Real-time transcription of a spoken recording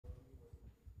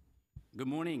Good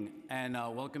morning, and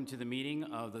welcome to the meeting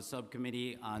of the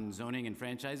Subcommittee on Zoning and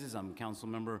Franchises. I'm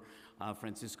Councilmember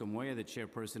Francisco Moya, the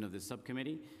chairperson of this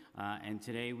subcommittee, and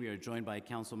today we are joined by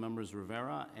Council Members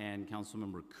Rivera and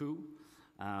Councilmember Koo.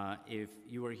 If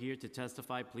you are here to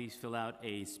testify, please fill out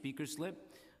a speaker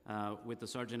slip with the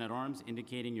Sergeant at Arms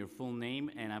indicating your full name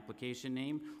and application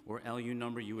name or LU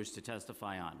number you wish to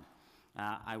testify on.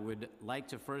 I would like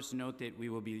to first note that we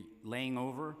will be laying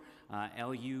over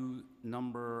LU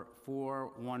number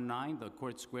 419, the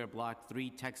Court Square Block 3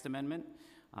 text amendment.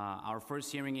 Our first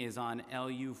hearing is on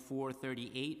LU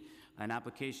 438, an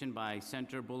application by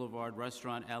Center Boulevard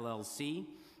Restaurant LLC,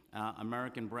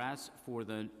 American Brass, for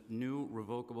the new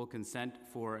revocable consent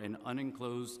for an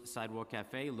unenclosed sidewalk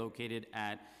cafe located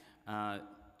at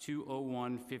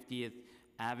 201 50th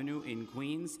Avenue in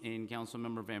Queens in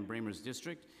Councilmember Van Bramer's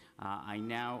district. I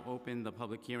now open the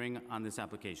public hearing on this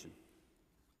application.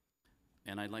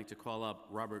 And I'd like to call up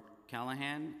Robert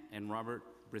Callahan and Robert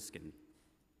Briskin.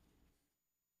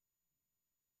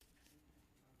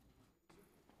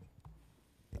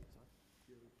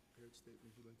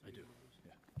 I do.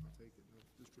 Yeah. I'll take it and I'll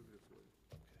distribute it for you.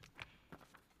 Okay.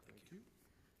 Thank you.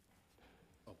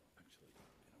 Oh, actually, you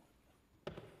know what?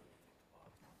 Thank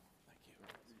you.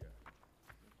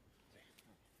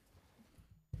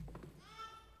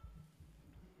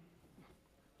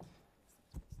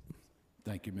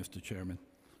 Thank you, Mr. Chairman.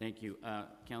 Thank you.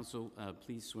 Council,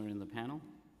 please swear in the panel.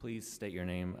 Please state your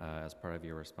name as part of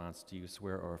your response. Do you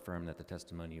swear or affirm that the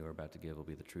testimony you are about to give will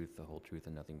be the truth, the whole truth,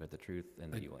 and nothing but the truth,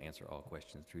 and that you will answer all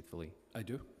questions truthfully? I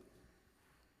do.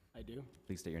 I do.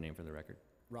 Please state your name for the record.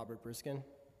 Robert Briskin.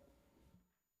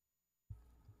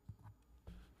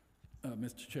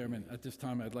 Mr. Chairman, at this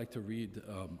time, I'd like to read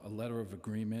a letter of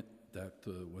agreement that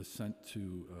was sent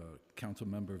to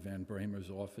Councilmember Van Bramer's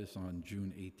office on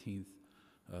June 18th,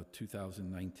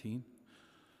 2019.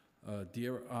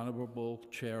 Dear Honorable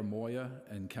Chair Moya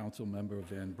and Councilmember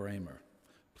Van Bramer,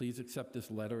 please accept this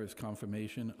letter as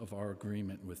confirmation of our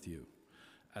agreement with you.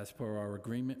 As per our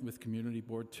agreement with Community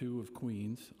Board 2 of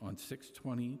Queens on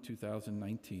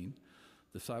 6/20/2019,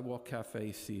 the Sidewalk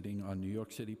Cafe seating on New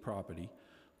York City property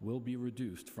will be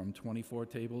reduced from 24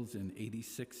 tables and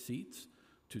 86 seats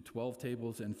to 12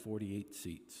 tables and 48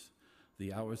 seats.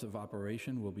 The hours of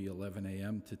operation will be 11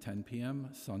 a.m. to 10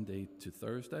 p.m. Sunday to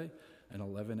Thursday, and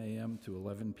 11 a.m. to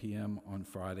 11 p.m. on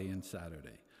Friday and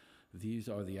Saturday. These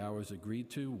are the hours agreed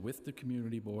to with the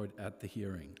Community Board at the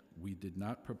hearing. We did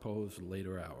not propose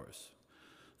later hours.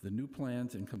 The new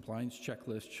plans and compliance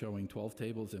checklist showing 12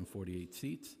 tables and 48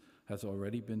 seats has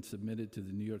already been submitted to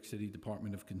the New York City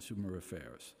Department of Consumer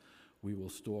Affairs. We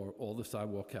will store all the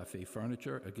Sidewalk Cafe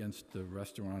furniture against the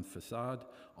restaurant facade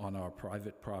on our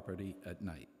private property at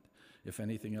night. If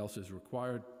anything else is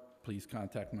required, please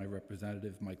contact my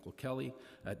representative, Michael Kelly,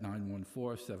 at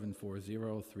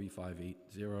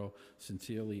 914-740-3580.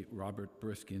 Sincerely, Robert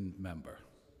Briskin, member.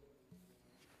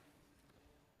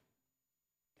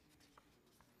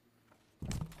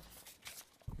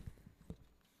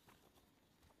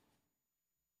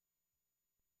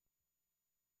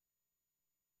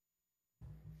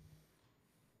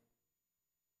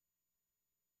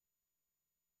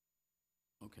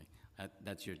 Okay,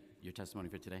 that's your testimony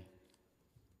for today?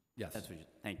 Yes. That's what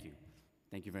thank you.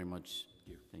 Thank you very much.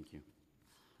 Thank you.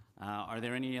 Are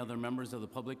there any other members of the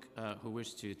public who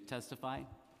wish to testify?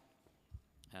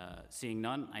 Seeing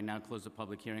none, I now close the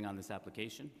public hearing on this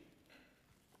application.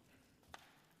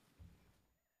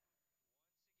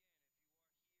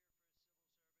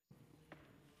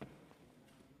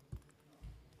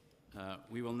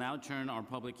 We will now turn our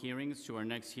public hearings to our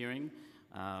next hearing,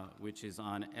 which is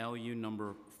on LU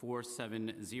number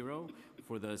 470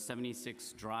 for the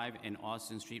 76 Drive and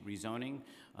Austin Street rezoning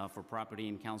for property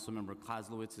in Councilmember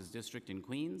Kozlowitz's district in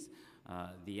Queens.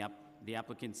 The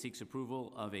applicant seeks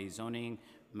approval of a zoning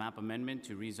map amendment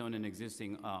to rezone an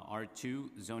existing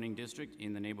R2 zoning district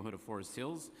in the neighborhood of Forest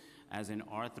Hills as an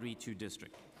R32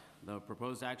 district. The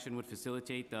proposed action would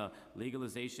facilitate the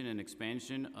legalization and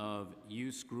expansion of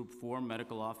use Group 4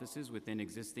 medical offices within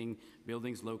existing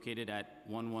buildings located at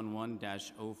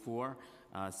 111-04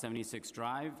 76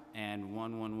 Drive and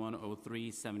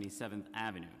 11103 77th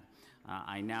Avenue.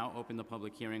 I now open the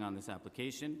public hearing on this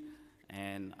application,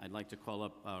 and I'd like to call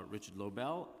up Richard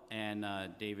Lobel and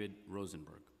David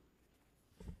Rosenberg.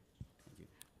 Thank you.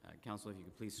 Council, if you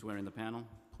could please swear in the panel.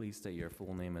 Please state your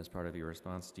full name as part of your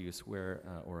response. Do you swear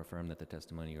or affirm that the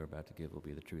testimony you're about to give will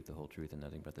be the truth, the whole truth, and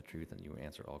nothing but the truth, and you will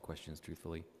answer all questions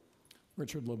truthfully?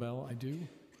 Richard Lobel, I do.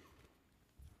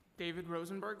 David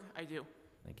Rosenberg, I do.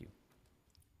 Thank you.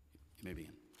 You may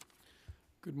begin.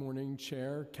 Good morning,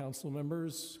 Chair, council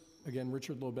members, Again,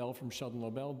 Richard Lobel from Sheldon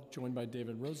Lobel, joined by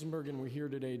David Rosenberg, and we're here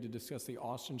today to discuss the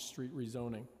Austin Street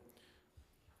rezoning.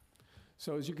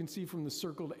 So as you can see from the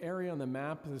circled area on the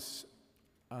map, this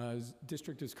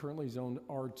district is currently zoned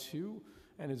R2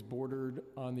 and is bordered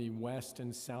on the west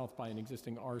and south by an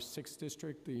existing R6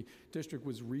 district. The district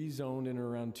was rezoned in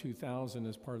around 2000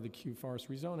 as part of the Q Forest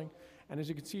rezoning. And as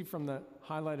you can see from the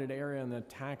highlighted area on the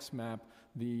tax map,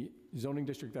 the zoning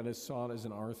district that is sought is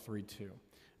an R32.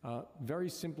 Very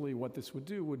simply, what this would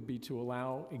do would be to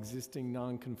allow existing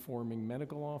non-conforming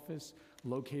medical office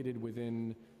located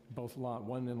within both Lot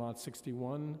 1 and Lot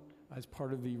 61 as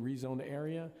part of the rezoned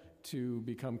area to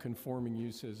become conforming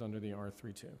uses under the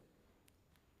R32.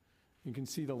 You can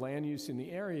see the land use in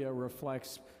the area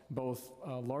reflects both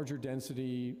larger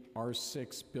density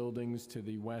R6 buildings to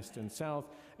the west and south,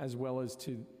 as well as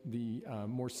to the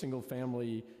more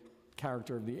single-family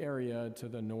character of the area to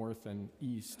the north and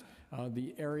east.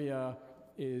 The area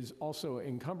is also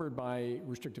encumbered by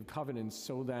restrictive covenants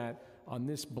so that on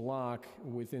this block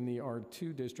within the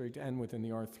R2 district and within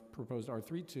the proposed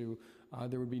R32,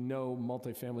 there would be no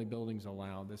multifamily buildings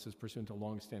allowed. This is pursuant to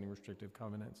longstanding restrictive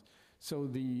covenants. So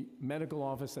the medical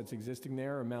office that's existing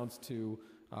there amounts to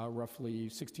roughly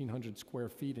 1,600 square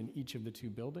feet in each of the two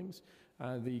buildings.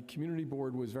 The community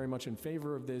board was very much in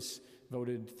favor of this,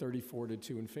 voted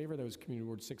 34-2 in favor. That was Community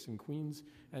Board 6 in Queens.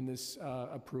 And this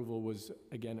approval was,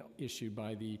 again, issued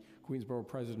by the Queensborough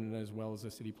president as well as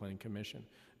the City Planning Commission.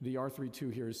 The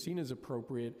R32 here is seen as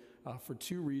appropriate for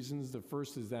two reasons. The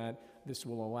first is that this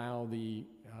will allow the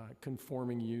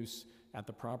conforming use at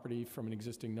the property from an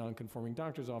existing non-conforming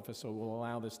doctor's office, so it will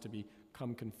allow this to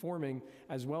become conforming,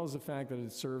 as well as the fact that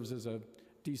it serves as a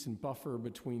decent buffer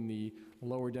between the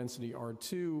lower density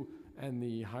R2 and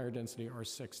the higher density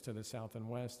R6 to the south and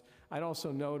west. I'd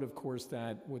also note, of course,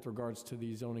 that with regards to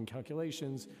the zoning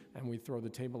calculations, and we throw the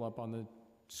table up on the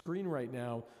screen right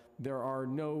now, there are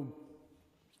no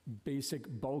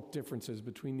basic bulk differences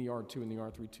between the R2 and the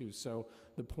R32. So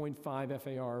the 0.5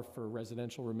 FAR for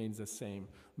residential remains the same.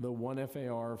 The 1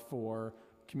 FAR for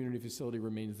community facility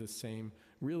remains the same.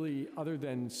 Really, other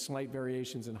than slight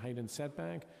variations in height and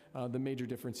setback, the major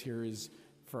difference here is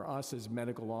for us as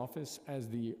medical office, as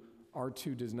the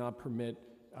R2 does not permit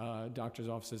doctor's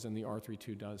offices and the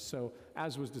R32 does. So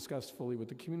as was discussed fully with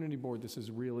the community board, this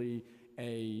is really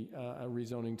a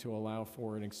rezoning to allow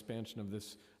for an expansion of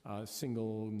this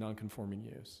single non-conforming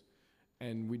use.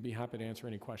 And we'd be happy to answer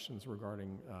any questions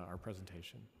regarding our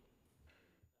presentation.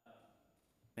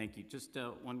 Thank you. Just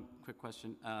one quick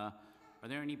question. Are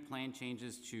there any planned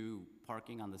changes to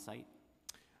parking on the site?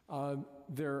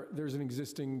 There's an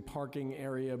existing parking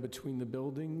area between the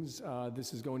buildings.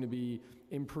 This is going to be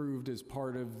improved as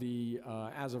part of the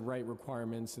as-of-right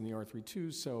requirements in the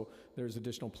R32, so there's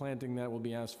additional planting that will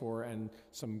be asked for and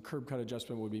some curb cut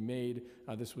adjustment will be made.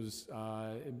 This was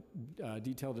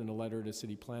detailed in a letter to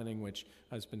City Planning, which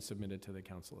has been submitted to the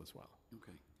council as well.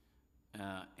 Okay.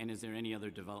 And is there any other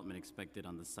development expected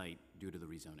on the site due to the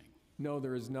rezoning? No,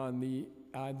 there is none. The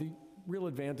real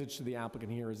advantage to the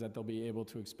applicant here is that they'll be able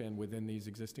to expand within these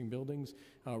existing buildings.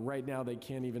 Right now, they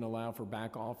can't even allow for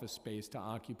back office space to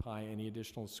occupy any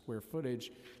additional square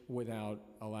footage without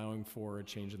allowing for a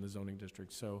change in the zoning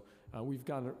district. So we've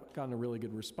gotten a really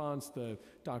good response. The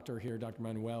doctor here, Dr.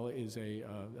 Manuel, is a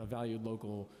valued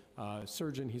local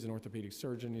surgeon. He's an orthopedic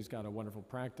surgeon. He's got a wonderful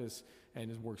practice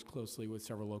and works closely with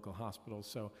several local hospitals.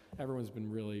 So everyone's been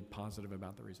really positive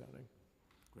about the rezoning.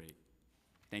 Great.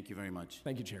 Thank you very much.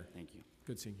 Thank you, Chair. Thank you.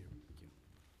 Good seeing you. Thank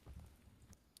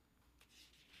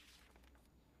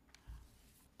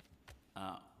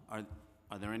you.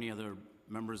 Are there any other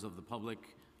members of the public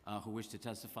who wish to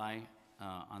testify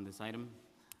on this item?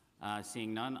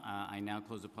 Seeing none, I now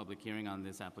close the public hearing on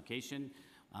this application,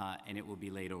 and it will be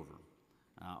laid over.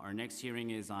 Our next hearing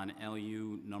is on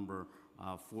LU number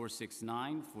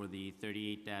 469 for the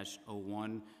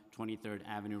 38-01 23rd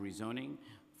Avenue rezoning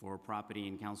for property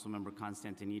in Councilmember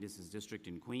Constantinides' district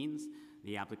in Queens.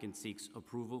 The applicant seeks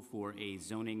approval for a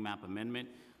zoning map amendment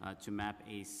to map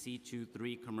a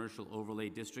C23 commercial overlay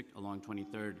district along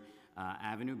 23rd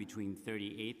Avenue between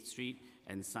 38th Street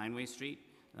and Steinway Street.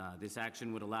 This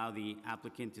action would allow the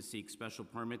applicant to seek special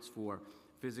permits for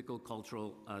physical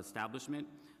cultural establishment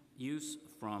use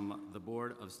from the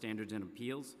Board of Standards and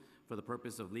Appeals for the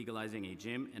purpose of legalizing a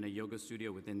gym and a yoga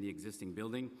studio within the existing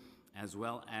building, as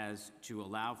well as to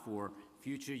allow for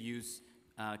future use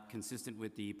consistent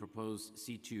with the proposed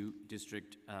C2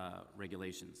 district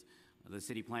regulations. The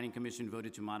City Planning Commission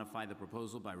voted to modify the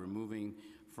proposal by removing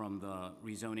from the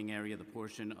rezoning area the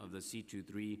portion of the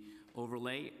C23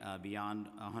 overlay beyond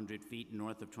 100 feet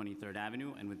north of 23rd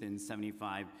Avenue and within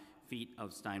 75 feet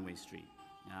of Steinway Street.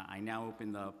 I now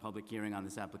open the public hearing on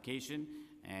this application,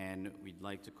 and we'd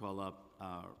like to call up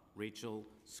Rachel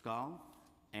Scull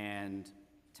and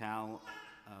Tal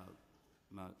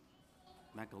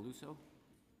Macaluso.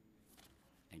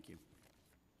 Thank you.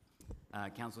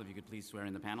 Counsel, if you could please swear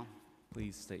in the panel.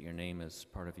 Please state your name as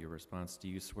part of your response. Do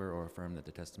you swear or affirm that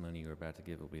the testimony you are about to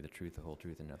give will be the truth, the whole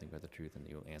truth, and nothing but the truth, and that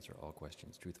you will answer all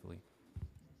questions truthfully?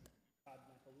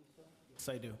 Yes,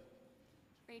 I do.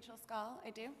 Rachel Scull, I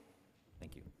do.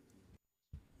 Thank you.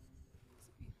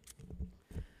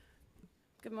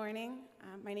 Good morning.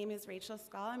 My name is Rachel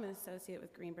Scull. I'm an associate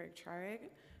with Greenberg Traurig.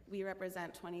 We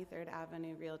represent 23rd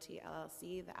Avenue Realty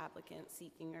LLC, the applicant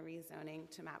seeking a rezoning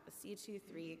to map a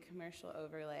C23 commercial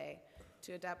overlay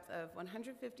to a depth of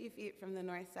 150 feet from the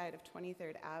north side of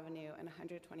 23rd Avenue and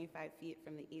 125 feet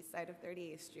from the east side of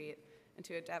 38th Street, and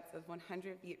to a depth of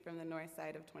 100 feet from the north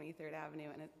side of 23rd Avenue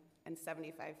and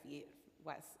 75 feet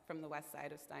west from the west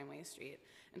side of Steinway Street.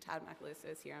 And Todd Macaluso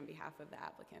is here on behalf of the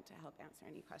applicant to help answer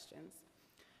any questions.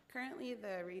 Currently,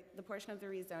 the portion of the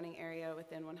rezoning area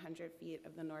within 100 feet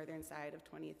of the northern side of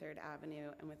 23rd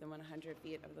Avenue and within 100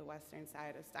 feet of the western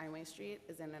side of Steinway Street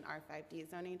is in an R5D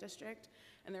zoning district,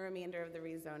 and the remainder of the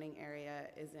rezoning area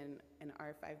is in an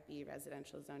R5B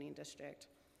residential zoning district.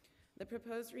 The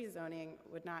proposed rezoning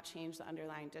would not change the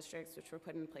underlying districts, which were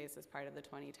put in place as part of the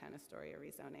 2010 Astoria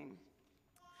rezoning.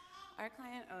 Our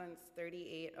client owns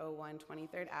 3801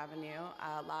 23rd Avenue,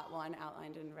 Lot 1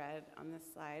 outlined in red on this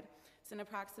slide. It's an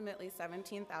approximately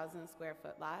 17,000 square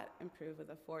foot lot, improved with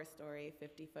a 4-story,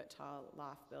 50-foot tall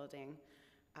loft building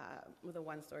with a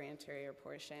 1-story interior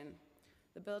portion.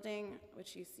 The building,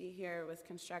 which you see here, was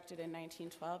constructed in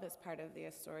 1912 as part of the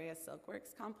Astoria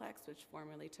Silkworks complex, which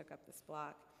formerly took up this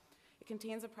block. It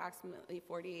contains approximately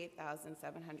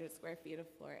 48,700 square feet of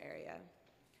floor area.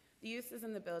 The uses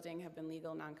in the building have been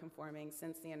legal nonconforming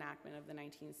since the enactment of the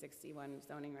 1961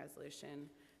 zoning resolution,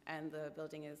 and the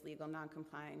building is legal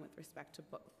noncomplying with respect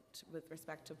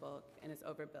to bulk and is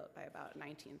overbuilt by about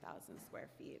 19,000 square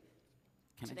feet.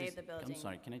 I'm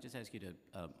sorry, can I just ask you to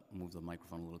move the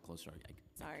microphone a little closer?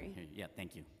 Sorry. Yeah,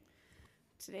 thank you.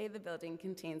 Today, the building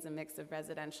contains a mix of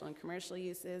residential and commercial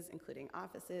uses, including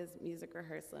offices, music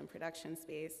rehearsal and production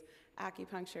space,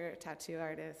 acupuncture, tattoo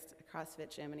artist, a CrossFit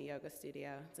gym, and a yoga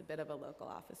studio. It's a bit of a local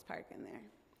office park in there.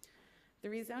 The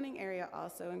rezoning area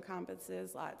also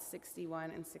encompasses lots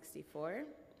 61 and 64.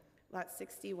 Lot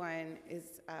 61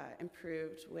 is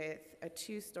improved with a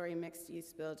 2-story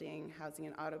mixed-use building housing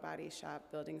an auto body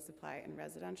shop, building supply, and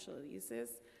residential uses.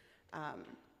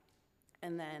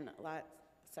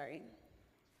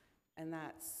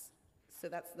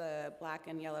 That's the black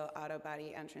and yellow auto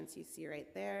body entrance you see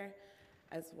right there,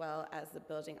 as well as the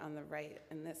building on the right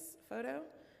in this photo.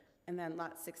 And then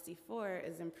lot 64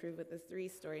 is improved with a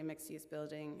 3-story mixed-use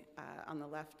building on the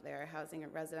left there, housing a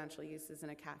residential uses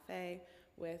and a cafe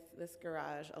with this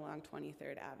garage along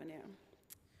 23rd Avenue.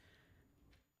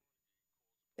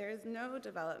 There is no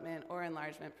development or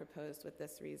enlargement proposed with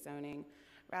this rezoning.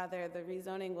 Rather, the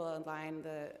rezoning will align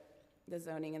the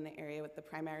zoning in the area with the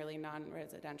primarily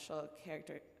non-residential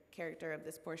character of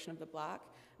this portion of the block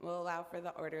and will allow for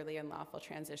the orderly and lawful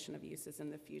transition of uses in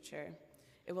the future.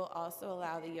 It will also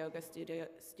allow the yoga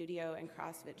studio and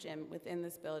CrossFit gym within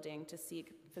this building to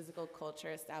seek physical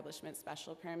culture establishment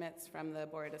special permits from the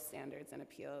Board of Standards and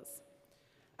Appeals.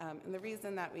 And the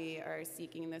reason that we are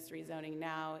seeking this rezoning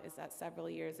now is that several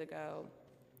years ago,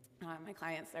 my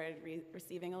client started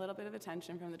receiving a little bit of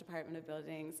attention from the Department of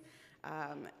Buildings,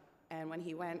 and when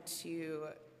he went to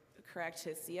correct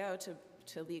his CO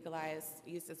to legalize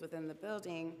uses within the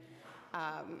building,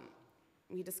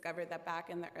 we discovered that back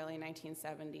in the early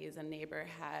 1970s, a neighbor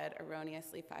had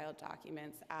erroneously filed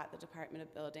documents at the Department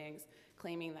of Buildings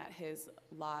claiming that his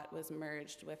lot was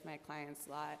merged with my client's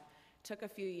lot. It took a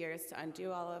few years to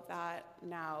undo all of that.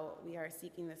 Now we are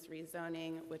seeking this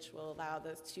rezoning, which will allow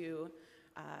those two,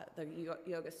 the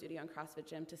yoga studio and CrossFit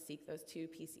gym, to seek those 2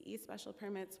 PCE special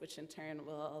permits, which in turn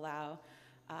will allow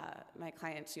my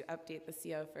client to update the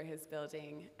CO for his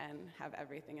building and have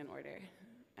everything in order.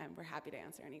 And we're happy to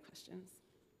answer any questions.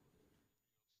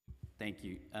 Thank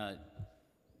you.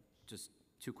 Just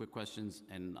 2 quick questions,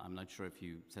 and I'm not sure if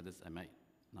you said this, I might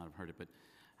not have heard it, but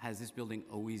has this building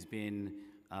always been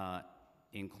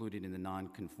included in the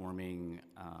non-conforming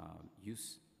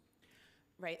use?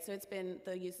 Right, so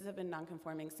the uses have been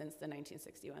non-conforming since the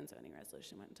 1961 zoning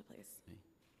resolution went into place. Okay.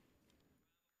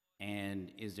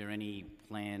 And is there any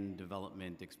planned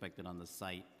development expected on the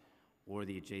site or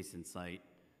the adjacent site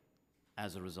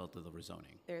as a result of the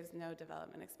rezoning? There's no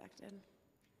development expected.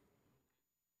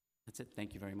 That's it.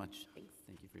 Thank you very much. Thanks.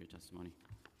 Thank you for your testimony.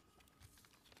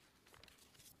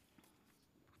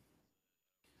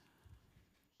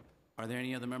 Are there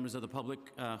any other members of the public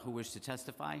who wish to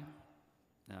testify?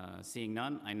 Seeing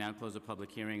none, I now close the public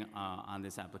hearing on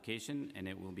this application, and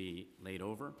it will be laid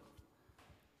over.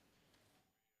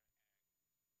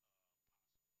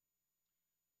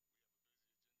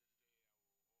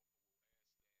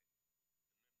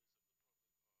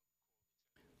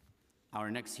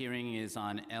 Our next hearing is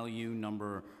on LU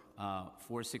number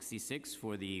 466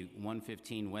 for the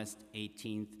 115 West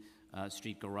 18th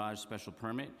Street Garage Special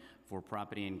Permit for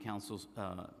property in Council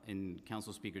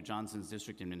Speaker Johnson's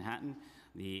district in Manhattan.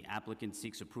 The applicant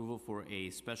seeks approval for a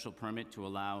special permit to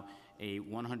allow a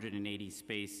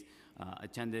 180-space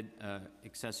attended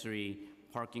accessory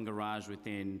parking garage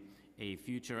within a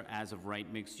future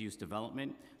as-of-right mixed-use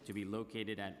development to be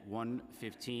located at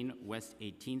 115 West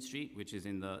 18th Street, which is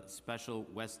in the Special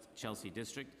West Chelsea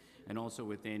District, and also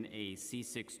within a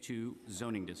C62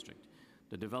 zoning district.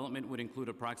 The development would include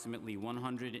approximately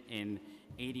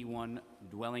 181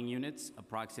 dwelling units,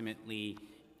 approximately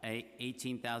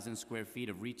 18,000 square feet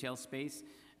of retail space,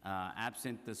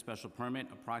 absent the special permit,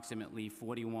 approximately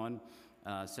 41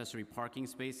 accessory parking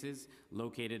spaces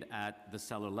located at the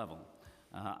cellar level.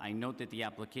 I note that the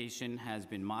application has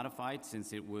been modified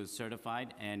since it was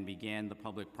certified and began the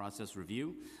public process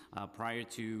review. Prior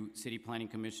to City Planning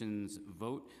Commission's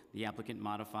vote, the applicant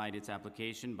modified its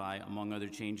application by, among other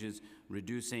changes,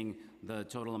 reducing the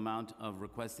total amount of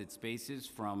requested spaces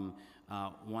from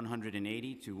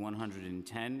 180 to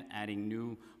 110, adding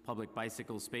new public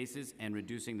bicycle spaces, and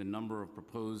reducing the number of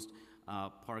proposed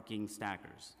parking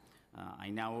stackers. I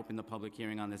now open the public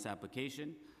hearing on this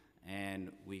application, and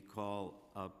we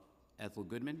call up Ethel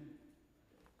Goodman.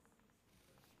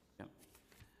 Yep.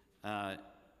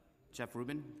 Jeff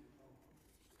Rubin.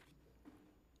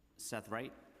 Seth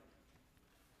Wright.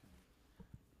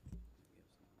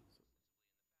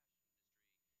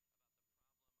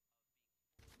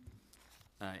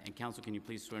 And counsel, can you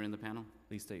please swear in the panel?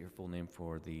 Please state your full name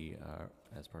for the,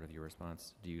 as part of your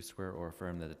response. Do you swear or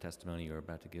affirm that the testimony you are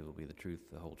about to give will be the truth,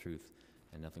 the whole truth,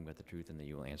 and nothing but the truth, and that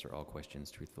you will answer all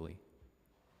questions truthfully?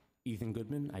 Ethan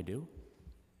Goodman, I do.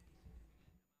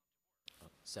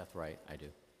 Seth Wright, I do.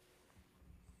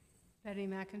 Betty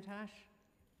McIntosh?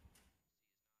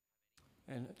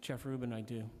 And Jeff Rubin, I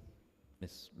do.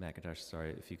 Ms. McIntosh,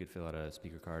 sorry, if you could fill out a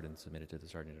speaker card and submit it to the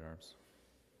Sergeant at Arms.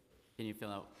 Can you fill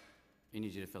out, I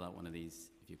need you to fill out one of these,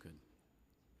 if you could.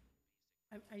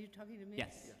 Are you talking to me?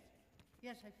 Yes.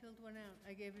 Yes, I filled one out.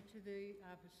 I gave it to the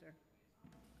officer.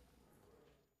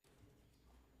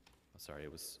 Oh, sorry,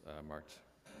 it was marked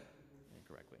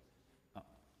incorrectly. Oh,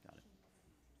 got it.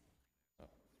 Oh.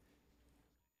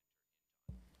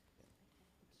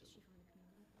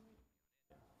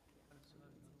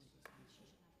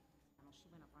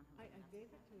 I gave it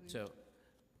to him. So,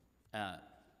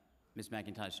 Ms.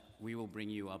 McIntosh, we will bring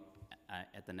you up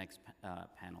at the next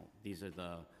panel. These are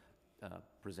the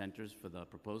presenters for the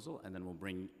proposal, and then we'll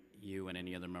bring you and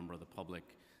any other member of the public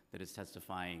that is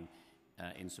testifying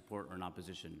in support or in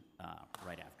opposition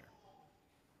right after.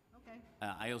 Okay.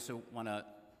 I also want to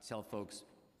tell folks,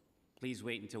 please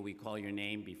wait until we call your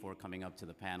name before coming up to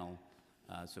the panel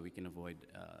so we can avoid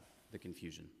the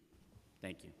confusion.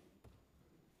 Thank you.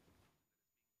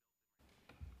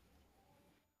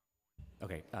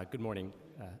 Okay, good morning,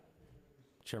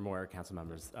 Chair Moore, council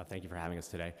members. Thank you for having us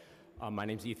today. My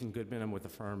name is Ethan Goodman. I'm with the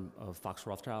firm of Fox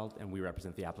Rothschild, and we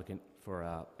represent the applicant for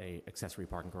a accessory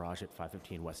parking garage at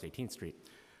 515 West 18th Street.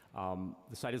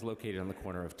 The site is located on the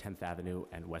corner of 10th Avenue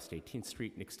and West 18th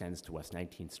Street and extends to West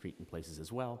 19th Street in places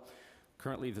as well.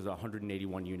 Currently, there's a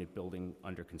 181-unit building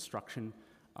under construction.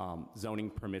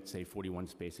 Zoning permits a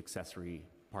 41-space accessory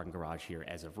parking garage here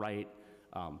as of right.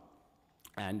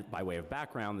 And by way of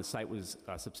background, the site was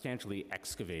substantially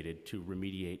excavated to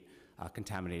remediate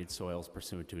contaminated soils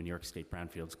pursuant to a New York State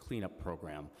brownfields cleanup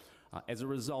program. As a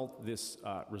result, this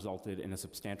resulted in a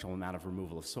substantial amount of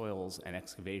removal of soils and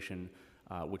excavation,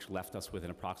 which left us with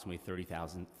an approximately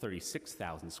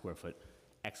 36,000 square foot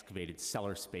excavated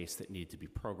cellar space that needed to be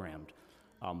programmed.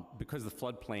 Because the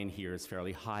floodplain here is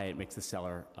fairly high, it makes the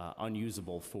cellar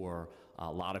unusable for a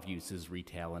lot of uses,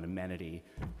 retail and amenity,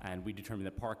 and we determined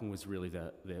that parking was really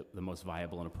the most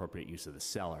viable and appropriate use of the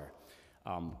cellar.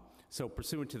 So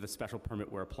pursuant to the special permit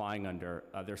we're applying under,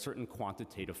 there are certain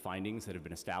quantitative findings that have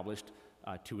been established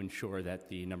to ensure that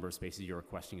the number of spaces you're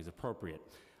requesting is appropriate.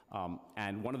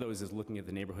 And one of those is looking at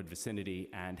the neighborhood vicinity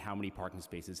and how many parking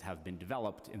spaces have been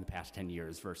developed in the past 10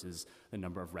 years versus the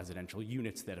number of residential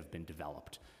units that have been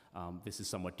developed. This is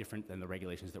somewhat different than the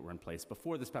regulations that were in place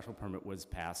before the special permit was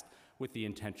passed, with the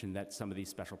intention that some of these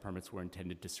special permits were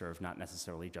intended to serve not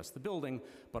necessarily just the building,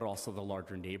 but also the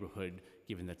larger neighborhood,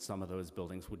 given that some of those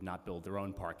buildings would not build their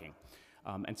own parking.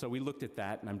 And so we looked at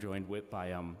that, and I'm joined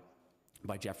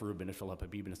by Jeff Rubin at Philip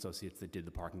Habib and Associates that did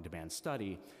the parking demand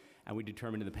study. And we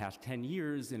determined in the past 10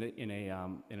 years, in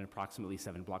an approximately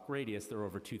 7-block radius, there are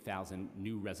over 2,000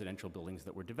 new residential buildings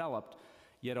that were developed,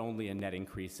 yet only a net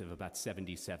increase of about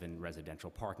 77 residential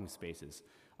parking spaces.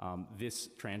 This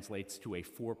translates to a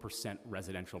 4%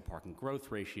 residential parking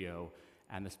growth ratio,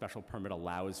 and the special permit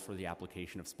allows for the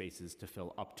application of spaces to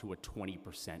fill up to a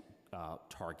 20%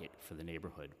 target for the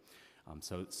neighborhood.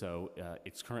 So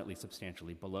it's currently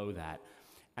substantially below that.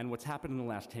 And what's happened in the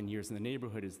last 10 years in the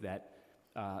neighborhood is that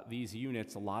a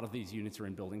lot of these units are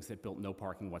in buildings that built no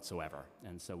parking whatsoever.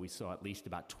 And so we saw at least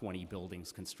about 20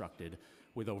 buildings constructed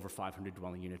with over 500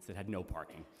 dwelling units that had no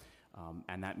parking.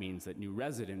 And that means that new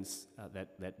residents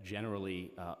that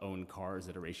generally own cars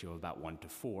at a ratio of about 1 to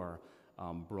 4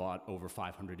 brought over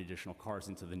 500 additional cars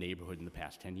into the neighborhood in the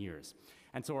past 10 years.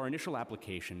 And so our initial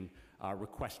application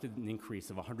requested an increase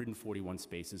of 141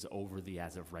 spaces over the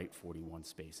as-of-right 41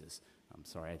 spaces. I'm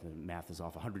sorry, the math is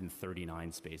off,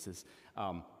 139 spaces.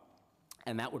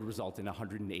 And that would result in a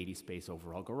 180 space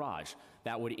overall garage.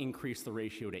 That would increase the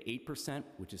ratio to 8%,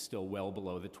 which is still well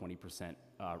below the 20%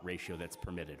 ratio that's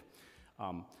permitted.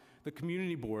 The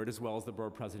community board, as well as the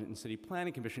borough president and city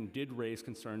planning commission, did raise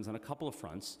concerns on a couple of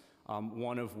fronts,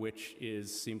 one of which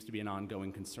seems to be an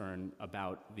ongoing concern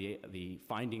about the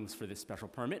findings for this special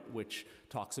permit, which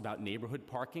talks about neighborhood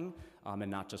parking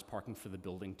and not just parking for the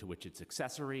building to which it's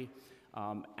accessory.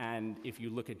 And if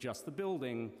you look at just the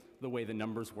building, the way the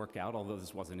numbers work out, although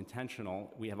this wasn't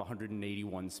intentional, we have a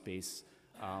 181 space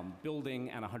building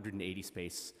and 180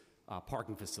 space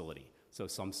parking facility. So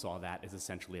some saw that as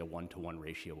essentially a 1-to-1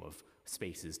 ratio of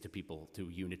spaces to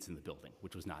units in the building,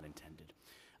 which was not intended.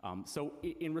 So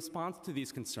in response to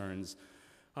these concerns,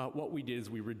 what we did is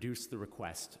we reduced the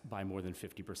request by more than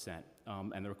 50%.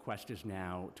 And the request is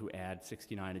now to add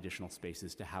 69 additional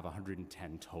spaces to have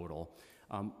 110 total.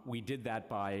 We did that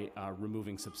by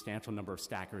removing substantial number of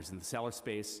stackers in the cellar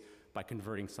space, by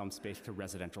converting some space to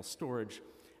residential storage,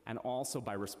 and also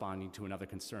by responding to another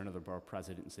concern of the Borough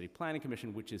President and City Planning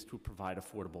Commission, which is to provide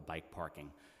affordable bike parking.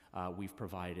 We've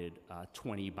provided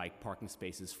 20 bike parking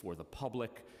spaces for the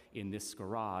public in this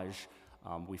garage.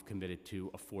 We've committed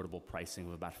to affordable pricing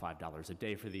of about $5 a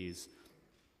day for these.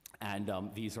 And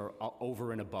these are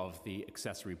over and above the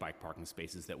accessory bike parking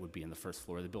spaces that would be in the first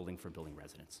floor of the building for building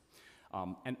residents.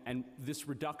 And this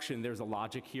reduction, there's a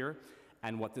logic here.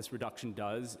 And what this reduction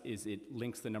does is it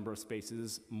links the number of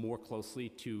spaces more closely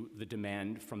to the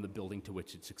demand from the building to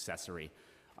which it's accessory.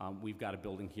 We've got a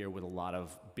building here with a lot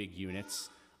of big units,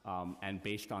 and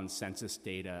based on census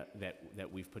data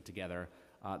that we've put together,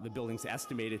 the building's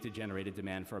estimated to generate a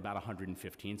demand for about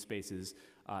 115 spaces.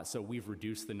 So we've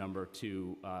reduced the number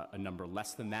to a number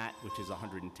less than that, which is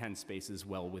 110 spaces,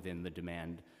 well within the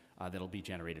demand that'll be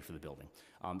generated for the building.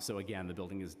 So again, the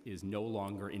building is no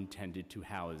longer intended to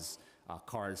house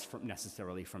cars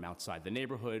necessarily from outside the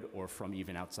neighborhood or from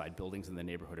even outside buildings in the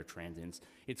neighborhood or transients.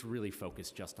 It's really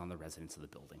focused just on the residents of the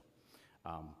building.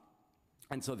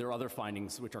 And so there are other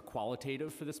findings which are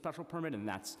qualitative for this special permit, and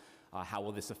that's how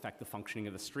will this affect the functioning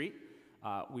of the street.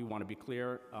 We want to be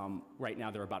clear, right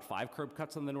now there are about 5 curb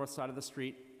cuts on the north side of the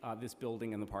street. This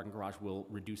building and the parking garage will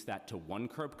reduce that to 1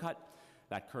 curb cut.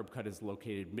 That curb cut is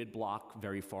located mid-block,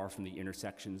 very far from the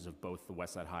intersections of both the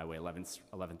West Side Highway,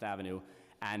 11th Avenue,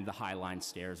 and the High Line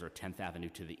stairs, or 10th Avenue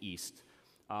to the east.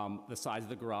 The size of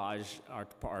the garage,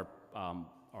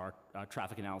 our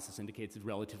traffic analysis indicates that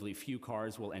relatively few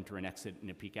cars will enter and exit in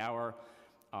a peak hour,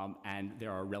 and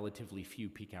there are relatively few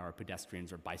peak hour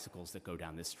pedestrians or bicycles that go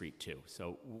down this street too.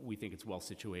 So we think it's well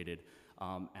situated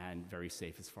and very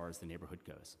safe as far as the neighborhood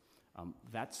goes.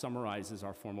 That summarizes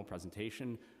our formal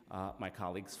presentation. My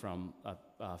colleagues from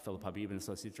Philip Habib and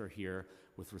Associates are here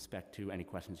with respect to any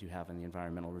questions you have on the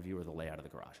environmental review or the layout of the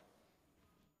garage.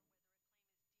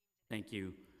 Thank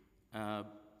you. Can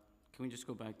we just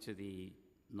go back to the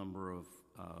number of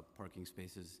parking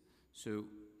spaces? So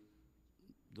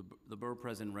the borough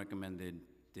president recommended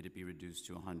that it be reduced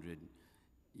to 100.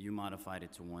 You modified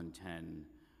it to 110.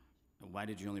 Why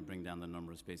did you only bring down the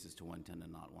number of spaces to 110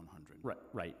 and not 100?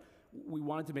 Right. We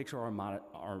wanted to make sure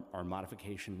our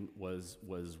modification was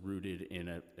rooted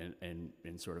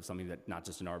in sort of something that, not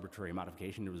just an arbitrary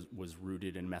modification, was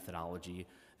rooted in methodology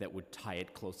that would tie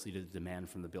it closely to the demand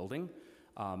from the building.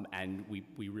 And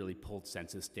we really pulled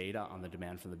census data on the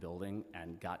demand from the building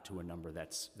and got to a number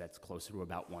that's closer to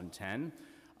about 110.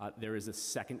 There is a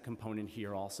second component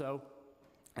here also,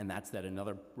 and that's that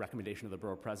another recommendation of the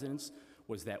borough president's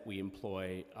was that we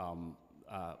employ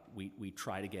we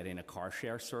try to get in a car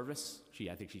share service.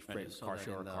 I think she phrased car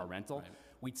share or car rental. Right.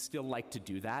 We'd still like to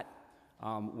do that,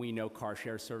 We know car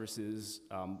share services,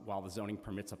 while the zoning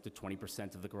permits up to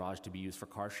 20% of the garage to be used for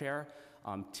car share,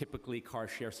 typically car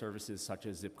share services such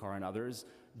as Zipcar and others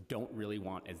don't really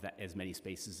want as many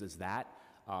spaces as that.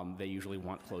 They usually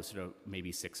want closer to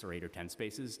maybe 6 or 8 or 10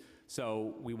 spaces.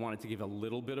 So we wanted to give a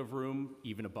little bit of room,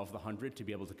 even above the 100, to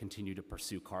be able to continue to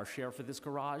pursue car share for this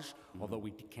garage, although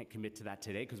we can't commit to that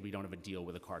today because we don't have a deal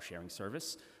with a car sharing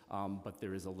service, but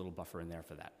there is a little buffer in there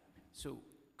for that. So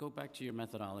go back to your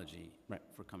methodology Right.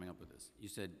 for coming up with this. You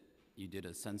said you did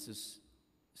a census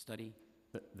study,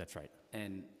 That's right.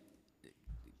 and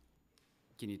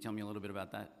can you tell me a little bit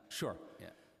about that? Sure. Yeah.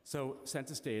 So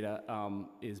census data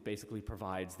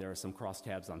there are some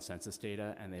crosstabs on census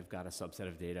data, and they've got a subset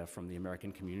of data from the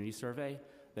American Community Survey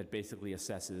that basically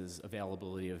assesses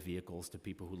availability of vehicles to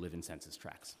people who live in census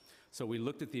tracts. So we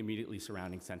looked at the immediately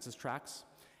surrounding census tracts,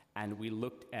 and we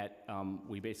looked at, I'll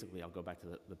go back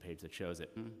to the page that shows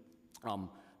it.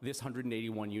 This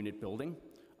 181-unit building,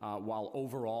 while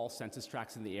overall census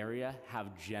tracts in the area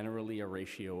have generally a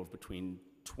ratio of between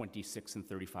 26 and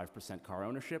 35% car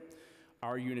ownership,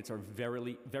 our units are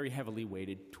very heavily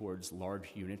weighted towards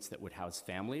large units that would house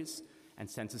families, and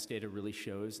census data really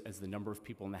shows as the number of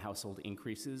people in the household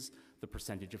increases, the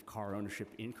percentage of car ownership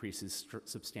increases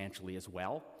substantially as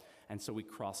well. And so we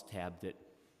cross-tabbed it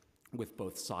with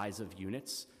both size of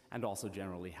units and also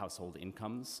generally household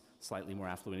incomes. Slightly more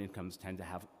affluent incomes tend to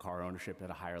have car ownership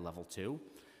at a higher level too.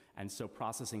 And so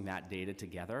processing that data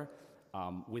together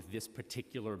with this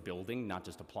particular building, not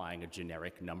just applying a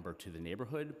generic number to the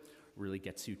neighborhood, really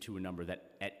gets you to a number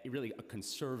that, really a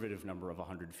conservative number of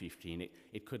 115.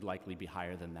 It could likely be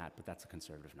higher than that, but that's a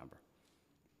conservative number.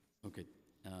 Okay,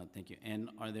 thank you. And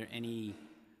are there any,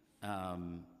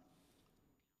 or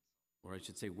I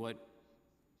should say, what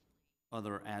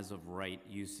other as-of-right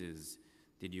uses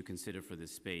did you consider for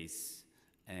this space,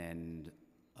 and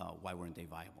why weren't they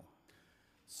viable?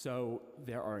 So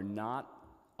there are not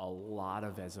a lot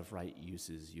of as-of-right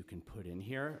uses you can put in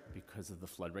here because of the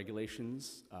flood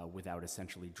regulations without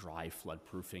essentially dry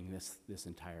flood-proofing this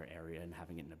entire area and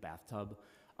having it in a bathtub.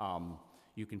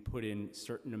 You can put in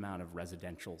certain amount of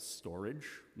residential storage,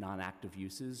 non-active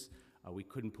uses. We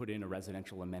couldn't put in a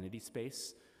residential amenity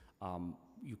space.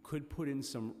 You could put in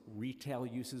some retail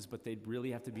uses, but they'd really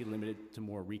have to be limited to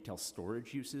more retail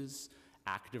storage uses.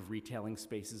 Active retailing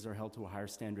spaces are held to a higher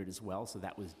standard as well, so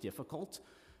that was difficult.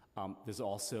 There's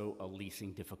also a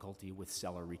leasing difficulty with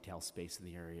seller retail space in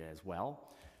the area as well.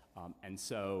 And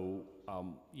so,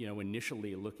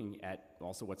 initially looking at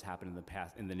also what's happened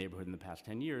in the neighborhood in the past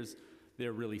 10 years,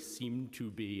 there really seemed to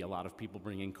be a lot of people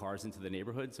bringing cars into the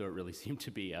neighborhood, so it really seemed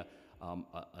to be a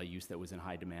use that was in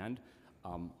high demand.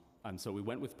 And so we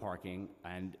went with parking,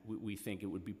 and we think it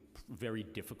would be very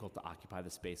difficult to occupy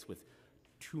the space with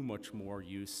too much more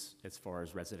use as far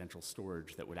as residential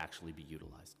storage that would actually be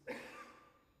utilized.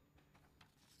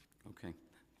 Okay,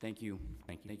 thank you.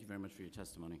 Thank you. Thank you very much for your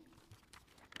testimony.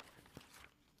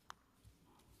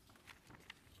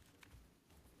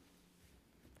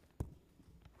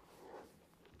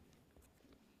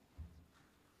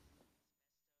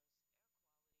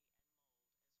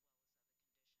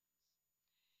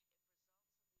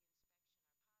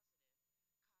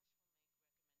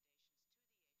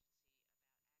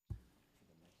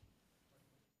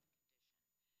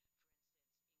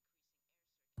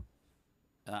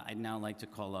 I'd now like to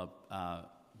call up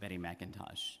Betty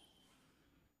McIntosh.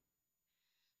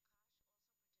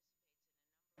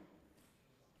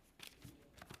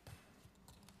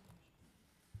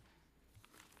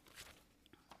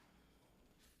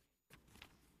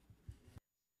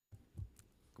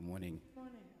 Good morning. Good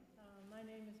morning. My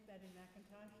name is Betty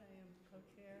McIntosh. I am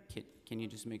co-chair. Can you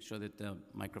just make sure that the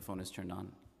microphone is turned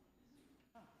on?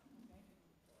 Oh, okay.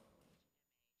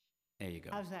 There you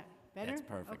go. How's that? Better? That's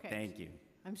perfect. Okay. Thank you.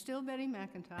 I'm still Betty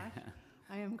McIntosh.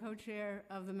 I am co-chair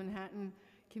of the Manhattan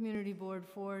Community Board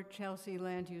for Chelsea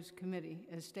Land Use Committee.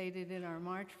 As stated in our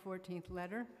March 14th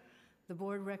letter, the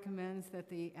board recommends that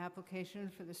the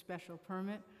application for the special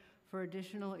permit for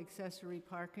additional accessory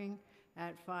parking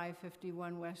at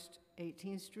 551 West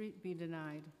 18th Street be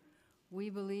denied.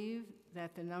 We believe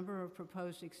that the number of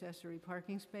proposed accessory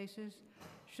parking spaces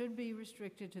should be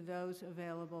restricted to those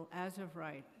available as of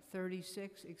right,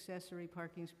 36 accessory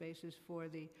parking spaces for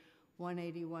the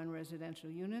 181 residential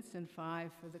units and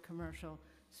 5 for the commercial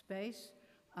space.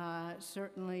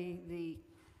 Certainly, the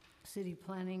City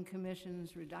Planning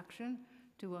Commission's reduction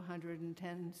to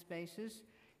 110 spaces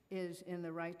is in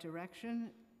the right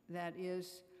direction. That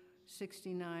is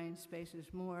 69 spaces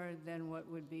more than what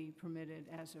would be permitted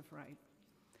as of right.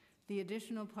 The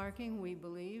additional parking, we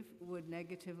believe, would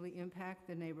negatively impact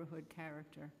the neighborhood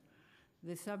character.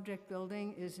 The subject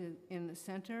building is in the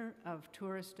center of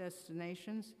tourist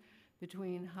destinations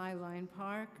between Highline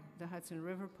Park, the Hudson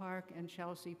River Park, and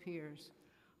Chelsea Piers.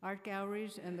 Art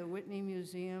galleries and the Whitney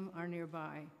Museum are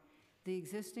nearby. The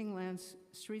existing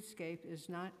streetscape is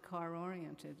not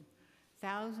car-oriented.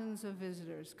 Thousands of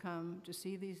visitors come to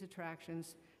see these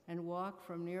attractions and walk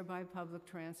from nearby public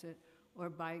transit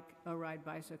or bike or ride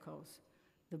bicycles.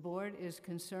 The board is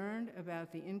concerned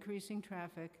about the increasing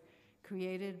traffic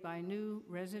created by new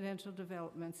residential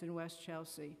developments in West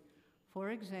Chelsea.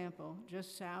 For example,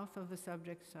 just south of the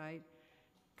subject site,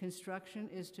 construction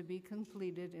is to be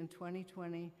completed in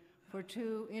 2020 for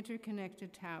 2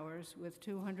 interconnected towers with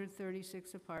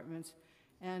 236 apartments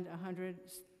and a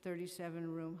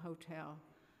 137-room hotel.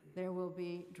 There will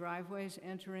be driveways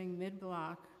entering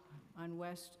mid-block on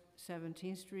West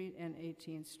 17th Street and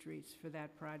 18th Streets for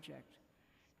that project.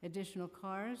 Additional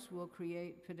cars will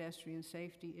create pedestrian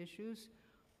safety issues.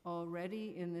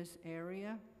 Already in this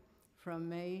area, from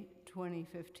May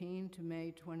 2015 to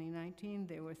May 2019,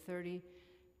 there were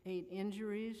 38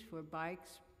 injuries for bike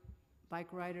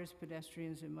riders,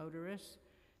 pedestrians, and motorists.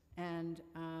 And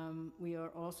we are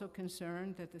also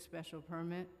concerned that the special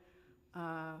permit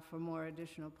for more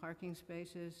additional parking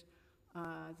spaces,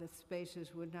 the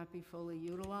spaces would not be fully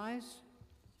utilized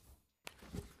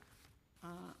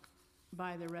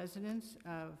by the residents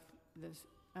of this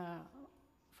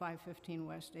 515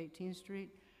 West 18th Street.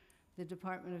 The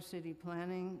Department of City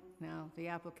Planning, now the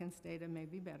applicant's data may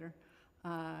be better,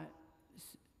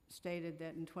 stated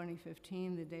that in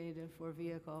 2015, the data for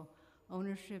vehicle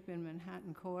ownership in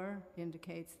Manhattan core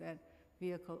indicates that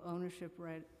vehicle ownership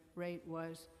rate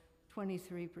was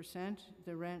 23%.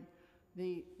 The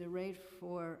rate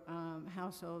for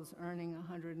households earning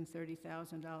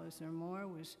 $130,000 or more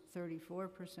was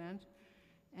 34%.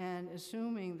 And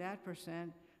assuming that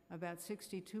percent, about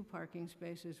 62 parking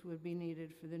spaces would be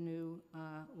needed for the new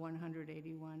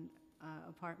 181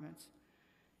 apartments.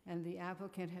 And the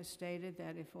applicant has stated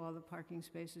that if all the parking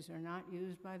spaces are not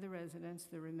used by the residents,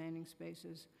 the remaining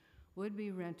spaces would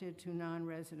be rented to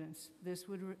non-residents. This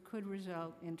could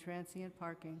result in transient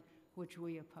parking, which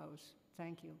we oppose.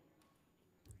 Thank you.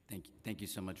 Thank you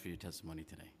so much for your testimony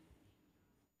today.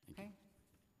 Thank you. Okay.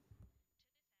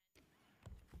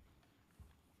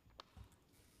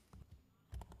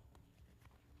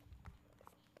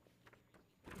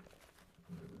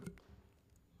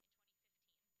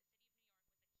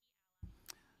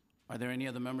 Are there any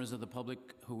other members of the public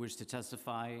who wish to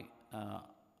testify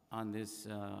on this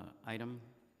item?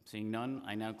 Seeing none,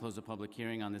 I now close the public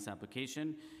hearing on this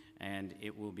application, and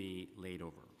it will be laid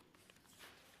over.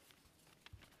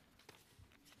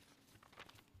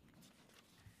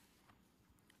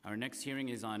 Our next hearing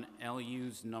is on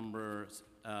LUs numbers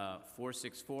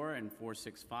 464 and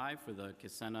 465 for the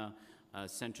Kisena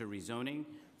Center rezoning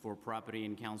for property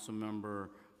in Councilmember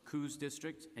Koo's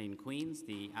district in Queens.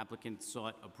 The applicant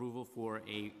sought approval for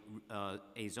a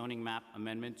zoning map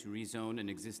amendment to rezone an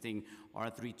existing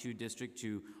R32 district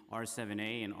to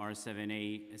R7A and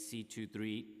R7A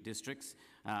C23 districts,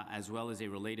 as well as a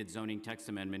related zoning text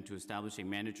amendment to establish a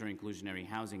mandatory inclusionary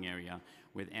housing area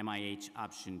with MIH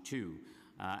option 2.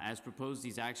 As proposed,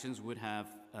 these actions would have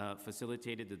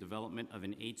facilitated the development of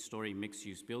an 8-story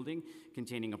mixed-use building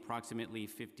containing approximately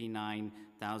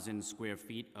 59,000 square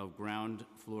feet of ground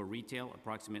floor retail,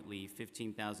 approximately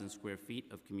 15,000 square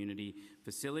feet of community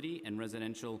facility and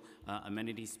residential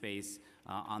amenity space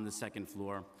on the second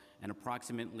floor, and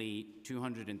approximately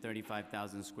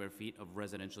 235,000 square feet of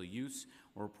residential use,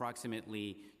 or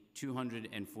approximately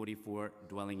 244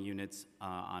 dwelling units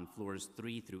on floors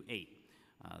 3 through 8.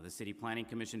 The City Planning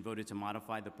Commission voted to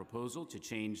modify the proposal to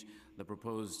change the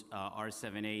proposed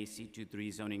R7A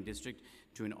C23 zoning district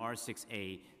to an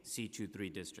R6A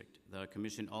C23 district. The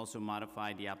Commission also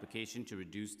modified the application to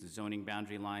reduce the zoning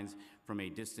boundary lines from a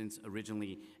distance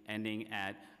originally ending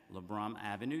at LeBron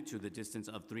Avenue to the distance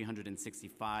of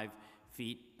 365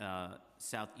 feet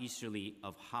southeasterly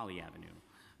of Holly Avenue.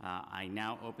 I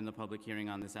now open the public hearing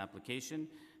on this application,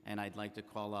 and I'd like to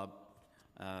call up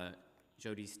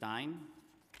Jody Stein,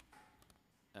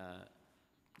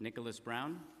 Nicholas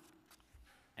Brown,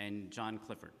 and John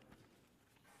Clifford.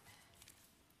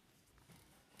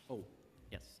 Oh,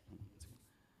 yes.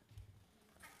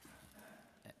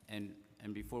 And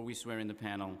before we swear in the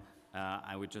panel,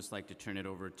 I would just like to turn it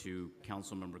over to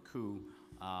Councilmember Koo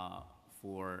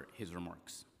for his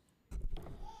remarks.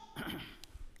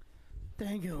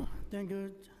 Thank you,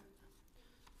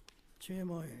 Chair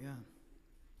Moyer. Yeah.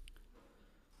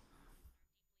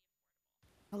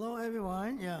 Hello,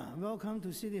 everyone. Yeah, welcome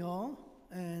to City Hall.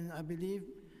 And I believe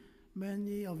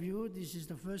many of you, this is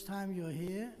the first time you're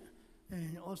here.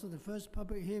 and also the first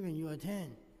public hearing you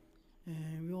attend.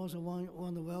 And we also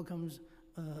want to welcome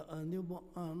a newborn,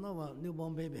 not a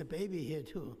newborn baby, a baby here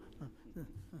too.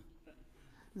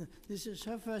 This is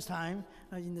her first time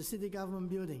in the city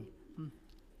government building.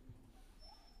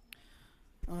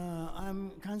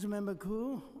 I'm Councilmember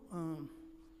Koo.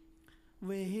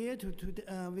 We're here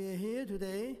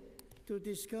today to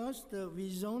discuss the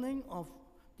rezoning of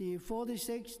the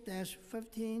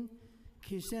 46-15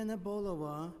 Kisena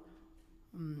Boulevard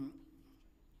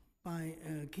by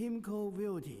Kimco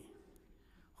Realty,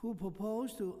 who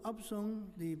proposed to upzone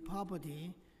the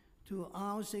property to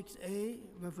R6A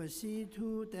with a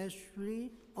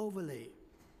C2-3 overlay.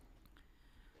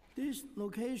 This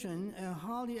location at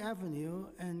Harley Avenue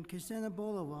and Kisena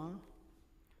Boulevard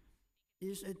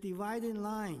is a dividing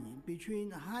line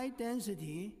between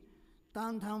high-density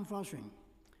downtown Flushing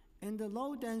and the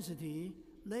low-density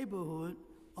neighborhood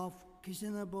of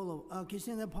Kisena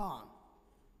Park.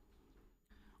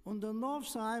 On the north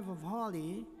side of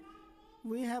Harley,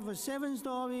 we have a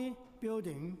 7-story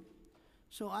building,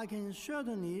 so I can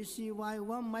certainly see why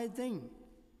one might think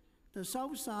the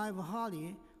south side of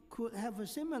Harley could have a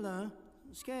similar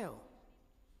scale.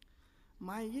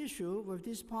 My issue with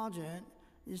this project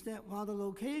is that while the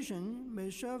location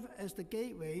may serve as the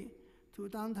gateway to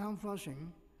downtown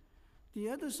Flushing, the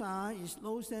other side is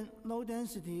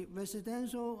low-density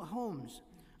residential homes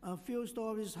a few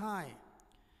stories high.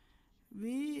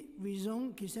 We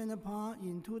rezoned Kisena Park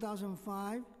in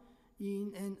 2005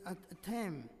 in an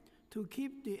attempt to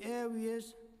keep the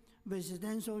area's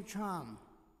residential charm.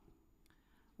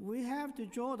 We have to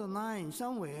draw the line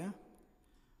somewhere,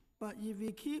 but if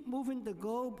we keep moving the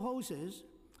goalposts,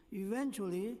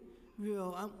 eventually we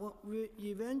will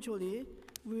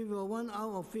run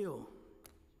out of fuel.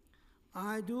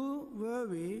 I do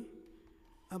worry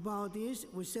about this.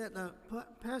 We set a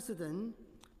precedent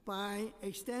by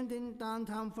extending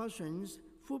downtown Flushing's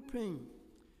footprint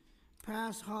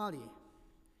past Harley.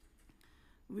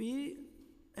 We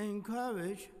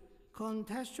encourage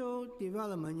contextual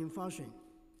development in Flushing,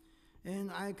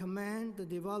 and I commend the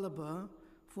developer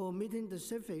for meeting the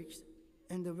civics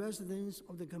and the residents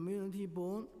of the community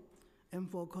board and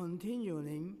for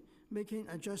continuing making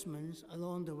adjustments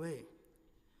along the way.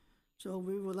 So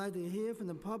we would like to hear from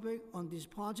the public on this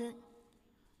project.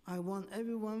 I want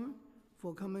everyone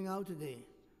for coming out today.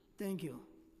 Thank you.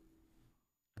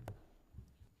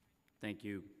 Thank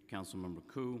you, Councilmember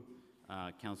Koo.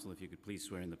 Council, if you could please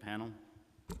swear in the panel.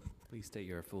 Please state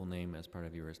your full name as part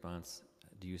of your response.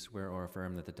 Do you swear or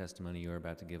affirm that the testimony you are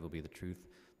about to give will be the truth,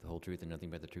 the whole truth, and nothing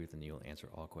but the truth, and you will answer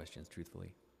all questions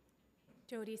truthfully?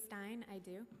 Jody Stein, I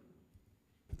do.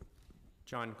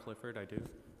 John Clifford, I do.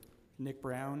 Nick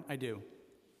Brown, I do.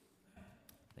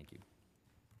 Thank you.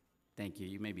 Thank you.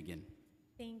 You may begin.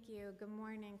 Thank you. Good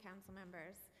morning, council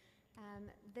members.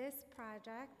 This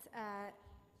project,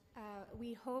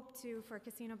 we hope to, for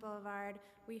Casino Boulevard,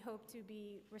 we hope to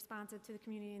be responsive to the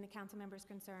community and the council members'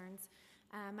 concerns.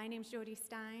 My name's Jody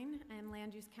Stein. I'm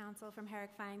Land Use Counsel from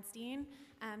Herrick Feinstein.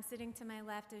 Sitting to my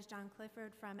left is John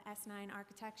Clifford from S9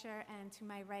 Architecture, and to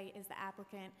my right is the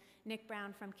applicant, Nick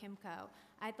Brown from Kimco.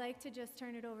 I'd like to just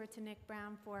turn it over to Nick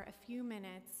Brown for a few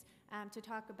minutes to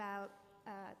talk about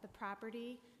the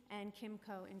property and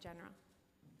Kimco in general.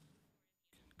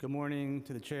 Good morning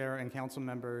to the chair and council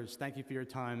members. Thank you for your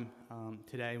time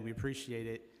today. We appreciate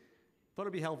it. Thought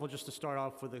it'd be helpful just to start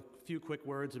off with a few quick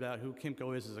words about who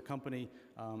Kimco is as a company.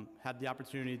 Had the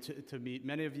opportunity to meet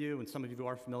many of you, and some of you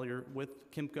are familiar with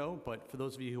Kimco, but for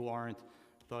those of you who aren't,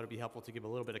 thought it'd be helpful to give a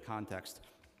little bit of context.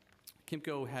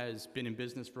 Kimco has been in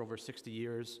business for over 60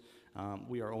 years.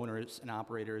 We are owners and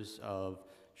operators of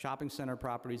shopping center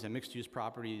properties and mixed-use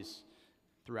properties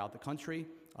throughout the country.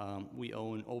 We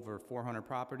own over 400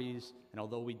 properties, and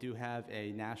although we do have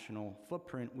a national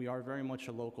footprint, we are very much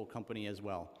a local company as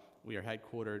well. We are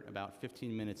headquartered about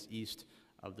 15 minutes east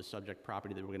of the subject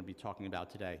property that we're going to be talking about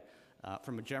today.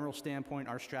 From a general standpoint,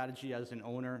 our strategy as an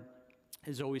owner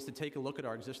is always to take a look at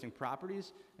our existing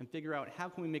properties and figure out how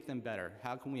can we make them better?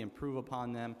 How can we improve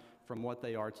upon them from what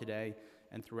they are today?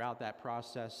 And throughout that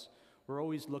process, we're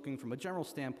always looking from a general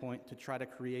standpoint to try to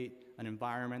create an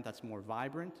environment that's more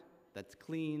vibrant, that's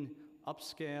clean,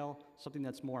 upscale, something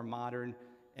that's more modern,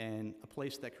 and a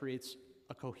place that creates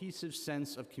a cohesive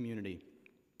sense of community.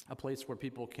 A place where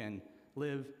people can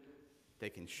live, they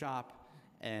can shop,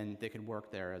 and they can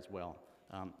work there as well.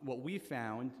 What we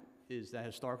found is that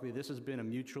historically this has been a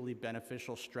mutually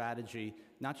beneficial strategy,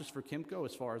 not just for Kimco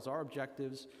as far as our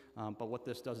objectives, but what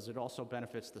this does is it also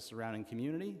benefits the surrounding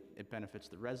community, it benefits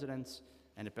the residents,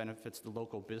 and it benefits the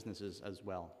local businesses as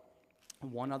well.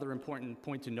 One other important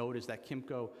point to note is that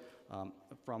Kimco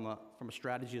from a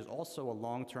strategy, is also a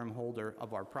long-term holder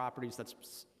of our properties.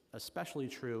 That's especially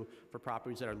true for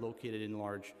properties that are located in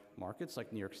large markets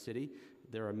like New York City.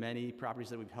 There are many properties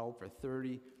that we've held for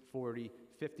 30, 40,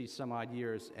 50 some odd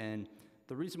years, and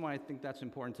the reason why I think that's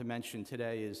important to mention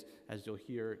today is, as you'll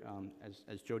hear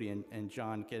as Jody and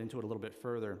John get into it a little bit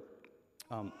further,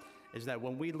 is that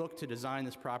when we look to design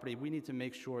this property, we need to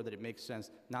make sure that it makes sense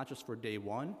not just for day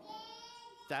one.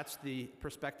 That's the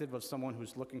perspective of someone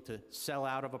who's looking to sell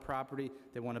out of a property.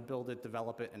 They want to build it,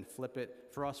 develop it, and flip it.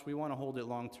 For us, we want to hold it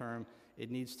long term. It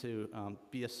needs to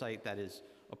be a site that is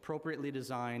appropriately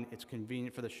designed, it's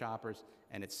convenient for the shoppers,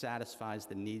 and it satisfies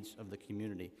the needs of the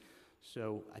community.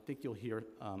 So I think you'll hear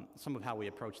some of how we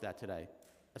approach that today.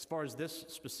 As far as this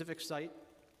specific site,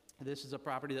 this is a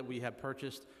property that we have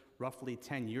purchased roughly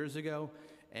 10 years ago,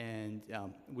 and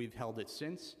we've held it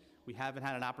since. We haven't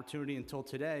had an opportunity until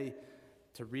today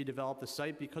to redevelop the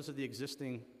site because of the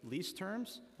existing lease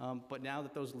terms, but now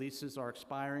that those leases are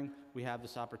expiring, we have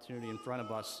this opportunity in front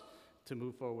of us to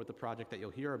move forward with the project that you'll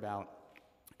hear about.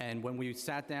 And when we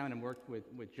sat down and worked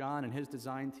with John and his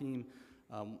design team,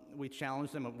 we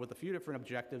challenged them with a few different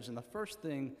objectives, and the first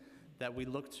thing that we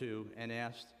looked to and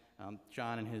asked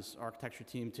John and his architecture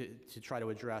team to try to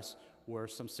address were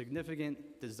some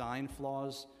significant design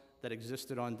flaws that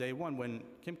existed on day one when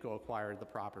Kimco acquired the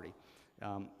property.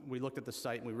 We looked at the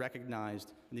site and we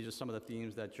recognized, and these are some of the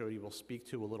themes that Jody will speak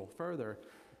to a little further,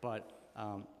 but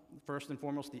first and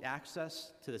foremost, the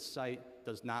access to the site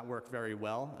does not work very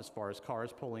well as far as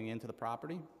cars pulling into the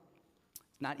property.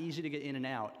 It's not easy to get in and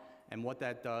out, and what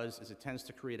that does is it tends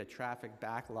to create a traffic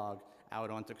backlog out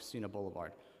onto Casino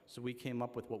Boulevard. So we came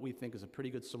up with what we think is a pretty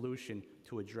good solution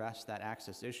to address that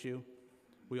access issue.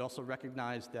 We also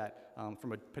recognize that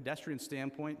from a pedestrian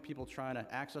standpoint, people trying to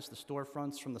access the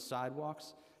storefronts from the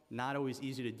sidewalks, not always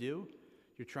easy to do.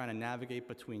 You're trying to navigate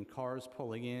between cars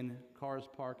pulling in, cars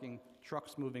parking,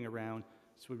 trucks moving around.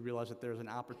 So we realize that there's an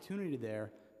opportunity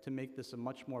there to make this a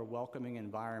much more welcoming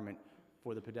environment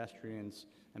for the pedestrians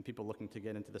and people looking to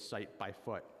get into the site by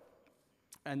foot.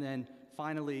 And then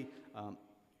finally,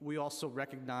 we also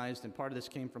recognized, and part of this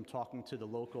came from talking to the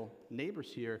local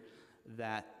neighbors here,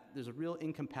 that there's a real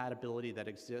incompatibility that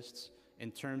exists in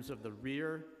terms of the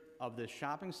rear of the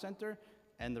shopping center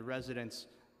and the residents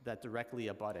that directly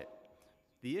abut it.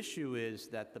 The issue is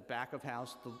that the back of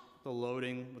house, the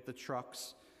loading with the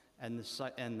trucks and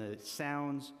the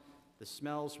sounds, the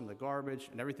smells from the garbage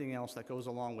and everything else that goes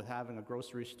along with having a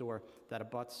grocery store that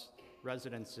abuts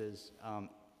residences,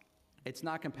 it's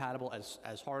not compatible.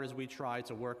 As hard as we try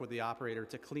to work with the operator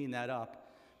to clean that up,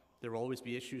 there will always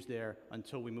be issues there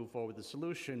until we move forward with the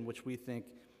solution, which we think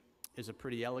is a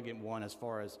pretty elegant one as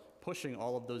far as pushing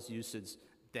all of those uses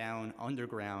down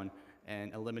underground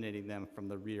and eliminating them from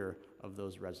the rear of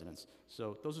those residents.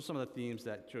 So those are some of the themes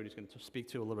that Jody's going to speak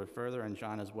to a little bit further, and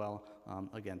John as well.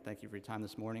 Again, thank you for your time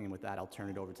this morning, and with that, I'll turn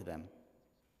it over to them.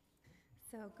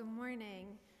 So good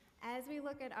morning. As we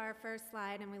look at our first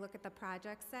slide and we look at the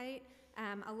project site,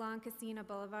 along Casino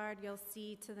Boulevard, you'll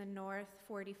see to the north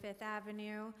 45th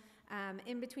Avenue.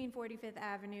 In between 45th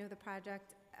Avenue, the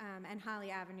project, and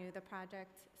Holly Avenue, the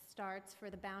project starts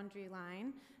for the boundary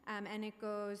line, and it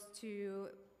goes to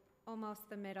almost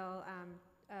the middle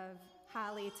of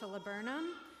Holly to Laburnum,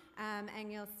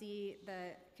 and you'll see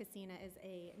the casino is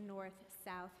a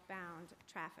north-southbound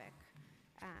traffic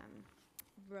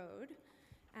road.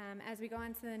 As we go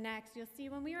on to the next, you'll see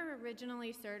when we were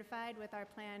originally certified with our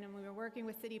plan and we were working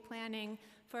with city planning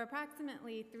for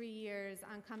approximately 3 years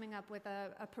on coming up with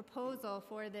a proposal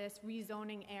for this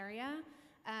rezoning area,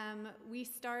 we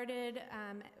started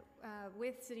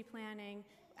with city planning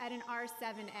at an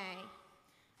R7A.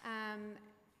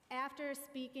 After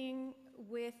speaking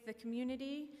with the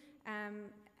community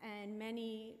and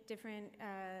many different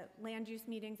land use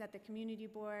meetings at the community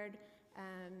board,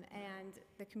 and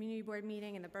the community board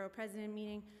meeting and the borough president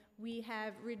meeting, we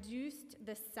have reduced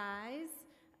the size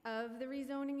of the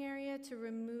rezoning area to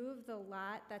remove the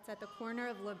lot that's at the corner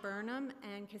of Laburnum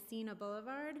and Casino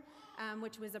Boulevard,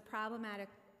 which was a problematic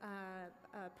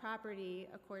property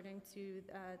according to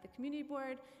the community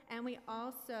board, and we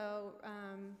also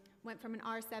went from an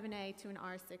R7A to an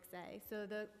R6A. So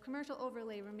the commercial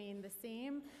overlay remained the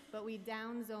same, but we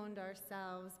downzoned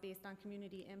ourselves based on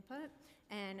community input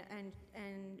and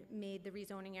made the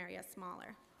rezoning area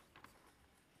smaller.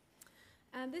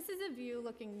 This is a view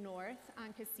looking north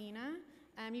on Casino.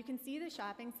 You can see the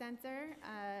shopping center,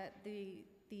 the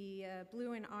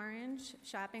blue and orange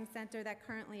shopping center that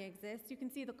currently exists. You can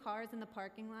see the cars in the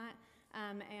parking lot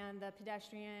and the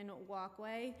pedestrian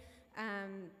walkway.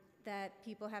 that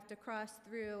people have to cross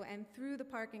through and through the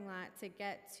parking lot to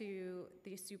get to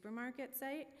the supermarket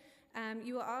site.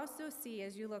 You will also see,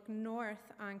 as you look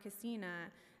north on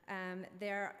Casina,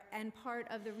 there, and part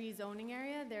of the rezoning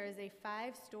area, there is a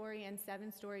 5-story and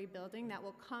 7-story building that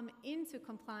will come into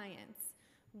compliance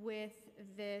with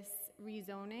this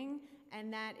rezoning,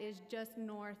 and that is just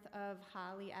north of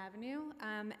Holly Avenue.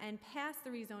 And past the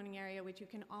rezoning area, which you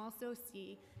can also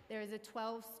see, there is a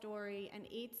 12-story and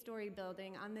 8-story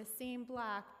building on the same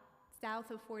block south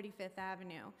of 45th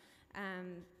Avenue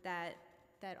that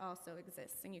also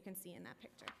exists, and you can see in that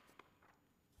picture.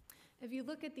 If you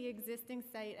look at the existing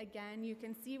site again, you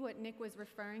can see what Nick was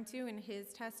referring to in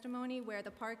his testimony, where the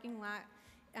parking lot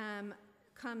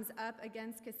comes up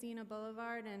against Casino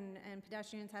Boulevard and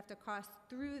pedestrians have to cross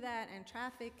through that, and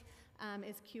traffic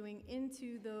is queuing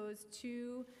into those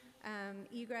two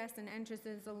egress and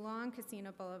entrances along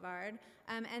Casino Boulevard.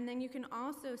 And then you can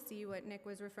also see what Nick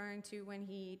was referring to when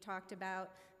he talked about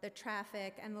the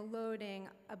traffic and the loading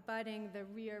abutting the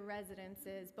rear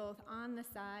residences, both on the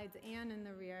sides and in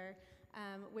the rear,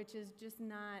 which is just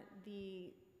not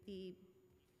the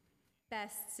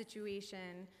best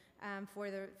situation for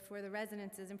the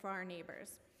residences and for our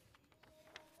neighbors.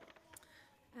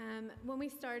 When we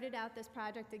started out this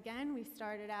project, again, we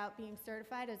started out being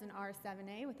certified as an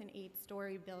R7A with an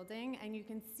 8-story building, and you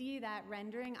can see that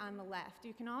rendering on the left.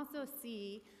 You can also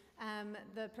see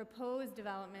the proposed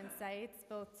development sites,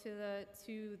 both to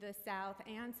the south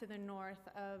and to the north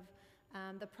of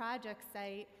the project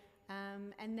site.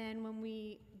 And then when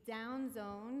we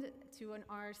downzoned to an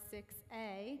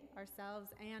R6A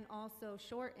ourselves and also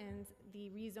shortened the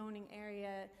rezoning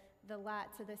area, the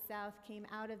lot to the south came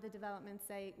out of the development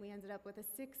site. We ended up with a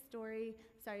 7-story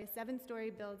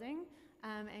building,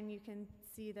 and you can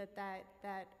see that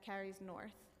carries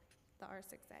north, the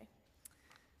R6A.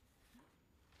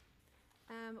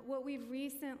 What we've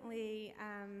recently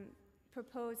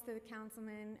proposed to the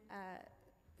councilman,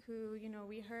 who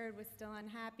we heard was still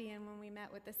unhappy, and when we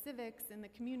met with the civics and the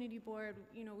community board,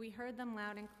 we heard them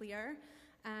loud and clear.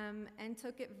 And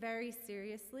took it very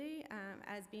seriously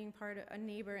as being part of a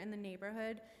neighbor in the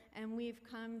neighborhood, and we've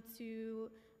come to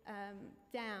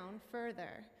down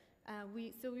further.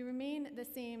 So we remain the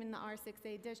same in the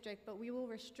R6A district, but we will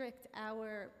restrict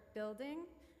our building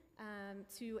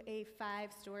to a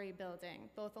 5-story building,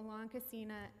 both along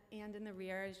Casina and in the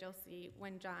rear, as you'll see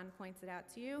when John points it out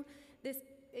to you.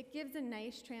 It gives a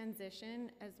nice transition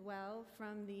as well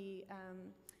from the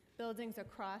buildings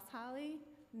across Holly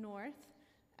north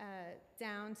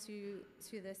down to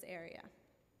this area.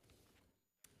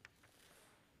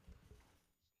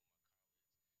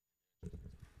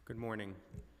 Good morning.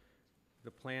 The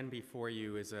plan before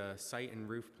you is a site and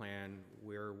roof plan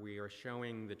where we are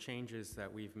showing the changes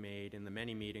that we've made in the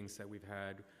many meetings that we've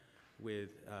had with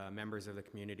members of the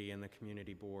community and the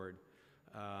community board.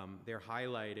 They're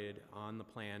highlighted on the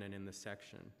plan and in the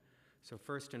section. So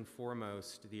first and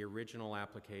foremost, the original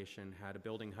application had a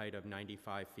building height of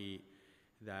 95 feet.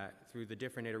 That through the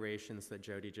different iterations that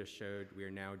Jody just showed, we are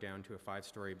now down to a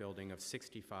 5-story building of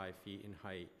 65 feet in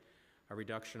height, a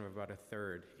reduction of about a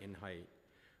third in height.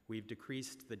 We've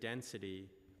decreased the density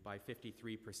by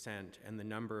 53% and the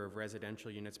number of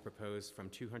residential units proposed from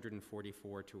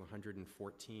 244 to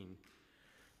 114.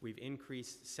 We've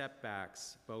increased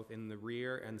setbacks both in the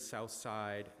rear and south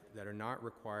side that are not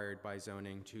required by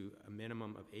zoning to a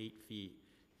minimum of 8 feet,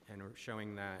 and we're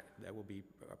showing that will be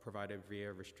provided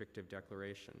via restrictive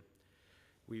declaration.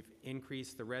 We've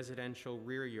increased the residential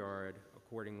rear yard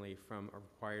accordingly from a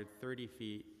required 30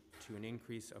 feet to an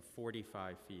increase of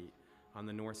 45 feet on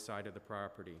the north side of the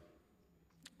property.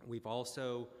 We've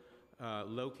also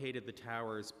located the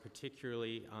towers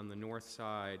particularly on the north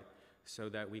side so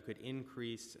that we could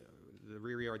increase the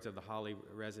rear yards of the Holly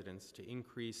residents to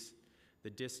increase the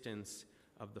distance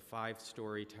of the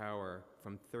 5-story tower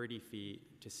from 30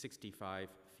 feet to 65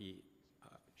 feet,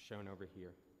 shown over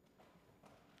here.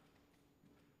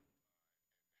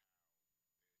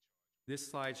 This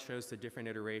slide shows the different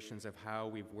iterations of how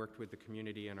we've worked with the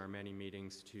community in our many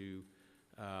meetings to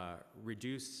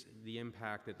reduce the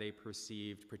impact that they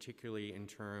perceived, particularly in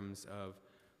terms of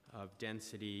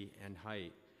density and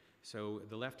height. So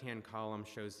the left-hand column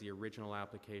shows the original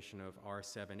application of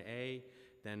R7A,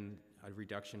 then a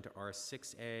reduction to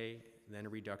R6A, then a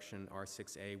reduction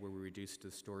R6A where we reduced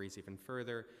the stories even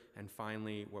further, and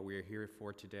finally what we are here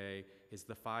for today is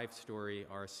the 5-story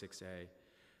R6A.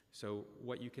 So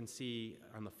what you can see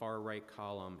on the far right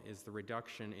column is the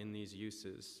reduction in these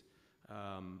uses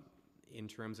in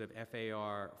terms of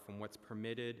FAR from what's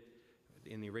permitted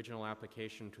in the original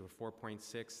application to a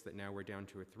 4.6 that now we're down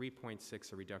to a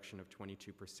 3.6, a reduction of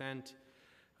 22%.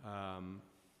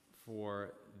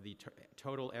 For the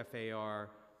total FAR,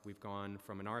 we've gone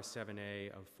from an R7A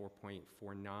of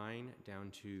 4.49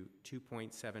 down to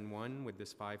 2.71 with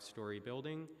this 5-story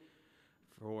building.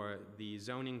 For the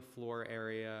zoning floor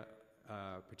area,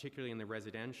 particularly in the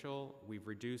residential, we've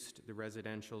reduced the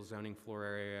residential zoning floor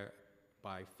area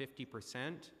by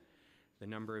 50%. The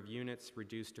number of units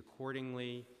reduced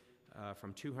accordingly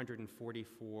from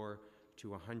 244 to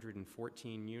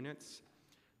 114 units.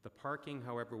 The parking,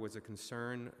 however, was a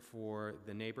concern for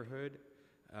the neighborhood.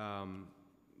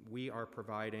 We are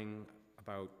providing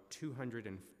about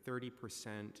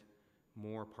 230%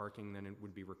 more parking than it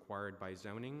would be required by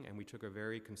zoning, and we took a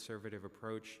very conservative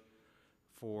approach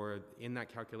in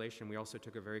that calculation. We also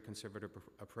took a very conservative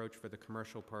approach for the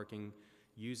commercial parking,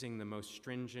 using the most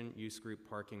stringent use group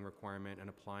parking requirement and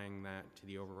applying that to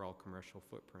the overall commercial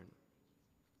footprint.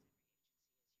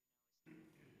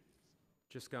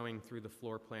 Just going through the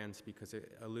floor plans because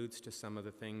it alludes to some of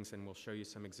the things, and we'll show you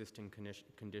some existing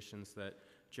conditions that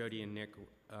Jody and Nick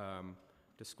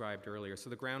described earlier. So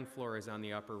the ground floor is on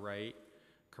the upper right,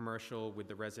 commercial with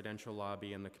the residential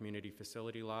lobby and the community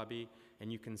facility lobby,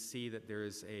 and you can see that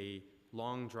there's a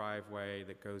long driveway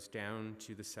that goes down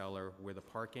to the cellar where the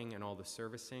parking and all the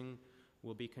servicing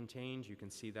will be contained. You can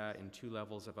see that in 2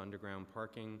 levels of underground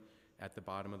parking at the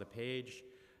bottom of the page.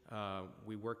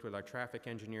 We worked with our traffic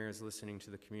engineers, listening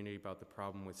to the community about the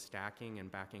problem with stacking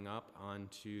and backing up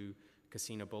onto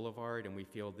Casino Boulevard, and we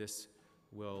feel this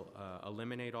will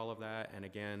eliminate all of that. And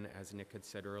again, as Nick had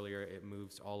said earlier, it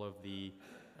moves all of the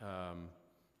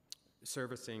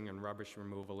servicing and rubbish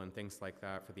removal and things like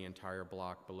that for the entire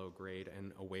block below grade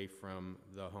and away from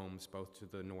the homes both to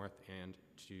the north and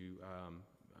to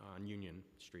on Union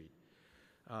Street.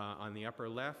 On the upper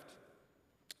left,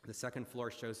 the second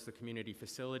floor shows the community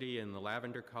facility in the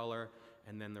lavender color,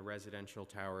 and then the residential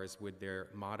towers with their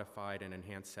modified and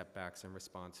enhanced setbacks in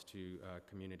response to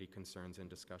community concerns and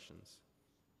discussions.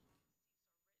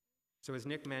 So as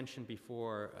Nick mentioned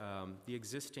before, the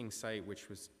existing site, which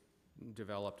was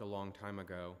developed a long time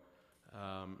ago,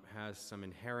 has some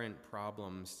inherent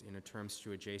problems in terms to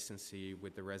adjacency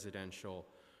with the residential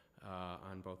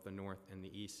on both the north and the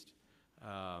east.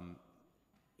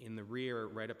 In the rear,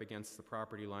 right up against the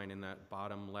property line in that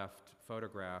bottom left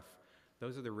photograph,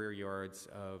 those are the rear yards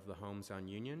of the homes on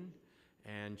Union.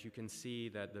 And you can see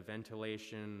that the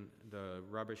ventilation, the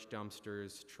rubbish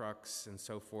dumpsters, trucks, and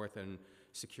so forth, and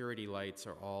security lights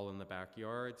are all in the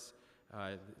backyards.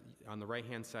 On the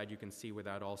right-hand side, you can see where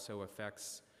that also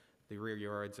affects the rear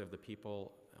yards of the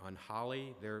people on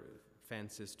Holly. Their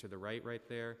fence is to the right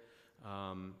there.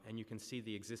 And you can see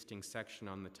the existing section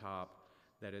on the top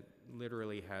that it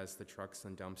literally has the trucks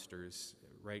and dumpsters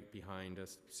right behind a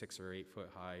 6 or 8 foot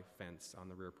high fence on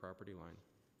the rear property line.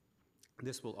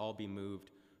 This will all be moved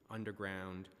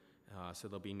underground, so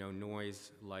there'll be no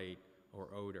noise, light, or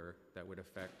odor that would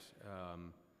affect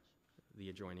the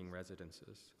adjoining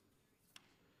residences.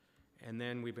 And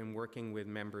then we've been working with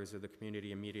members of the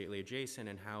community immediately adjacent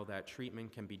and how that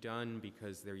treatment can be done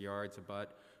because their yards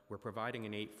abut. We're providing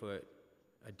an 8-foot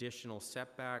additional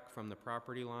setback from the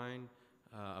property line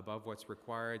above what's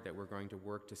required, that we're going to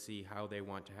work to see how they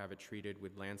want to have it treated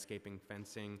with landscaping,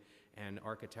 fencing, and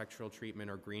architectural treatment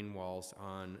or green walls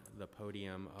on the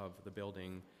podium of the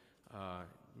building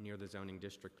near the zoning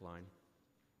district line.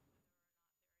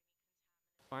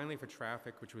 Finally, for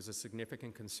traffic, which was a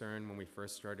significant concern when we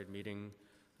first started meeting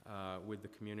with the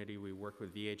community, we worked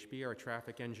with VHB, our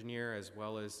traffic engineer, as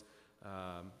well as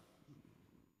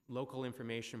local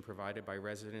information provided by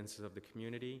residents of the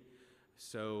community.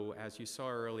 So as you saw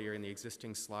earlier in the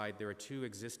existing slide, there are 2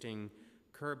 existing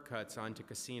curb cuts onto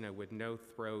Casino with no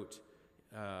throat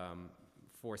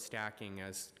for stacking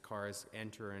as cars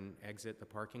enter and exit the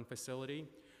parking facility.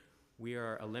 We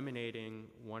are eliminating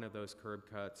one of those curb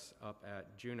cuts up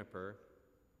at Juniper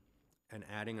and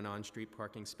adding an on-street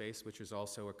parking space, which is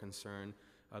also a concern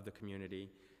of the community,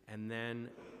 and then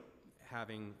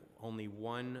having only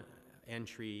one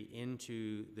entry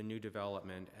into the new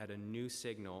development at a new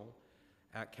signal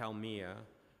at Calmia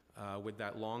with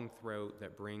that long throat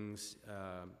that brings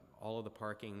all of the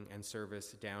parking and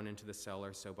service down into the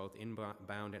cellar, so both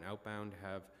inbound and outbound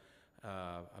have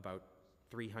about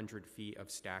 300 feet of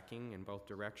stacking in both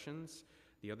directions.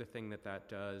 The other thing that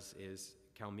does is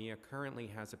Calmia currently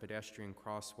has a pedestrian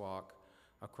crosswalk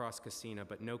across Casino,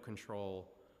 but no control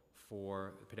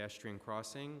for pedestrian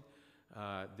crossing.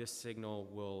 This signal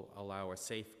will allow a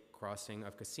safe crossing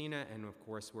of Casino, and of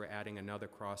course we're adding another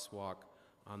crosswalk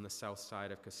on the south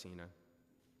side of Casino.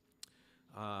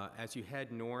 As you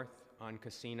head north on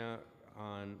Casino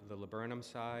on the Laburnum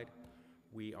side,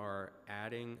 We are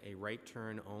adding a right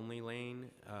turn only lane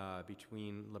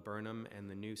between Laburnum and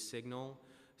the new signal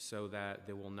so that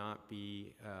there will not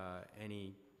be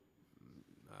any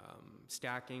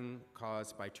stacking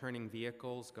caused by turning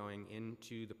vehicles going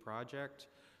into the project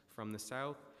from the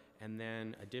south. And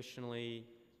then additionally,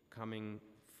 coming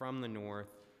from the north,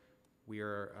 we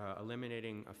are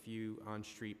eliminating a few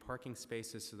on-street parking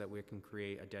spaces so that we can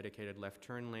create a dedicated left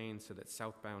turn lane so that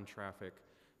southbound traffic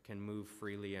can move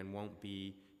freely and won't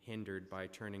be hindered by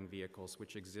turning vehicles,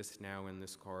 which exist now in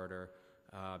this corridor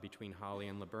between Holly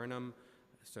and Laburnum.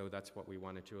 So that's what we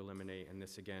wanted to eliminate. And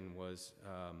this, again, was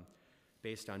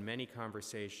based on many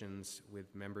conversations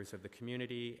with members of the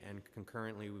community, and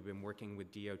concurrently we've been working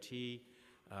with DOT.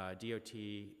 DOT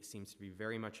seems to be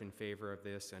very much in favor of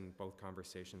this, and both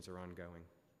conversations are ongoing.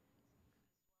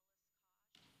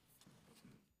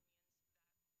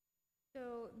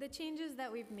 So the changes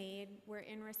that we've made were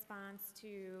in response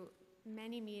to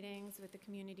many meetings with the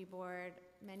community board,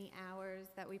 many hours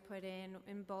that we put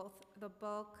in both the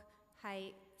bulk,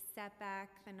 height, setback,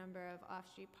 the number of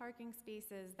off-street parking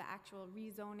spaces, the actual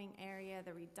rezoning area,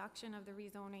 the reduction of the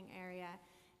rezoning area,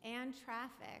 and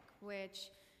traffic, which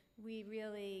we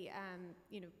really,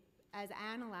 as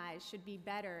analyzed, should be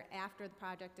better after the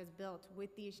project is built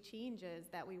with these changes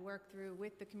that we work through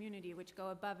with the community, which go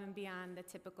above and beyond the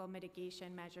typical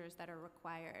mitigation measures that are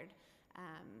required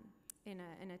in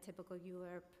a typical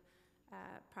ULURP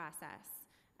process.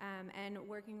 And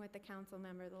working with the council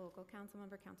member, the local council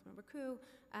member, Councilmember Koo,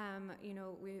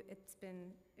 it's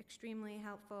been extremely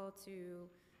helpful to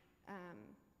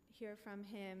hear from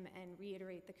him and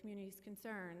reiterate the community's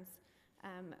concerns,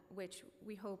 which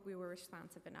we hope we were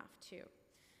responsive enough to.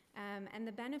 And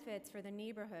the benefits for the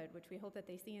neighborhood, which we hope that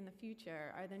they see in the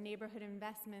future, are the neighborhood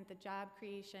investment, the job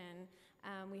creation.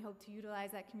 We hope to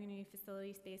utilize that community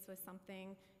facility space with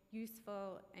something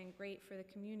useful and great for the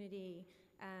community.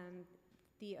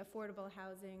 The affordable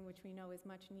housing, which we know is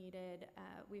much needed.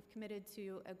 We've committed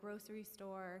to a grocery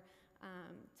store,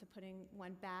 to putting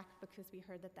one back because we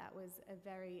heard that that was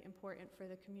very important for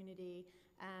the community.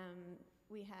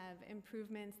 We have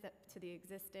improvements to the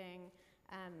existing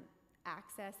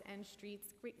access and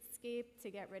streetscape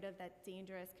to get rid of that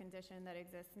dangerous condition that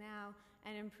exists now,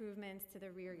 and improvements to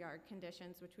the rear yard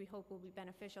conditions, which we hope will be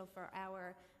beneficial for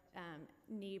our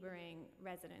neighboring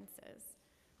residences.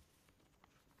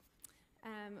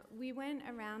 We went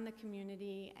around the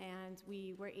community and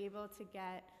we were able to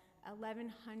get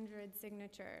 1,100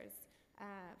 signatures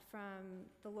from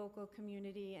the local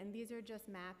community, and these are just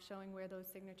maps showing where those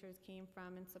signatures came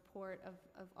from in support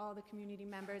of all the community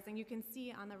members. And you can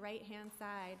see on the right-hand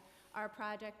side our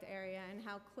project area and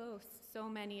how close so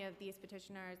many of these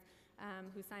petitioners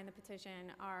who signed the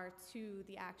petition are to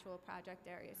the actual project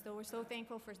area. So we're so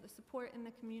thankful for the support in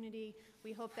the community.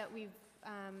 We hope that we've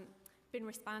been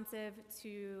responsive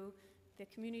to the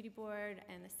community board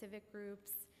and the civic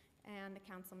groups and the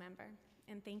council member.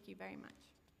 And thank you very much.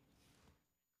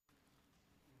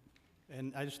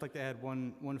 And I'd just like to add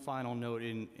one final note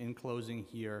in closing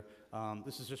here.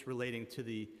 This is just relating to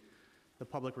the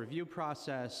public review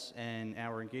process and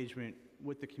our engagement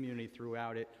with the community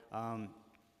throughout it.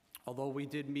 Although we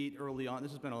did meet early on,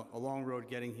 this has been a long road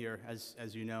getting here,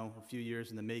 as you know, a few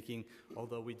years in the making.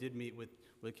 Although we did meet with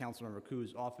Councilmember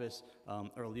Koo's office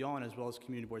early on, as well as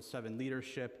Community Board 7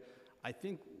 leadership, I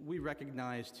think we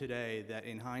recognize today that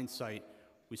in hindsight,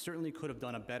 we certainly could have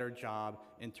done a better job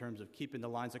in terms of keeping the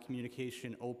lines of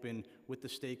communication open with the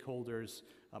stakeholders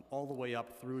all the way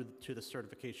up through to the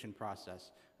certification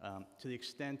process. To the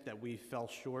extent that we fell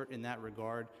short in that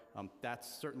regard,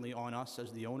 that's certainly on us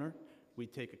as the owner. We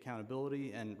take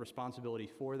accountability and responsibility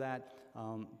for that.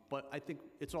 But I think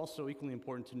it's also equally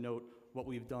important to note what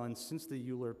we've done since the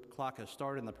ULURP clock has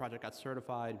started and the project got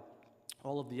certified,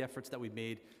 all of the efforts that we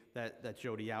made that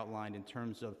Jody outlined in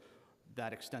terms of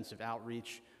that extensive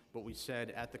outreach. What we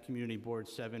said at the Community Board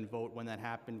 7 vote when that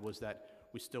happened was that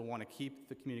we still want to keep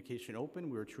the communication open.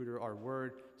 We were true to our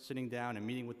word, sitting down and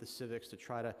meeting with the civics to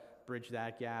try to bridge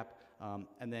that gap,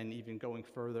 and then even going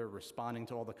further, responding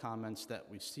to all the comments that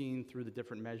we've seen through the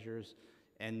different measures.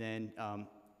 And then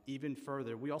even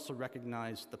further, we also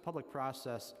recognize the public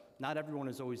process, not everyone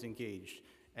is always engaged.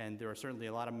 And there are certainly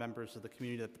a lot of members of the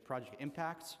community that the project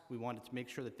impacts. We wanted to make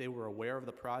sure that they were aware of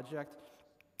the project.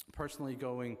 Personally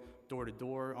going door to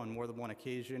door on more than one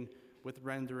occasion with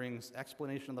renderings,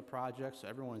 explanation of the project, so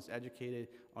everyone is educated,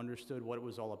 understood what it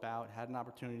was all about, had an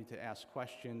opportunity to ask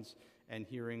questions, and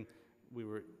hearing, we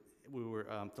were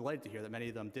delighted to hear that many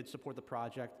of them did support the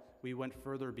project. We went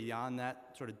further beyond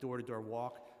that sort of door-to-door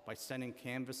walk by sending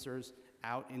canvassers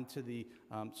out into the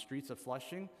streets of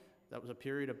Flushing That was a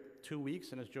period of 2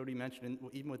 weeks, and as Jody mentioned,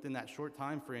 even within that short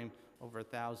time frame, over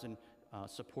 1,000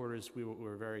 supporters. We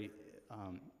were very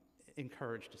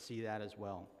encouraged to see that as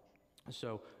well.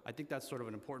 So I think that's sort of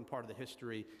an important part of the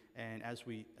history, and as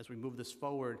we move this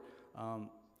forward,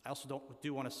 I also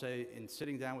do want to say, in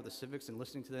sitting down with the civics and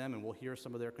listening to them, and we'll hear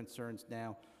some of their concerns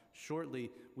now shortly,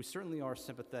 we certainly are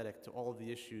sympathetic to all of the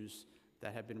issues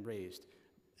that have been raised.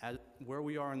 Where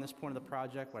we are in this point of the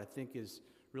project, what I think is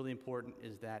really important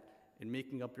is that in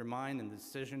making up your mind and the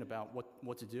decision about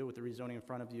what to do with the rezoning in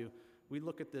front of you, we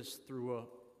look at this through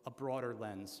a broader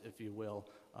lens, if you will,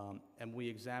 and we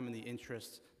examine the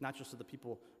interests, not just of the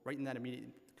people right in that immediate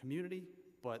community,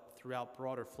 but throughout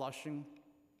broader Flushing,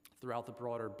 throughout the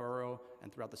broader borough,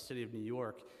 and throughout the city of New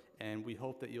York. And we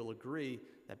hope that you'll agree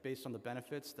that based on the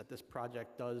benefits that this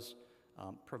project does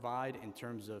provide in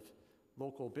terms of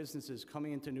local businesses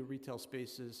coming into new retail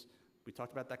spaces, we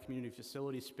talked about that community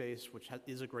facility space, which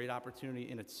is a great opportunity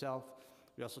in itself.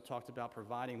 We also talked about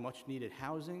providing much needed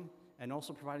housing and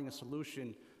also providing a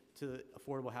solution to the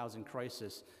affordable housing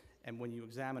crisis. And when you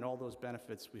examine all those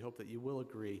benefits, we hope that you will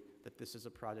agree that this is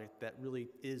a project that really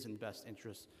is in the best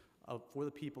interest for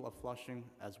the people of Flushing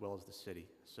as well as the city.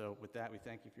 So with that, we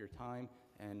thank you for your time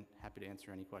and happy to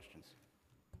answer any questions.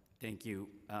 Thank you.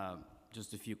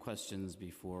 Just a few questions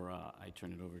before I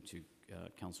turn it over to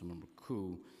Councilmember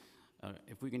Koo.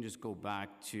 If we can just go back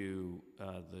to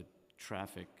the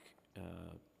traffic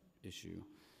issue.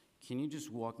 Can you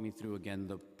just walk me through again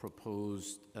the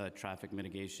proposed traffic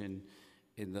mitigation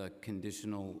in the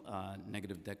conditional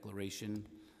negative declaration?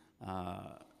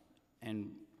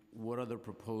 And what other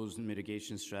proposed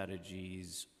mitigation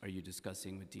strategies are you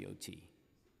discussing with DOT?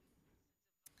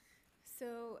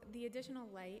 So the additional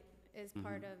light is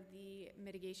part of the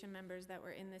mitigation members that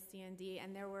were in the CND,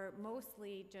 and there were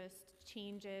mostly just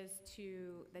changes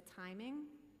to the timing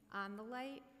on the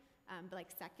light, like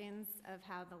seconds of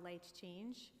how the lights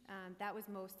change. That was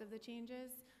most of the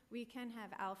changes. We can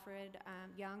have Alfred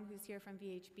Young, who's here from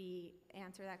VHB,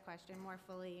 answer that question more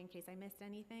fully in case I missed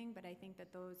anything, but I think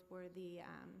that those were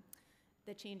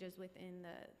the changes within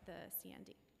the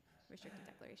CND, restricted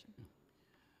declaration.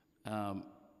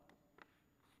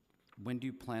 When do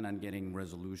you plan on getting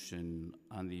resolution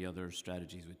on the other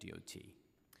strategies with DOT?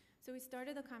 So we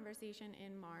started the conversation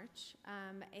in March,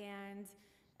 and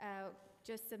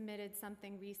just submitted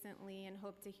something recently and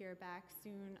hope to hear back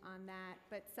soon on that.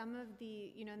 But some of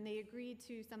the, and they agreed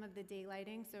to some of the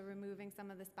daylighting, so removing some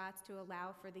of the spots to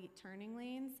allow for the turning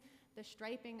lanes. The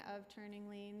striping of turning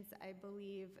lanes, I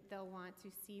believe they'll want to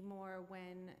see more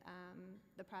when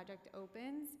the project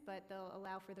opens, but they'll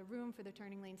allow for the room for the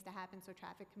turning lanes to happen so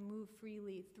traffic can move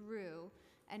freely through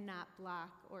and not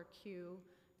block or queue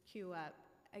up.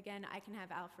 Again, I can have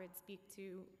Alfred speak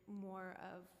to more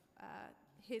of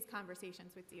his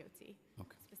conversations with DOT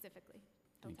specifically.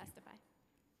 He'll testify.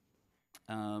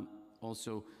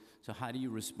 Also, so how do you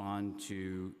respond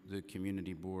to the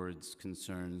community board's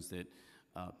concerns that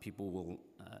people will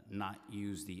not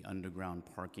use the underground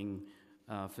parking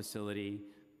facility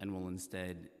and will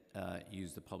instead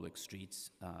use the public streets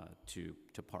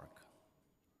to park?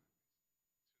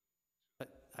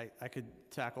 I could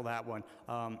tackle that one.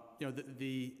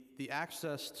 The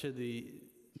access to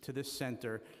this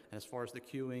center, as far as the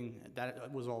queuing,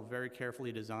 that was all very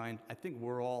carefully designed. I think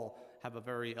we're all have a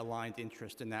very aligned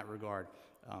interest in that regard.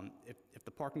 If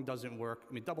the parking doesn't work,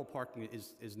 I mean, double parking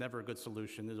is never a good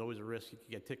solution. There's always a risk you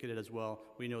could get ticketed as well.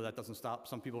 We know that doesn't stop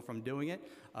some people from doing it,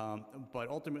 but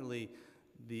ultimately,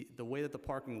 the way that the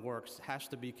parking works has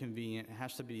to be convenient, it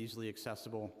has to be easily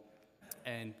accessible,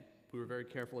 and we were very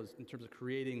careful in terms of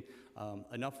creating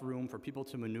enough room for people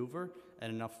to maneuver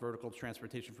and enough vertical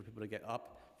transportation for people to get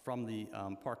up from the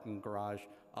parking garage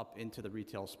up into the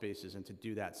retail spaces, and to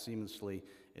do that seamlessly.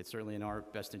 It's certainly in our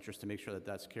best interest to make sure that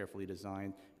that's carefully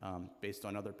designed. Based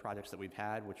on other projects that we've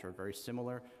had, which are very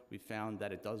similar, we've found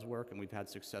that it does work and we've had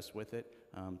success with it.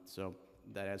 So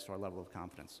that adds to our level of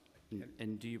confidence.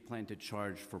 And do you plan to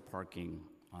charge for parking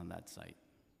on that site?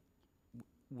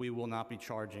 We will not be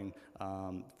charging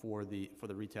for the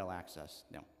retail access,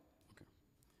 no. Okay.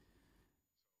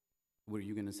 Were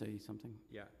you going to say something?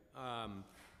 Yeah.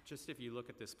 Just if you look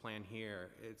at this plan here,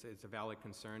 it's a valid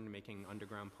concern making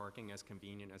underground parking as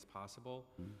convenient as possible.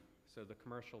 So the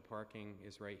commercial parking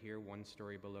is right here, 1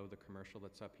 story below the commercial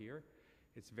that's up here.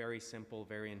 It's very simple,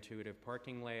 very intuitive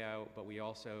parking layout, but we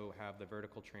also have the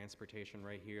vertical transportation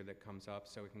right here that comes up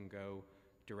so it can go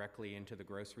directly into the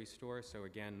grocery store. So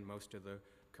again, most of the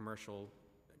commercial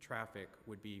traffic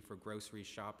would be for grocery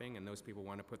shopping, and those people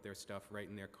want to put their stuff right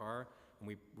in their car, and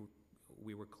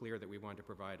we were clear that we wanted to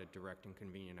provide a direct and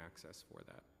convenient access for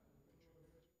that.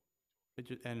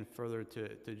 And further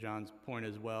to John's point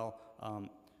as well,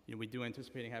 we do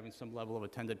anticipating having some level of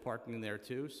attended parking there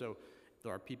too. So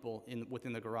there are people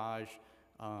within the garage.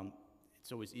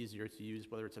 It's always easier to use,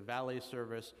 whether it's a valet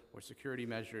service or security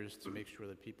measures to make sure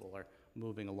that people are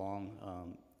moving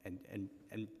along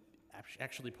and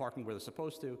actually parking where they're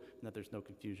supposed to, and that there's no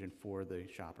confusion for the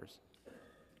shoppers.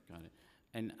 Got it.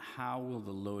 And how will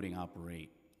the loading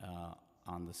operate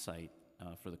on the site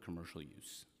for the commercial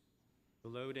use? The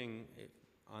loading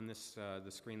on this,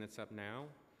 the screen that's up now,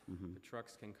 the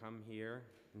trucks can come here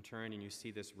and turn, and you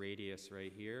see this radius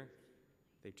right here.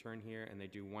 They turn here and they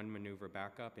do one maneuver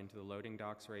back up into the loading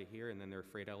docks right here, and then there are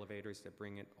freight elevators that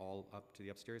bring it all up to the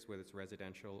upstairs, whether it's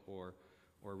residential or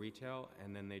retail,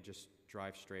 and then they just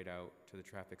drive straight out to the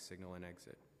traffic signal and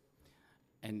exit.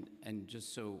 And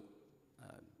just so,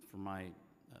 for my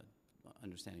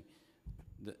understanding,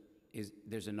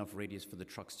 there's enough radius for the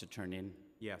trucks to turn in?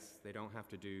 Yes, they don't have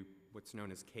to do what's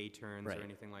known as K-turns Right. or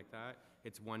anything like that.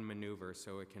 It's one maneuver,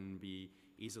 so it can be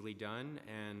easily done,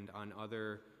 and on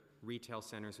other retail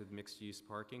centers with mixed-use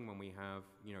parking, when we have,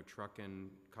 truck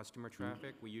and customer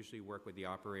traffic, we usually work with the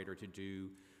operator to do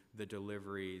the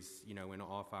deliveries, in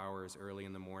off hours, early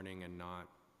in the morning, and not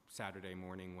Saturday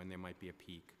morning when there might be a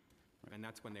peak. Right. And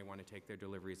that's when they want to take their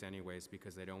deliveries anyways,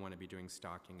 because they don't want to be doing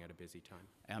stocking at a busy time.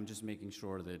 I'm just making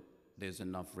sure that there's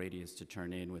enough radius to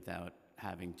turn in without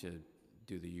having to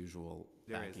do the usual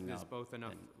backing There's up. both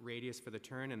enough radius for the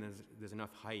turn, and there's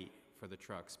enough height for the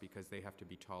trucks because they have to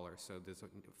be taller. So there's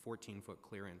a 14-foot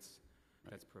clearance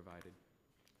that's provided.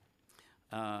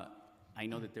 I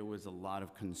know that there was a lot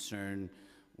of concern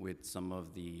with some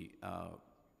of the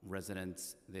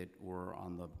residents that were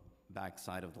on the back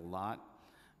side of the lot.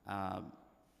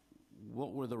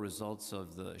 What were the results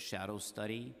of the shadow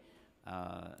study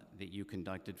that you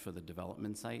conducted for the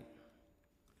development site?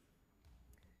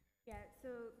 Yeah, so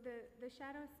the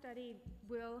shadow study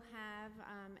will have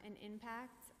an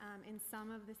impact in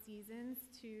some of the seasons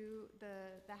to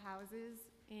the houses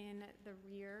in the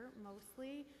rear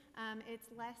mostly. It's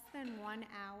less than 1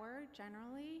 hour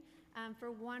generally.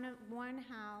 For one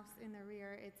house in the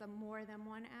rear, it's more than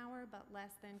 1 hour, but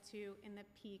less than 2 in the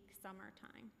peak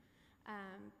summertime.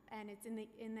 And it's in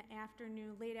the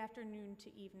afternoon, late afternoon to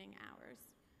evening hours.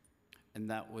 And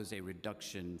that was a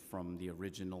reduction from the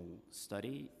original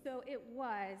study? So it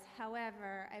was.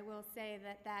 However, I will say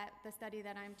that the study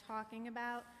that I'm talking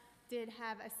about did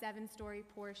have a 7-story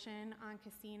portion on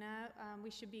Casina. We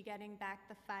should be getting back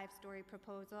the 5-story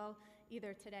proposal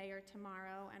either today or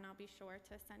tomorrow, and I'll be sure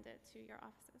to send it to your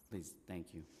offices. Please,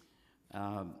 thank you.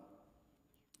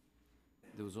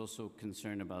 There was also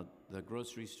concern about the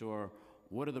grocery store.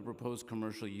 What are the proposed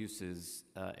commercial uses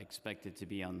expected to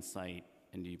be on site,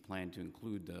 and do you plan to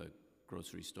include the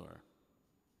grocery store?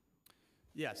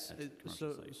 Yes, As a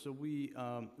commercial site. so we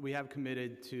have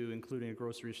committed to including a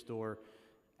grocery store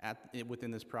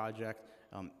within this project.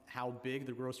 How big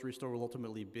the grocery store will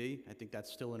ultimately be, I think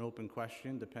that's still an open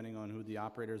question, depending on who the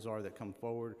operators are that come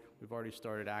forward. We've already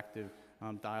started active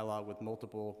dialogue with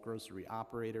multiple grocery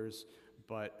operators,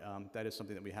 but that is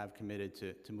something that we have committed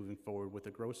to moving forward with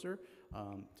the grocer.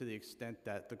 To the extent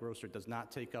that the grocer does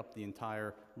not take up the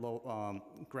entire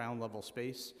ground level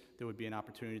space, there would be an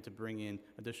opportunity to bring in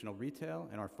additional retail,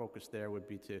 and our focus there would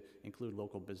be to include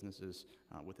local businesses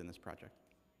within this project.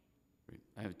 Great.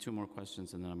 I have 2 more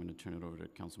questions, and then I'm going to turn it over to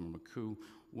Councilmember Koo.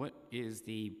 What is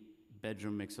the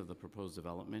bedroom mix of the proposed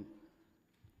development?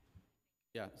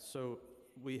 Yeah, so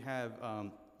we have,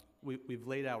 we've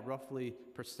laid out roughly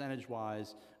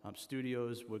percentage-wise,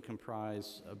 studios would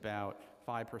comprise about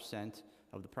 5%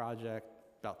 of the project,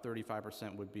 about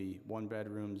 35% would be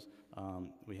 1-bedrooms.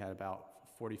 We had about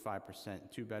 45%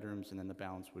 2-bedrooms, and then the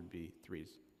balance would be 3s.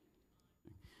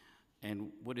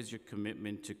 And what is your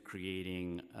commitment to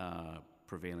creating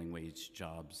prevailing wage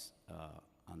jobs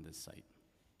on this site?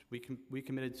 We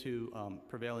committed to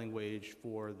prevailing wage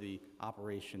for the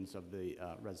operations of the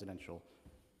residential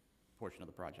portion of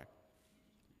the project.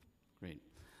 Great.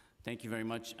 Thank you very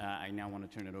much. I now want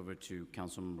to turn it over to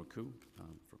Councilmember Koo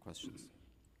for questions.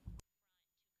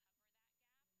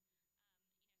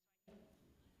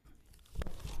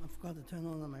 I forgot to turn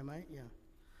on my mic, yeah.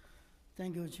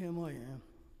 Thank you, Chair Moyer.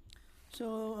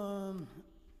 So,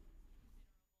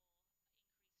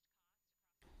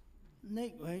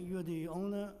 Nick, right, you're the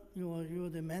owner, you're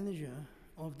the manager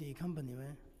of the company,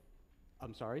 right?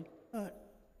 I'm sorry?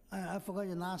 I forgot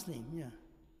your last name, yeah.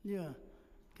 Yeah.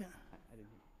 I didn't.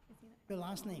 Your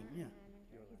last name, yeah.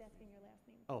 He's asking your last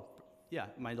name. Oh, yeah,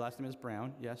 my last name is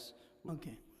Brown, yes.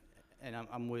 Okay. And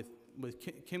I'm with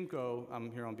Kimco. I'm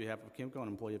here on behalf of Kimco, an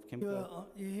employee of Kimco.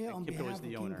 You're here on And Kimco behalf is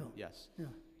the of owner, Kimco. yes. Yeah.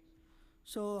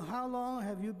 So how long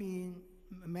have you been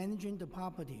managing the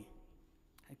property?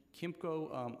 At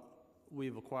Kimco,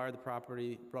 we've acquired the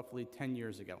property roughly 10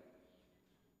 years ago.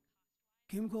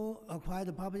 Kimco acquired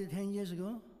the property 10 years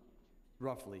ago?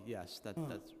 Roughly, yes.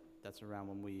 That's around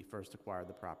when we first acquired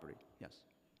the property, yes.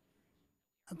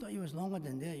 I thought it was longer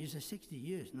than that. You said 60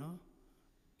 years, no?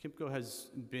 Kimco has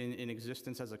been in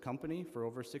existence as a company for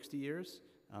over 60 years.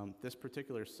 This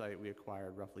particular site we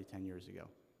acquired roughly 10 years ago.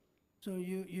 So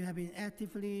you have been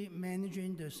actively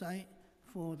managing the site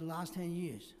for the last 10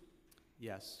 years?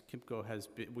 Yes, Kimco has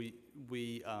been,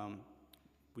 we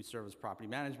serve as property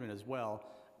management as well,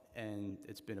 and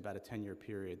it's been about a 10-year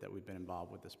period that we've been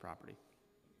involved with this property.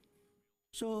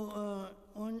 So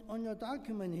on your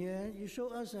document here, you show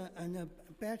us on the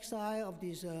back side of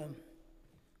this,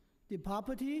 the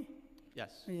property.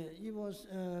 Yes. It was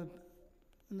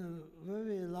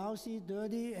very lousy,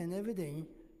 dirty, and everything,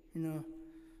 you know.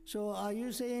 So are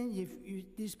you saying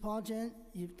if this project,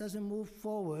 if doesn't move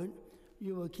forward,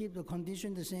 you will keep the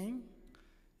condition the same?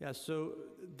 Yeah, so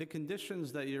the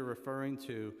conditions that you're referring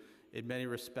to, in many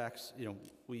respects, you know,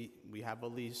 we have a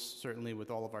lease certainly with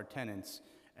all of our tenants,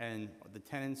 and the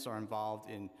tenants are involved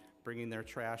in bringing their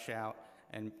trash out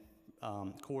and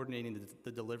coordinating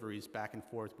the deliveries back and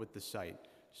forth with the site.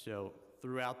 So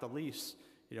throughout the lease,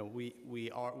 you know,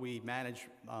 we manage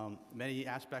many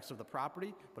aspects of the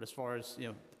property, but as far as, you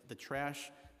know, the trash,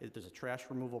 there's a trash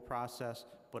removal process,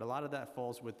 but a lot of that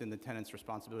falls within the tenant's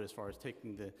responsibility as far as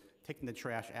taking the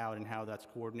trash out and how that's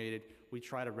coordinated. We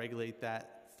try to regulate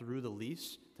that through the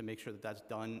lease to make sure that that's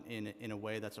done in a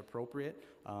way that's appropriate,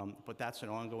 but that's an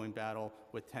ongoing battle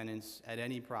with tenants at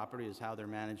any property, is how they're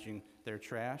managing their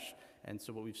trash. And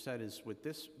so what we've said is with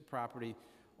this property,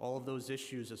 all of those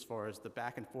issues as far as the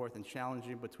back and forth and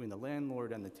challenging between the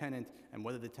landlord and the tenant, and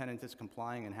whether the tenant is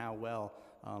complying and how well,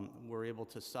 we're able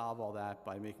to solve all that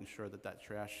by making sure that that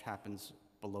trash happens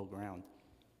below ground.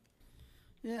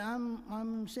 Yeah,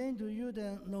 I'm saying to you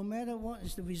that no matter what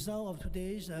is the result of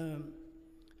today's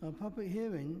public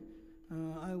hearing,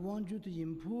 I want you to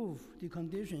improve the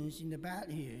conditions in the back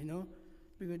here, you know,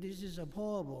 because this is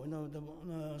horrible. You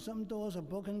know, some doors are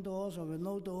broken doors or with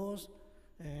no doors,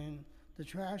 and the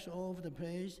trash all over the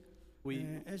place.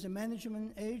 As a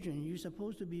management agent, you're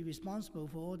supposed to be responsible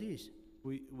for all this.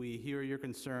 We hear your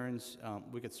concerns.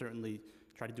 We could certainly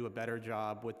try to do a better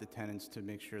job with the tenants to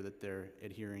make sure that they're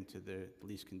adhering to the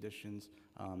lease conditions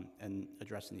and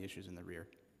addressing the issues in the rear.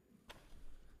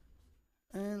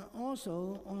 And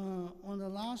also, on the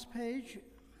last page,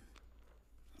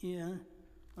 here,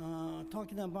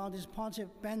 talking about this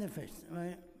project benefits,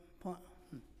 right?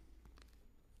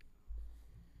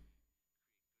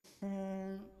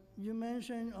 And you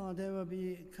mentioned there will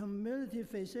be community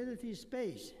facility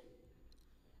space.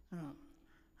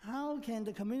 How can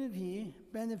the community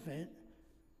benefit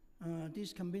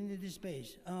this community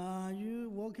space? Are you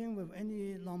working with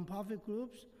any nonprofit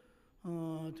groups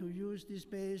to use this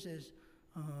space as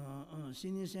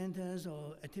senior centers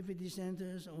or activity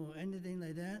centers or anything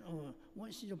like that? Or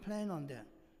what's your plan on that?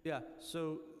 Yeah,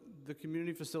 so the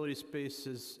community facility space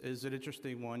is an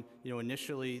interesting one. You know,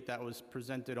 initially that was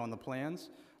presented on the plans.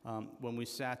 When we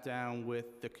sat down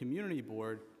with the community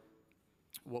board,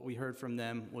 what we heard from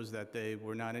them was that they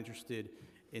were not interested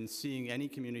in seeing any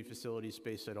community facility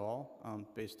space at all,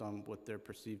 based on what their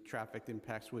perceived traffic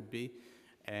impacts would be.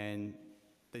 And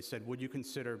they said, would you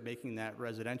consider making that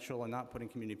residential and not putting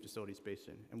community facility space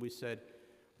in? And we said,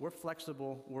 we're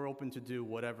flexible, we're open to do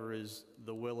whatever is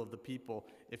the will of the people,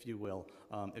 if you will.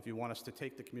 If you want us to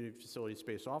take the community facility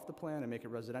space off the plan and make it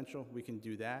residential, we can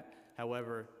do that.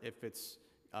 However, if it's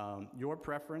your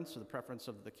preference or the preference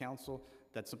of the council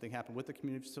that something happened with the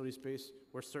community facility space,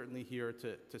 we're certainly here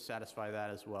to satisfy that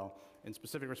as well. In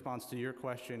specific response to your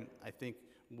question, I think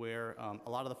where a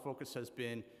lot of the focus has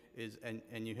been is,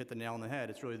 and you hit the nail on the head,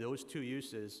 it's really those two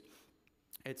uses.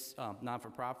 It's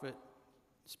non-for-profit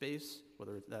space,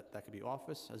 whether that could be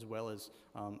office, as well as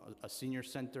a senior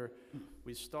center.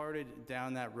 We started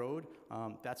down that road.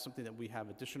 That's something that we have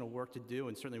additional work to do,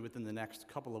 and certainly within the next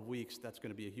couple of weeks, that's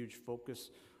going to be a huge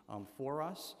focus for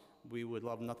us. We would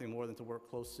love nothing more than to work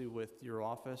closely with your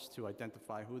office to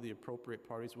identify who the appropriate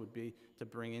parties would be to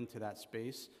bring into that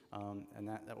space, and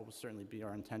that will certainly be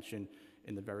our intention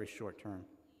in the very short term.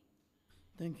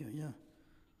 Thank you, yeah.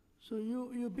 So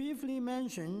you briefly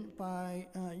mentioned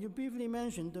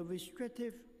the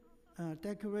restrictive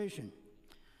declaration.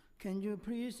 Can you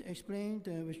please explain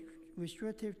the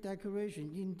restrictive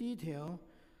declaration in detail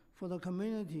for the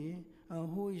community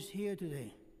who is here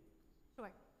today? Sure.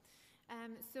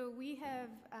 So we have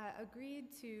agreed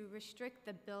to restrict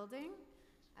the building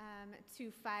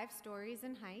to 5 stories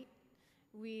in height.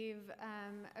 We've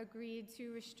agreed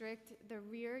to restrict the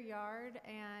rear yard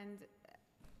and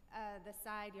the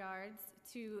side yards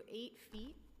to 8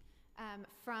 feet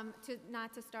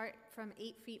not to start from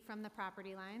 8 feet from the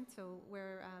property line, so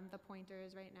where the pointer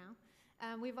is right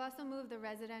now. We've also moved the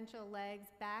residential legs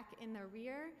back in the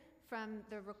rear from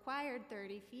the required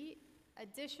 30 feet,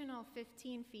 additional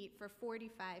 15 feet for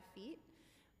 45 feet.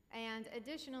 And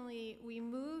additionally, we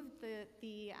moved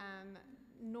the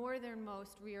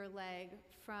northernmost rear leg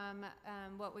from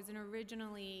what was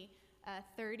originally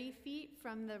 30 feet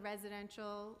from the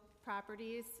residential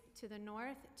properties to the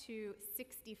north to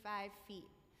 65 feet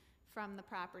from the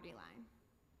property line.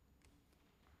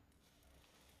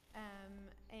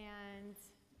 And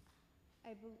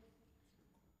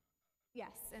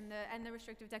yes, and the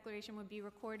restrictive declaration would be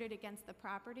recorded against the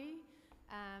property,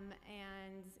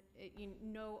 and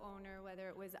no owner, whether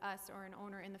it was us or an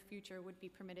owner in the future, would be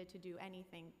permitted to do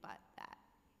anything but that.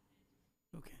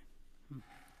 Okay.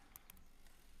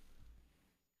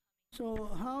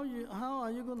 So how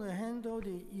are you going to handle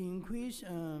the increased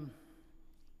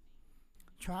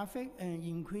traffic and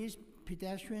increased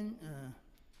pedestrian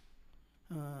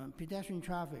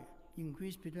traffic,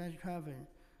 increased pedestrian traffic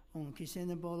on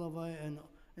Kissimmee Boulevard and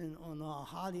on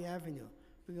Harley Avenue?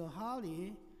 Because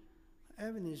Harley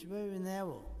Avenue is very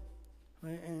narrow,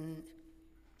 right?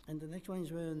 And the next one is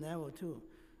very narrow too.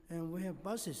 And we have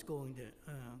buses going there,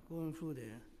 going through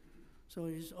there. So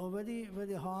it's already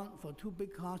very hard for 2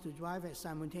 big cars to drive at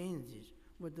simultaneously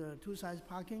with the 2 sides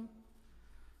parking.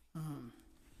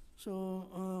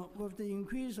 So with the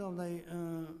increase of like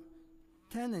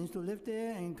tenants to live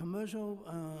there and commercial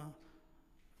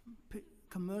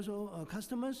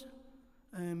customers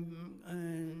and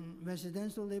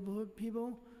residential neighborhood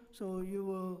people, so you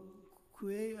will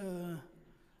create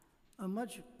a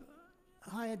much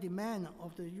higher demand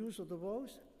of the use of the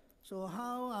roads. So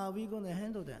how are we going to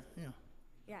handle that?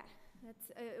 Yeah,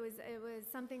 it was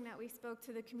something that we spoke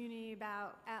to the community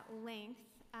about at length,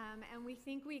 and we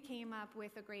think we came up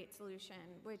with a great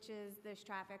solution, which is this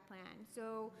traffic plan.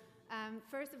 So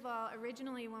first of all,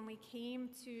 originally when we came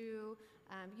to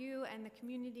you and the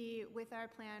community with our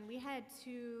plan, we had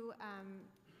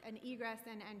an egress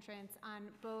and entrance on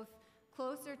both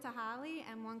closer to Holly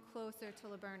and one closer to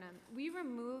Laburnum. We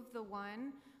removed the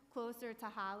one closer to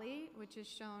Holly, which is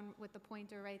shown with the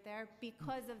pointer right there,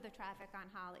 because of the traffic on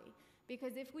Holly.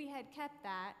 Because if we had kept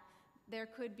that, there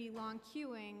could be long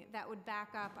queuing that would back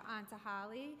up onto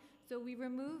Holly. So we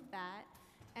removed that,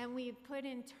 and we put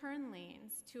in turn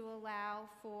lanes to allow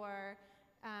for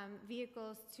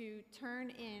vehicles to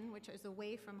turn in, which is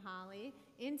away from Holly,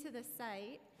 into the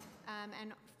site,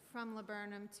 and from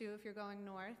Laburnum too, if you're going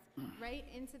north, right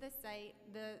into the site.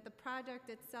 The project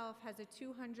itself has a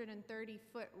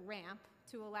 230-foot ramp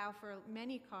to allow for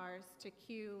many cars to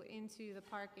queue into the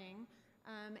parking.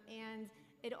 And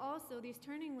it also, these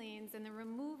turning lanes and the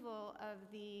removal of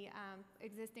the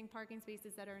existing parking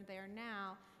spaces that are there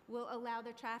now will allow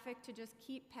the traffic to just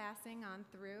keep passing on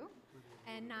through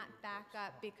and not back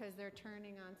up because they're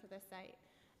turning onto the site.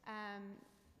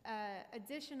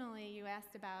 Additionally, you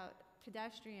asked about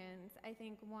pedestrians. I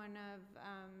think one of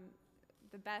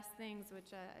the best things,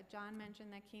 which John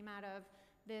mentioned, that came out of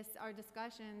our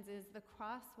discussions is the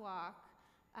crosswalk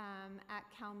at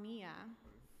Calmia,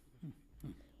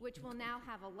 which will now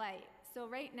have a light. So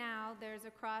right now, there's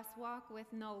a crosswalk with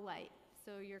no light.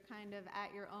 So you're kind of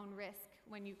at your own risk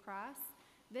when you cross.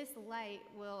 This light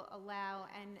will allow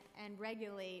and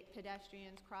regulate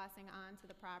pedestrians crossing onto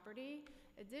the property.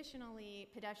 Additionally,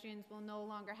 pedestrians will no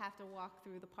longer have to walk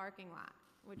through the parking lot,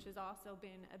 which has also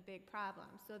been a big problem.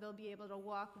 So they'll be able to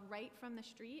walk right from the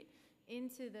street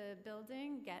into the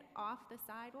building, get off the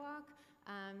sidewalk,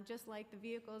 just like the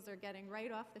vehicles are getting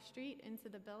right off the street into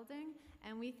the building.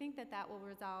 And we think that that will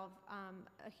resolve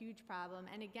a huge problem.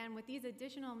 And again, with these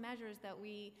additional measures that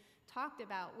we talked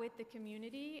about with the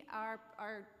community, our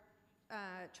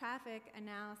traffic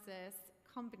analysis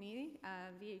company,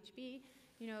 VHB,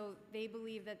 they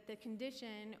believe that the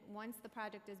condition, once the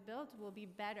project is built, will be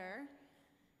better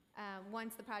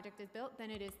once the project is built than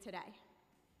it is today.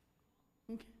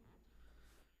 Okay.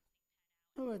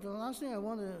 All right, the last thing I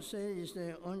want to say is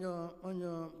that on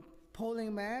your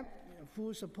polling map,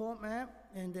 full support map,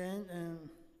 and then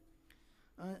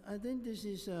I think this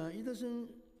is, it doesn't,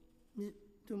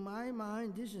 to my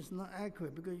mind, this is not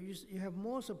accurate because you have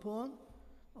more support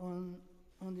on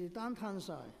the downtown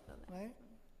side, right?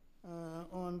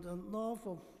 On the north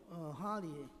of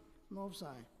Harley, north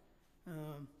side.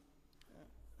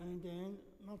 And then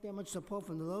not that much support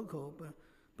from the local,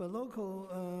 but local,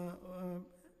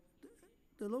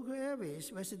 the local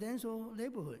areas, residential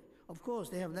neighborhood. Of course,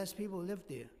 they have less people live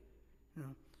there, you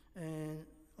know. And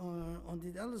on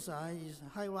the other side is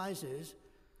high rises.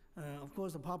 Of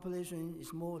course, the population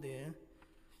is more there,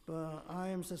 but I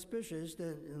am suspicious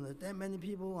that that many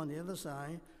people on the other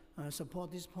side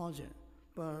support this project.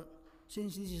 But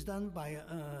since this is done by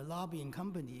a lobbying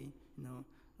company,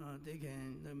 they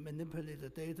can manipulate the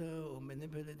data or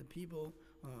manipulate the people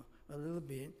a little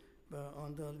bit. But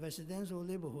on the residential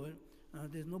neighborhood,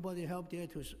 there's nobody help there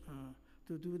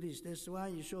to do this. That's why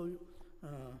you show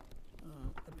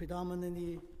a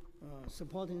predominantly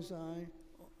supporting side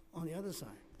on the other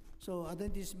side. So I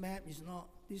think this map is not,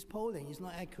 this polling is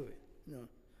not accurate.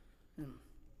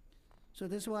 So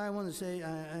that's why I want to say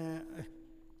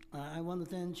I want to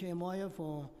thank Chair Moyer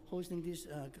for hosting this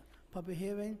public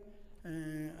hearing,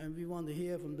 and we want to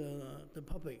hear from the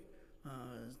public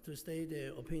to state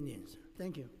their opinions.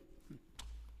 Thank you.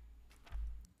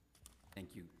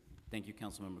 Thank you. Thank you,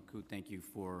 Councilmember Koo. Thank you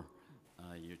for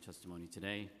your testimony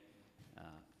today.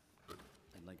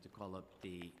 I'd like to call up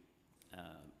the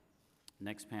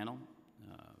next panel.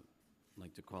 I'd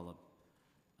like to call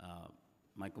up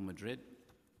Michael Madrid.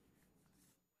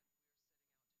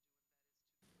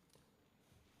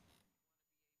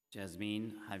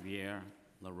 Jasmine Javier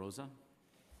La Rosa.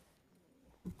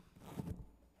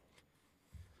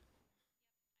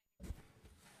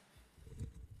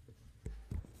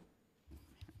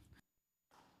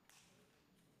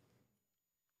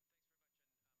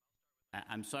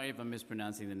 I'm sorry if I'm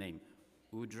mispronouncing the name.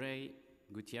 Udre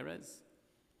Gutierrez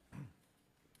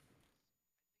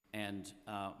and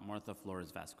Martha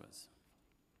Flores Vasquez.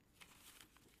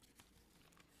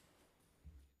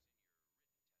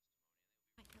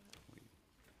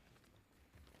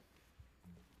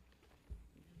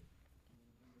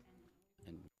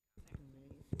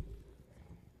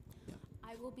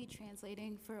 I will be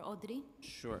translating for Audrey.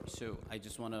 Sure. So I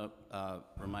just want to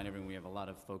remind everyone we have a lot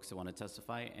of folks that want to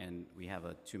testify, and we have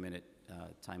a 2-minute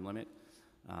time limit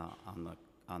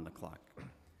on the clock.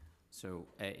 So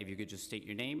if you could just state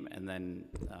your name, and then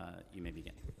you may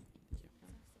begin.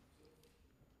 Thank you.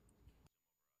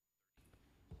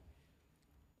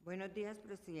 Buenos días,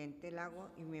 Presidente Lago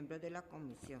y miembros de la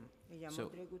Comisión. Me llamo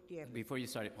Andrés Gutiérrez. Before you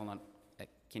start, hold on.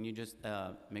 Can you just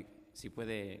si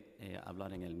puede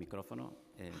hablar en el micrófono,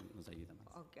 nos ayuda más.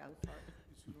 Okay, I'm sorry.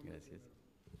 Gracias.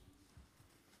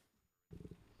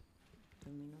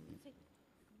 Sí.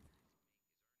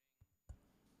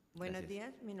 Buenos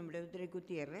días, mi nombre es Andrés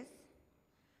Gutiérrez.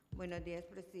 Buenos días,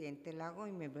 Presidente Lago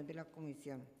y miembros de la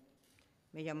Comisión.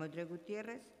 Me llamo Andrés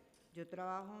Gutiérrez. Yo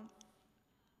trabajo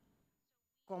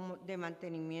de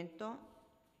mantenimiento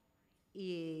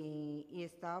y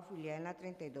estaba afiliada en la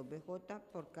 32BJ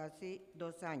por casi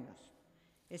 2 años.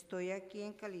 Estoy aquí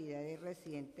en calidad de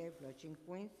residente de Flushing,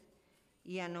 Queens,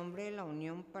 y a nombre de la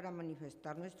Unión para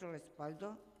manifestar nuestro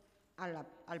respaldo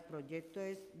al proyecto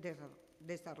de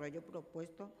desarrollo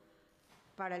propuesto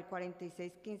para el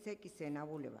 4615 Quisena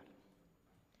Boulevard.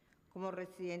 Como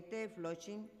residente de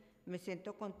Flushing, me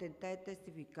siento contenta de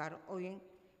testificar hoy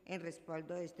en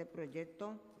respaldo de este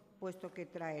proyecto, puesto que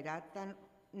traerá tan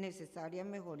necesarias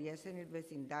mejorías en el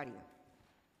vecindario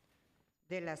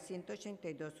de las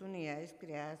 182 unidades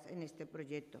creadas en este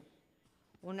proyecto.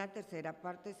 Una tercera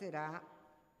parte será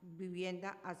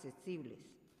viviendas accesibles.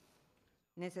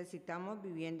 Necesitamos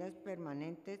viviendas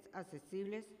permanentes,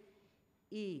 accesibles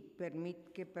y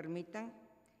que permitan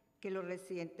que los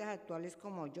residentes actuales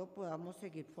como yo podamos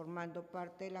seguir formando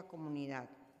parte de la comunidad.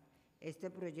 Este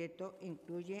proyecto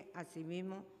incluye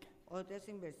asimismo otras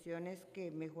inversiones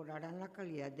que mejorarán la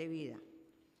calidad de vida,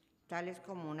 tales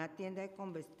como una tienda de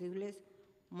combustibles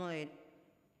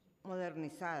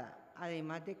modernizada,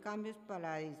 además de cambios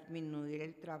para disminuir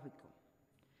el tráfico.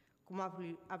 Como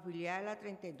afiliada de la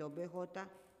 32BJ,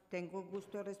 tengo el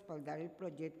gusto de respaldar el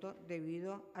proyecto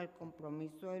debido al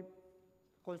compromiso del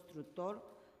constructor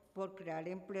por crear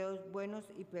empleos buenos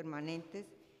y permanentes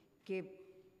que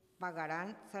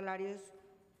pagarán salarios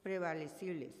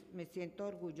prevalecibles. Me siento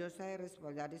orgullosa de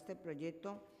respaldar este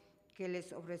proyecto que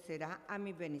les ofrecerá a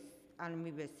mi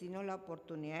vecino la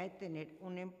oportunidad de tener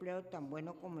un empleo tan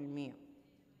bueno como el mío.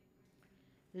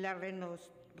 La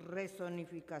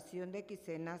rezonificación de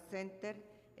Quisena Center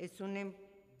es un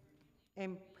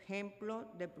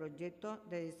ejemplo de proyecto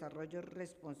de desarrollo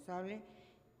responsable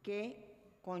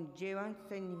que conllevan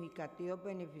significativos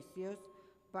beneficios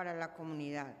para la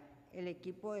comunidad. El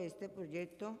equipo de este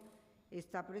proyecto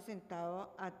está presentando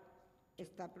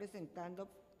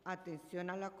atención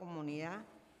a la comunidad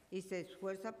y se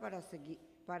esfuerza para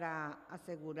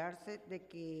asegurarse de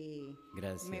que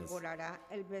mejorará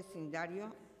el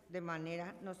vecindario de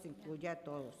manera nos incluye a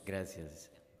todos.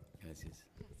 Gracias. Gracias.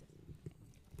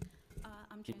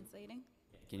 I'm translating.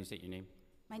 Can you state your name?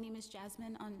 My name is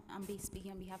Jasmine. I'm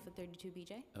speaking on behalf of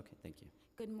 32BJ. Okay, thank you.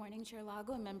 Good morning, Chair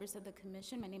Lago and members of the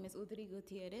commission. My name is Udri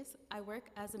Gutierrez. I work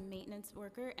as a maintenance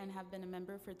worker and have been a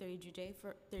member for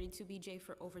 32BJ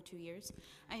for over 2 years.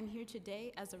 I am here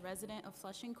today as a resident of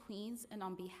Flushing, Queens, and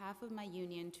on behalf of my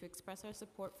union to express our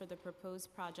support for the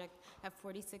proposed project at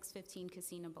 4615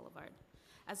 Casino Boulevard.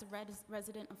 As a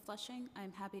resident of Flushing, I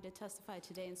am happy to testify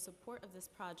today in support of this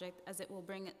project as it will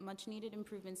bring much-needed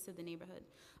improvements to the neighborhood.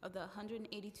 Of the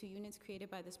 182 units created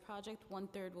by this project,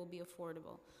 1/3 will be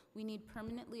affordable. We need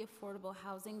permanently affordable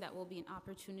housing that will be an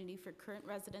opportunity for current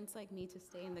residents like me to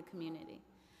stay in the community.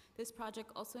 This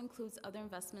project also includes other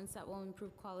investments that will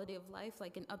improve quality of life,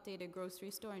 like an updated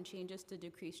grocery store and changes to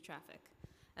decrease traffic.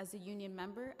 As a union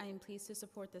member, I am pleased to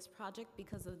support this project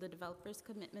because of the developer's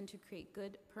commitment to create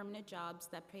good, permanent jobs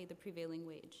that pay the prevailing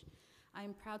wage. I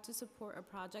am proud to support a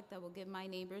project that will give my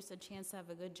neighbors a chance to have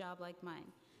a good job like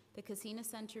mine. The Casino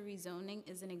Center rezoning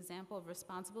is an example of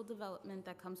responsible development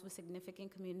that comes with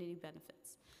significant community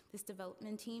benefits. This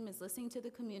development team is listening to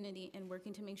the community and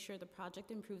working to make sure the project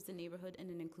improves the neighborhood in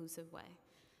an inclusive way.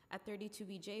 At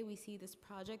 32BJ, we see this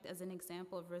project as an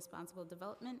example of responsible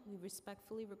development. We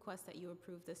respectfully request that you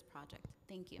approve this project.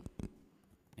 Thank you.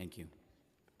 Thank you.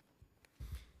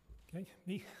 Okay,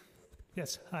 me?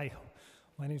 Yes, hi.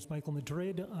 My name is Michael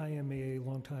Madrid. I am a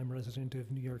longtime resident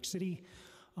of New York City,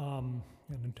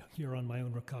 and here on my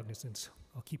own recognizance.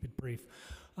 I'll keep it brief.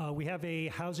 We have a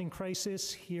housing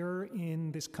crisis here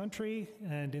in this country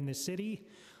and in this city.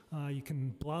 You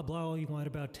can blah, blah all you want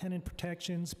about tenant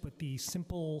protections, but the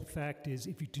simple fact is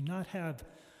if you do not have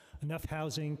enough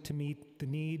housing to meet the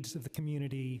needs of the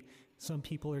community, some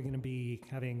people are going to be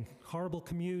having horrible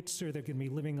commutes, or they're going to be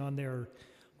living on their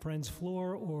friend's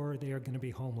floor, or they are going to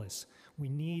be homeless. We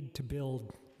need to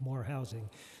build more housing.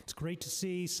 It's great to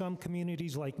see some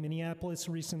communities like Minneapolis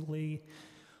recently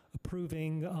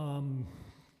approving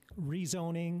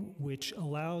rezoning, which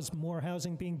allows more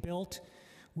housing being built.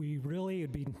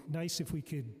 It'd be nice if we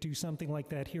could do something like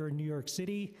that here in New York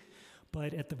City,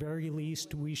 but at the very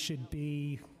least, we should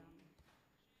be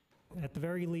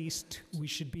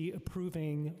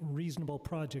approving reasonable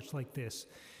projects like this.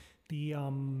 The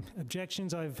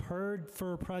objections I've heard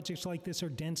for projects like this are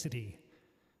density.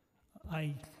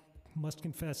 I must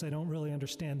confess I don't really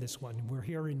understand this one. We're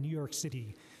here in New York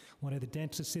City, one of the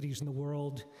densest cities in the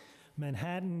world.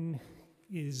 Manhattan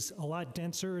is a lot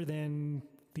denser than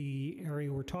the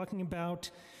area we're talking about.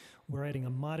 We're adding a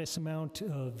modest amount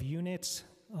of units.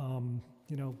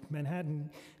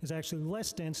 Manhattan is actually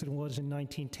less dense than it was in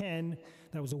 1910.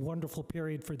 That was a wonderful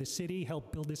period for the city,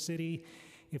 helped build the city.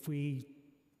 If we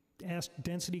asked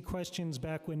density questions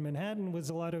back when Manhattan was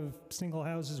a lot of single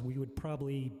houses, we would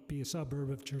probably be a suburb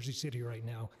of Jersey City right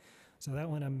now. So that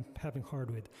one I'm having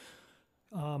hard with.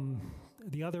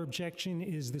 The other objection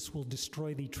is this will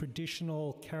destroy the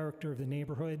traditional character of the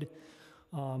neighborhood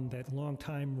that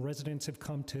longtime residents have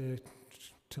come to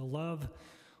love.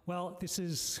 Well, this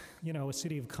is, a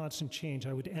city of constant change.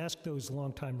 I would ask those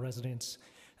longtime residents,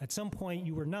 at some point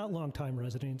you were not longtime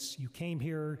residents. You came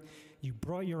here, you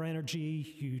brought your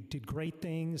energy, you did great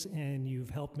things, and you've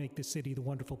helped make this city the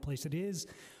wonderful place it is.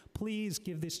 Please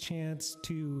give this chance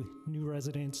to new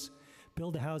residents,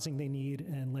 build the housing they need,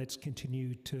 and let's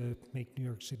continue to make New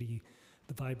York City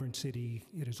the vibrant city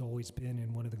it has always been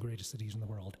and one of the greatest cities in the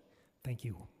world. Thank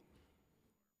you.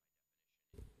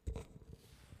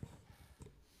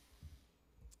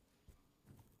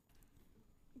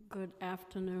 Good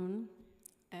afternoon,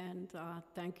 and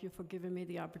thank you for giving me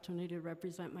the opportunity to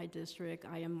represent my district.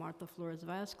 I am Martha Flores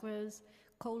Vasquez,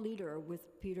 co-leader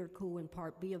with Peter Koo in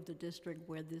Part B of the district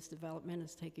where this development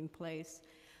is taking place.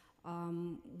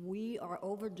 We are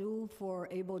overdue for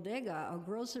a bodega, a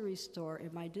grocery store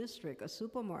in my district, a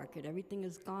supermarket. Everything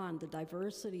is gone. The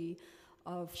diversity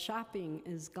of shopping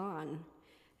is gone.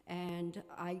 And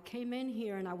I came in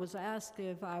here and I was asked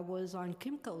if I was on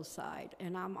Kimco's side,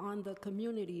 and I'm on the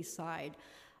community side.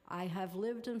 I have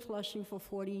lived in Flushing for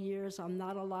 40 years. I'm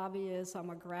not a lobbyist.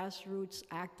 I'm a grassroots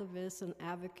activist and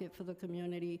advocate for the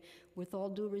community. With all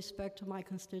due respect to my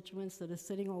constituents that are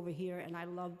sitting over here, and I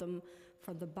love them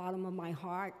from the bottom of my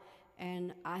heart,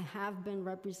 and I have been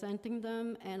representing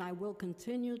them, and I will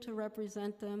continue to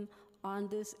represent them on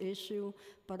this issue,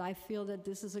 but I feel that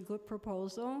this is a good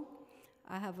proposal.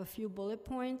 I have a few bullet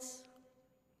points.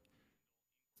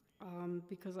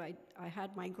 Because I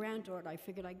had my granddaughter, I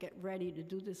figured I'd get ready to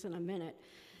do this in a minute.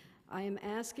 I am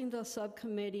asking the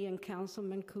subcommittee and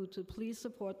Councilman Koo to please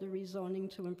support the rezoning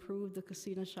to improve the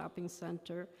Casino Shopping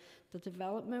Center. The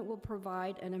development will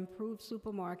provide an improved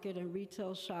supermarket and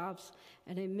retail shops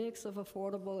and a mix of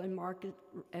affordable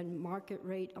and market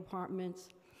rate apartments.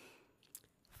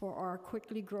 for our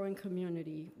quickly growing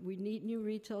community. We need new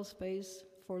retail space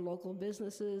for local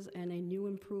businesses, and a new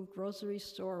improved grocery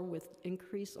store with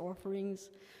increased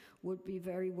offerings would be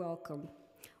very welcome.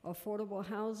 Affordable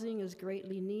housing is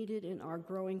greatly needed in our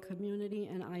growing community,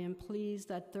 and I am pleased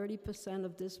that 30%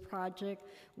 of this project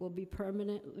will be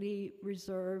permanently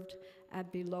reserved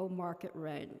at below market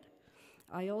rent.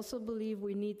 I also believe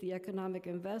we need the economic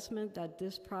investment that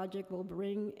this project will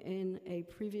bring in a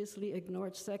previously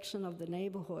ignored section of the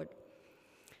neighborhood.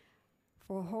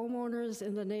 For homeowners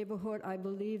in the neighborhood, I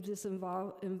believe this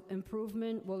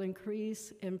improvement will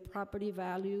increase in property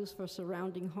values for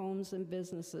surrounding homes and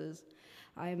businesses.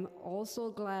 I am also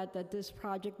glad that this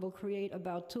project will create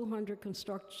about 200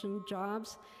 construction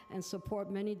jobs and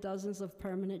support many dozens of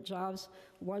permanent jobs.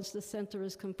 Once the center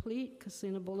is complete,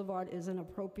 Casino Boulevard is an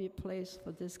appropriate place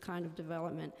for this kind of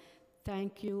development.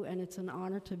 Thank you, and it's an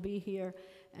honor to be here.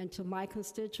 And to my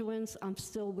constituents, I'm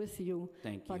still with you.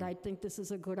 Thank you. But I think this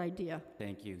is a good idea.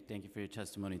 Thank you. Thank you for your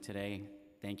testimony today.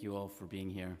 Thank you all for being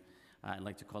here. I'd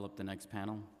like to call up the next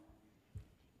panel.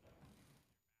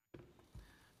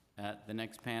 The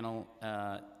next panel,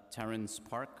 Terrence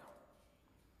Park,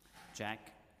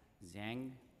 Jack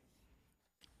Zhang,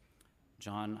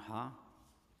 John Ha,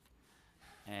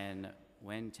 and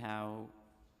Wen Tao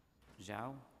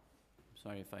Zhao.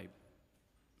 Sorry if I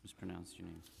mispronounced your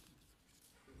name.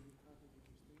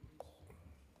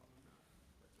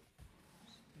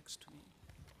 Next to me.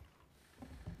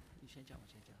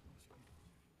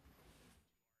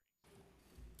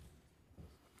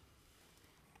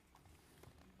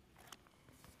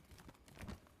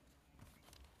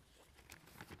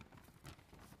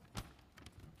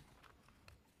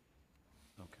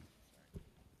 Okay.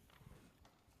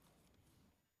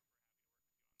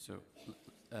 So,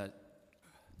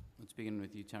 let's begin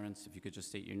with you, Terrence. If you could just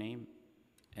state your name,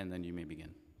 and then you may begin.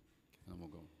 And then we'll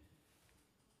go.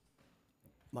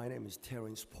 My name is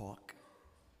Terrence Park.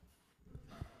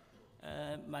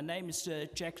 My name is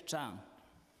Jack Zhang.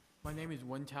 My name is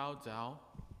Wen Tao Zhao.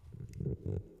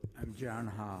 I'm John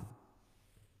Ha.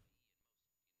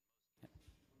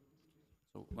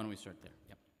 So why don't we start there?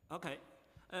 Yep. Okay.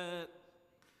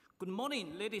 Good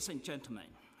morning, ladies and gentlemen.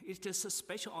 It is a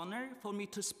special honor for me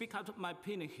to speak out my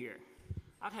opinion here.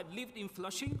 I have lived in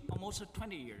Flushing almost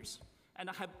 20 years, and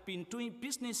I have been doing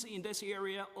business in this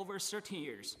area over 13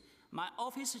 years. My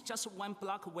office is just 1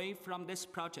 block away from this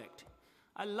project.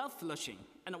 I love Flushing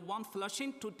and want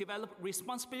Flushing to develop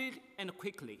responsibly and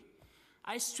quickly.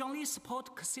 I strongly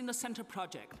support Casino Center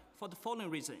project for the following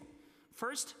reason.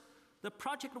 First, the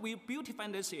project will beautify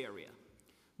this area.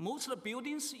 Most of the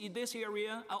buildings in this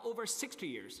area are over 60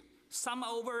 years. Some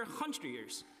are over 100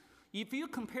 years. If you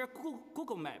compare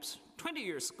Google Maps 20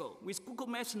 years ago with Google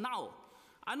Maps now,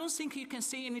 I don't think you can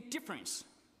see any difference.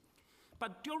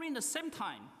 But during the same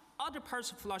time, other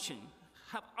parts of Flushing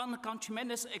have undergone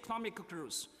tremendous economic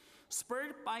growth,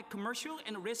 spurred by commercial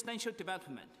and residential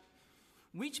development,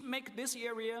 which make this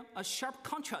area a sharp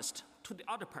contrast to the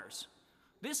other parts.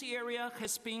 This area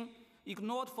has been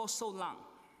ignored for so long.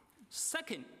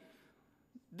 Second,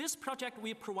 this project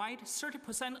will provide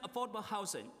 30% affordable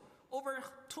housing, over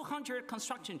 200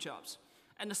 construction jobs,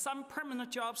 and some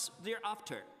permanent jobs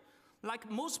thereafter.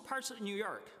 Like most parts of New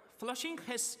York, Flushing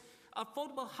has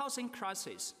affordable housing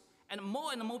crisis, and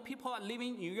more people are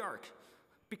leaving New York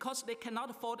because they cannot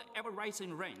afford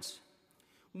ever-rising rents.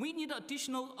 We need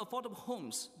additional affordable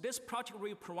homes this project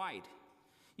will provide.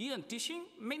 In addition,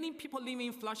 many people living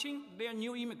in Flushing, they are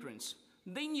new immigrants.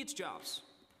 They need jobs.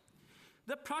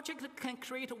 The project can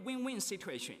create a win-win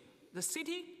situation. The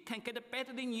city can get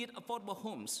badly needed affordable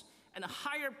homes and a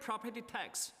higher property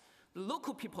tax. The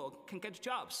local people can get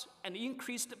jobs and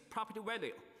increased property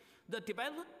value. The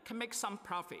developer can make some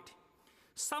profit.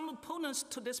 Some opponents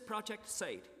to this project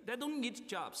said they don't need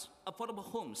jobs, affordable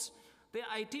homes. Their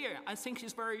idea, I think,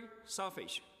 is very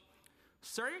selfish.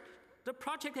 Third, the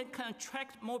project can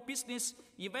attract more business,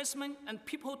 investment, and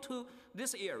people to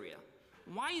this area.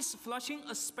 Why is Flushing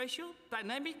a special,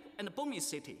 dynamic, and booming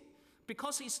city?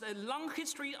 Because it's a long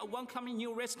history of welcoming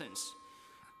new residents.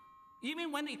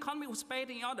 Even when the economy was bad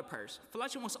in other parts,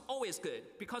 Flushing was always good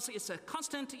because it's a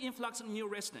constant influx of new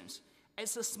residents.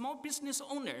 As a small business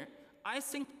owner, I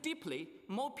think deeply,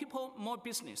 more people, more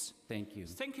business. Thank you.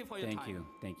 Thank you for your time. Thank you.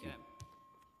 Thank you.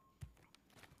 Yeah.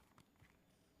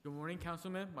 Good morning,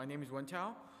 Councilman. My name is Wen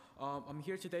Tao. I'm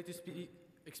here today to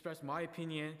express my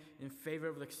opinion in favor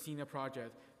of the casino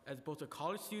project as both a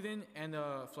college student and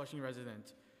a Flushing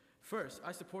resident. First,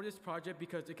 I support this project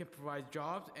because it can provide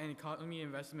jobs and economy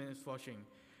investment in Flushing.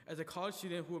 As a college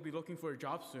student who will be looking for a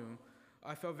job soon,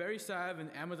 I felt very sad when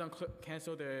Amazon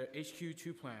canceled their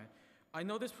HQ2 plan. I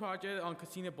know this project on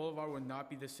Casino Boulevard will not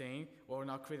be the same or will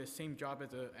not create the same job as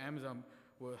Amazon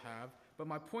will have, but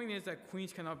my point is that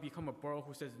Queens cannot become a borough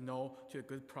who says no to a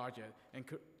good project and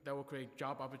that will create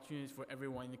job opportunities for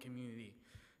everyone in the community.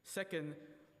 Second,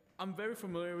 I'm very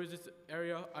familiar with this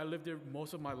area. I lived there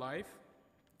most of my life,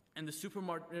 and the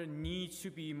supermarket needs to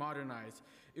be modernized.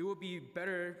 It would be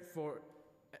better for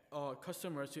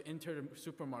customers to enter the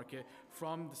supermarket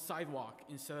from the sidewalk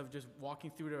instead of just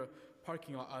walking through the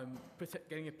parking lot,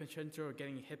 getting a potential or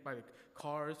getting hit by the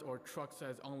cars or trucks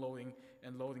that's unloading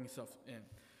and loading stuff in.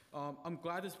 I'm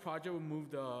glad this project will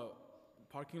move the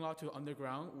parking lot to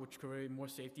underground, which create more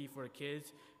safety for the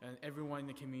kids and everyone in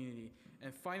the community.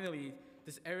 And finally,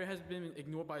 this area has been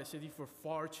ignored by the city for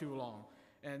far too long.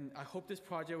 And I hope this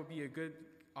project will be a good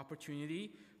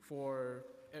opportunity for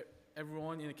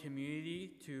everyone in the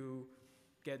community to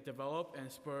get developed and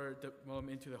spur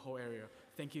development into the whole area.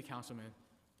 Thank you, Councilman.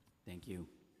 Thank you.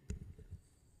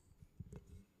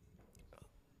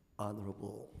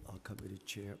 Honorable Committee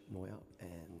Chair Moya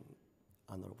and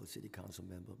Honorable City Council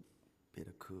Member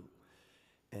Peter Koo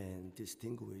and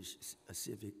distinguished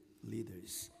civic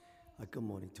leaders, good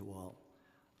morning to all.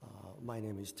 My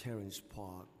name is Terrence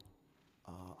Park.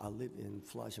 I live in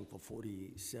Flushing for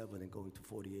 47 and going to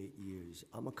 48 years.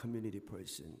 I'm a community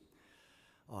person.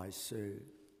 I serve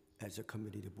as a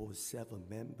community board 7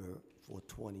 member for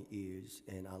 20 years,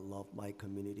 and I love my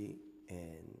community,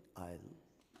 and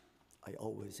I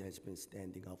always has been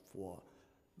standing up for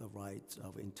the rights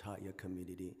of entire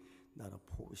community, not a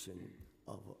portion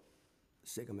of a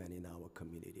segment in our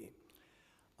community.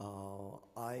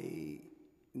 I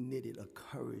needed a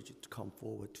courage to come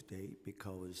forward today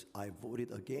because I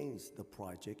voted against the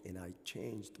project, and I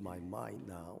changed my mind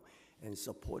now and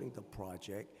supporting the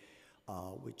project,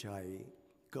 which I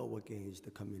go against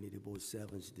the Community Board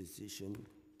 7's decision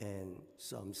and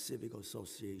some civic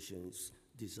associations'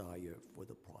 desire for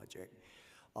the project.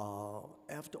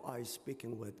 After I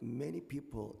speaking with many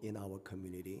people in our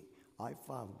community, I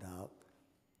found out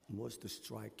most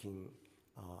striking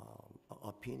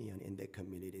opinion in the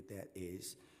community that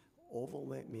is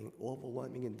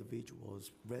overwhelming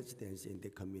individuals, residents in the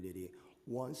community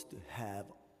wants to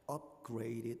have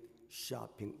upgraded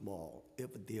shopping mall.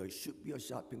 If there should be a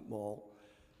shopping mall,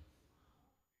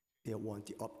 they want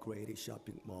the upgraded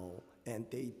shopping mall, and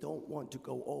they don't want to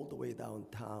go all the way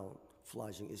downtown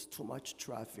Flushing. It's too much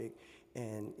traffic,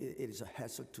 and it is a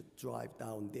hassle to drive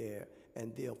down there,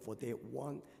 and therefore they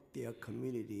want their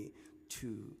community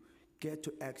to get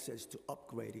to access to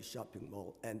upgraded shopping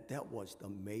mall, and that was the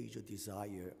major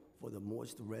desire for the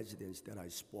most residents that I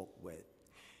spoke with.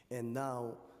 And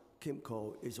now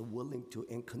Kimco is willing to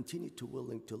and continue to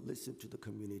willing to listen to the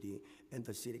community and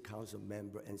the city council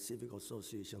member and civic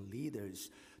association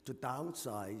leaders to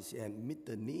downsize and meet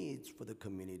the needs for the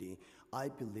community. I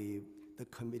believe the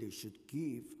committee should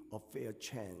give a fair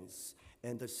chance,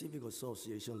 and the civic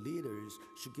association leaders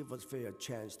should give a fair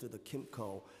chance to the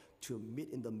Kimco to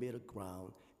meet in the middle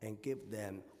ground and give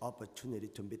them opportunity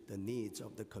to meet the needs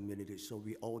of the community so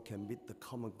we all can meet the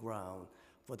common ground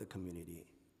for the community.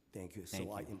 Thank you. Thank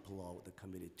you. I implore the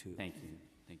committee to Thank you.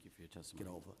 Thank you for your testimony.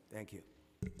 get over. Thank you.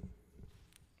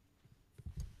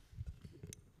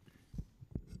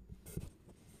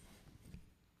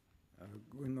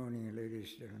 Good morning,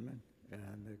 ladies and gentlemen,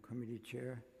 and the committee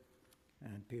chair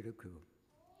and Peter Koo.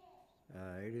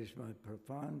 It is my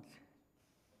profound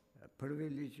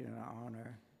privilege and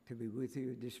honor to be with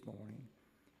you this morning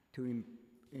to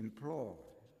implore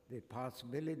the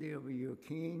possibility of your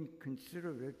keen,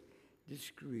 considerate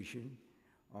discretion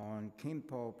on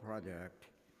Kimpo project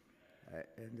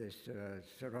in this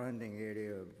surrounding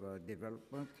area of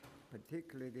development,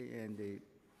 particularly in the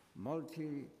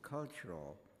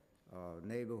multicultural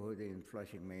neighborhood in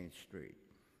Flushing Main Street.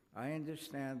 I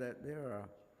understand that there are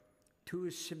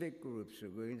 2 civic groups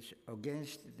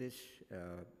against this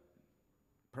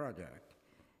project,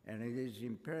 and it is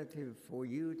imperative for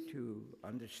you to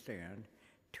understand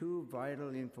 2 vital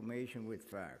information with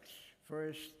facts.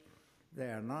 First, they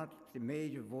are not the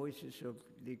major voices of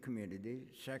the community.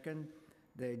 Second,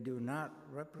 they do not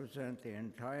represent the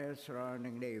entire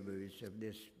surrounding neighborhoods of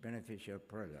this beneficial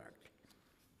project.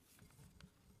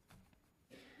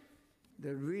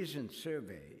 The recent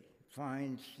survey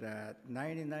finds that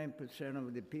 99%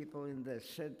 of the people in the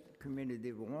said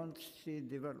community want to see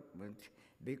development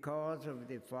because of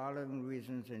the following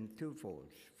reasons in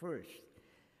 2-folds. First,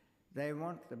 they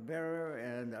want the better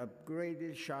and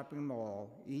upgraded shopping mall,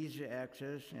 easy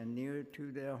access and near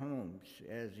to their homes,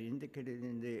 as indicated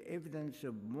in the evidence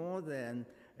of more than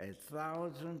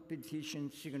 1,000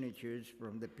 petition signatures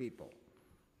from the people.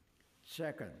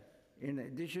 Second, In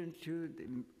addition to the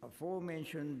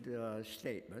aforementioned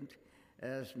statement,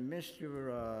 as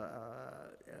Mr.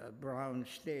 Brown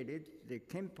stated, the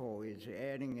KIMPO is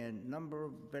adding a number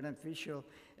of beneficial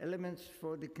elements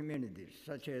for the communities,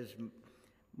 such as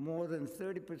more than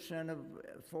 30% of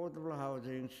affordable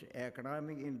housing,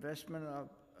 economic investment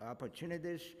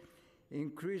opportunities,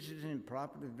 increases in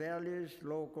property values,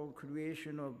 local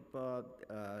creation of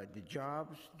the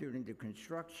jobs during the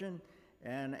construction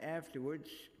and afterwards,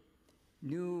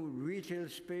 new retail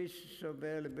space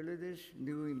availabilities,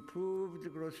 new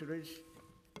improved groceries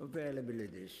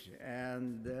availabilities.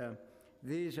 And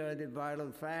these are the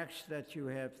vital facts that you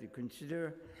have to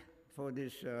consider for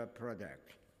this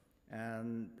product.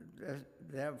 And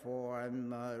therefore,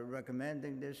 I'm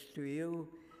recommending this to you.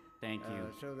 Thank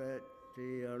you. So that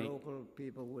the local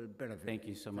people will benefit. Thank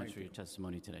you so much for your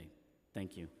testimony today.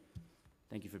 Thank you.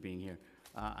 Thank you for being here.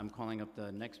 I'm calling up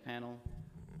the next panel.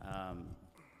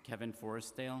 Kevin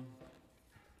Forrestdale,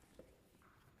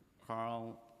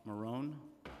 Carl Marone,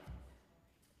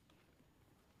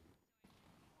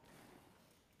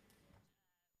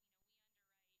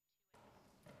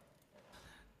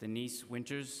 Denise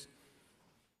Winters,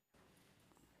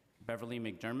 Beverly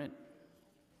McDermott,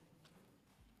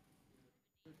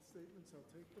 Statements, I'll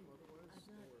take them, otherwise,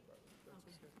 don't worry about it.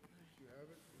 That's okay. If you have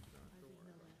it, if not, don't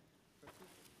worry about it. That's it.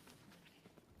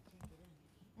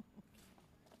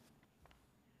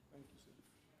 Thank you, sir.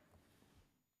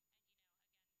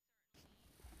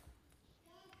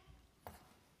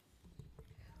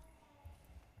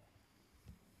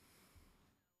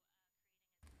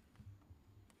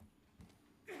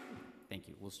 Thank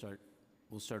you.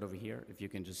 We'll start over here. If you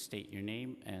can just state your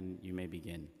name and you may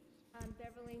begin. I'm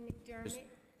Beverly McDermott. Just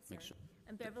make sure.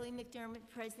 I'm Beverly McDermott,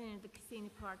 President of the Casino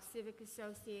Park Civic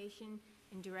Association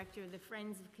and Director of the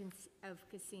Friends of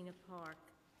Casino Park.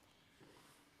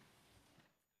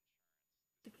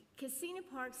 The Casino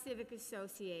Park Civic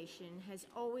Association has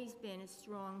always been a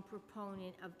strong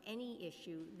proponent of any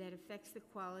issue that affects the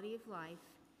quality of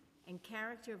life and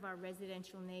character of our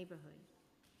residential neighborhood.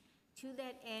 To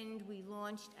that end, we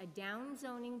launched a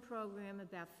downzoning program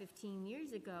about 15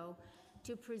 years ago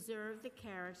to preserve the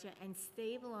character and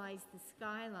stabilize the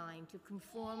skyline to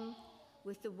conform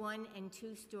with the 1- and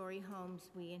 2-story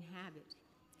homes we inhabit.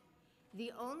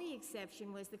 The only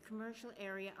exception was the commercial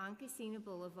area on Casino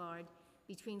Boulevard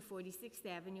between 46th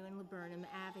Avenue and Laburnum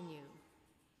Avenue,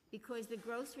 because the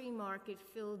grocery market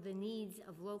filled the needs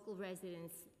of local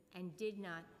residents and did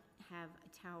not have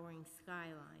a towering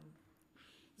skyline.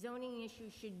 Zoning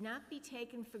issues should not be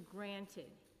taken for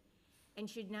granted and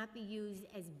should not be used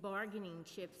as bargaining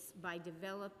chips by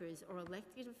developers or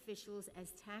elected officials,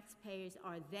 as taxpayers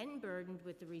are then burdened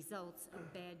with the results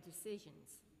of bad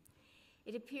decisions.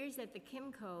 It appears that the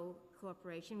Kimco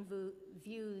Corporation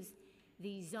views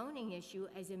the zoning issue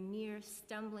as a mere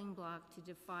stumbling block to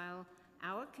defile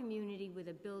our community with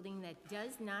a building that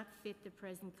does not fit the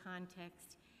present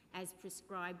context as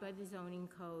prescribed by the zoning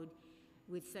code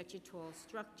with such a tall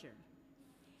structure.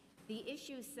 The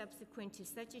issues subsequent to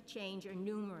such a change are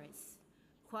numerous.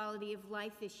 Quality of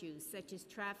life issues such as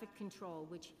traffic control,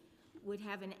 which would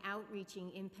have an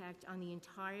outreaching impact on the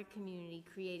entire community,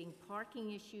 creating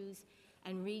parking issues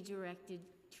and redirected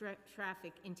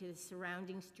traffic into the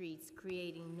surrounding streets,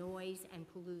 creating noise and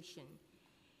pollution.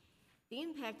 The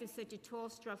impact of such a tall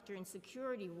structure and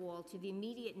security wall to the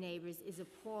immediate neighbors is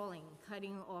appalling,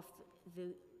 cutting off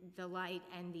the light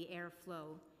and the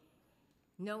airflow.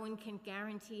 No one can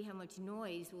guarantee how much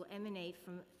noise will emanate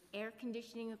from air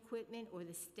conditioning equipment or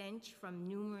the stench from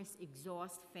numerous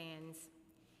exhaust fans.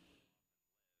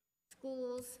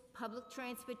 Schools, public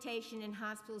transportation, and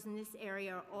hospitals in this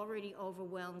area are already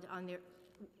overwhelmed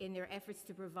in their efforts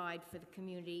to provide for the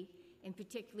community, and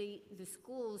particularly the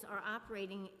schools are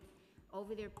operating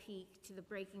over their peak to the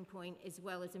breaking point, as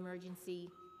well as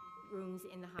emergency rooms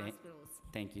in the hospitals.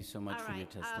 Thank you so much for your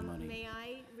testimony. May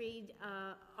I read,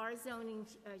 our zoning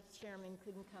chairman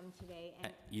couldn't come today.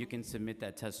 And You can submit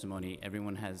that testimony.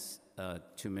 Everyone has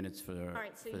 2 minutes for their,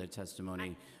 right, so for their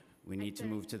testimony. We need to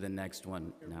move to the next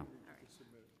one now.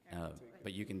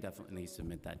 But you can definitely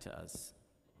submit that to us.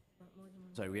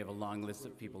 Sorry, we have a long list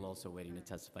of people also waiting to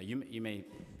testify. You may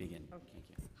begin. Okay. Thank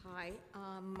you. Hi,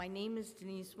 my name is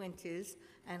Denise Winters,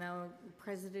 and I'm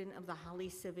president of the Holly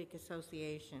Civic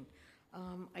Association.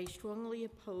 I strongly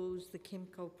oppose the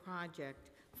Kimco project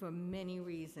for many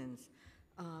reasons.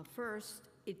 First,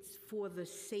 it's for the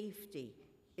safety.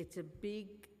 It's a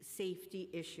big safety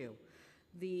issue.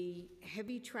 The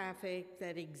heavy traffic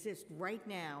that exists right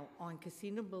now on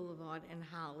Casino Boulevard and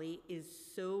Holly is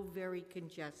so very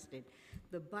congested.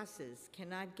 The buses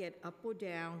cannot get up or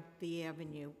down the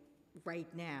avenue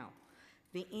right now.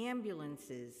 The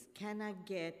ambulances cannot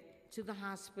get to the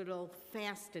hospital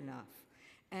fast enough,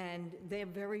 and they're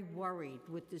very worried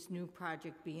with this new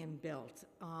project being built.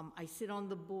 I sit on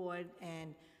the board,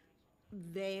 and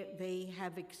they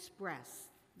have expressed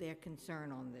their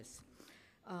concern on this.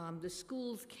 The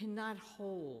schools cannot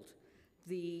hold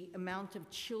the amount of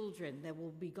children that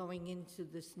will be going into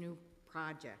this new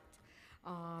project.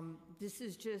 This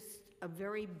is just a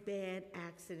very bad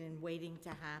accident waiting to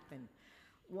happen.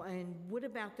 And what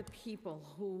about the people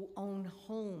who own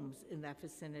homes in that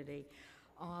vicinity?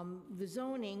 The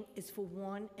zoning is for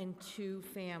 1 and 2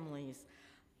 families.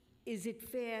 Is it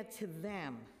fair to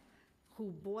them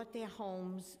who bought their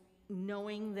homes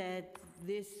knowing that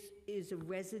this is a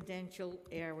residential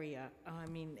area? I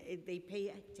mean, they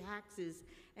pay taxes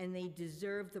and they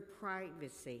deserve the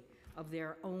privacy of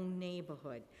their own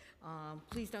neighborhood.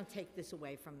 Please don't take this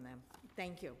away from them.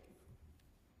 Thank you.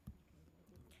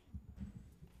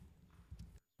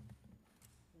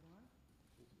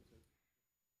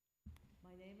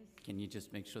 Can you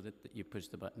just make sure that you push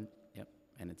the button? Yep,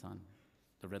 and it's on.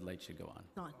 The red light should go on.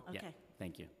 On, okay. Yeah,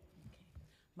 thank you.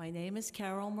 My name is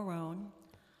Carol Marone,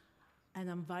 and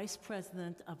I'm Vice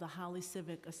President of the Holly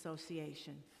Civic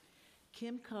Association.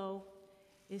 Kimco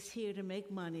is here to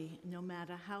make money no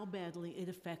matter how badly it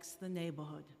affects the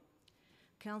neighborhood.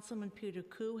 Councilman Peter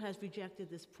Koo has rejected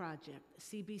this project.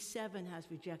 CB7 has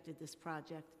rejected this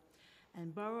project.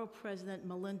 And Borough President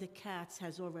Melinda Katz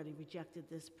has already rejected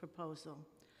this proposal.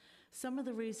 Some of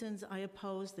the reasons I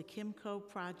oppose the Kimco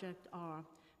project are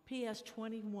PS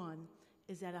 21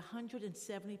 is at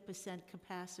 170%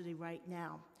 capacity right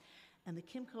now, and the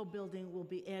Kimco building will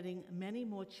be adding many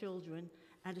more children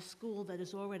at a school that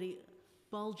is already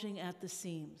bulging at the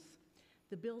seams.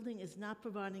 The building is not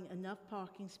providing enough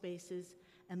parking spaces,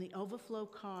 and the overflow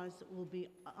cars will be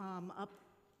up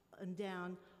and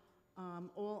down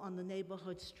all on the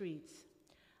neighborhood streets.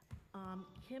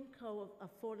 Kimco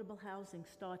affordable housing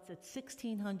starts at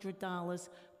 $1,600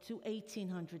 to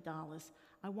 $1,800.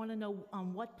 I want to know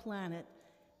on what planet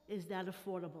is that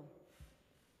affordable?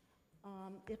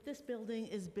 If this building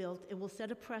is built, it will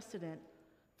set a precedent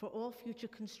for all future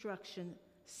construction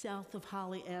south of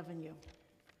Holly Avenue.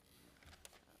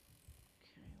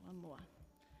 Okay, one more.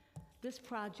 This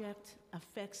project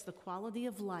affects the quality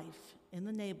of life in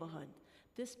the neighborhood.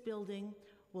 This building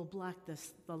will block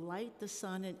the light, the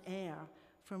sun, and air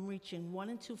from reaching 1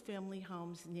 and 2 family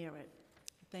homes near it.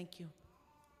 Thank you.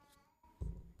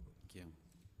 Thank you.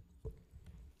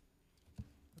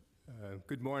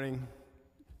 Good morning,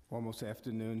 almost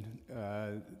afternoon.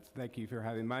 Thank you for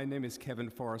having me. My name is Kevin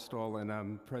Forrestall, and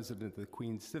I'm president of the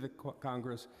Queens Civic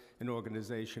Congress, an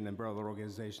organization, umbrella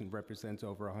organization that represents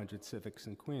over 100 civics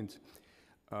in Queens.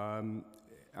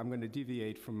 I'm going to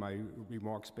deviate from my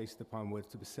remarks based upon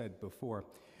what was said before.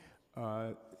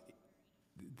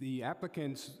 The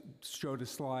applicants showed a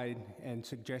slide and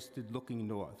suggested looking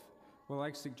north. Well,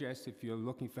 I suggest if you're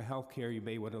looking for health care, you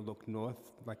may want to look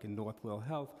north, like in Northwell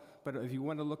Health. But if you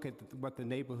want to look at what the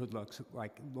neighborhood looks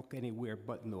like, look anywhere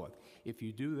but north. If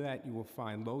you do that, you will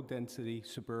find low-density,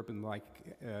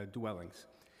 suburban-like dwellings.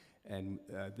 And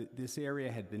this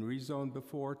area had been rezoned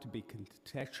before to be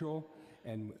contextual,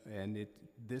 and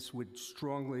this would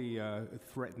strongly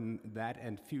threaten that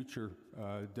and future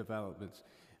developments.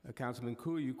 Councilman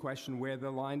Koo, you questioned where the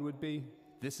line would be.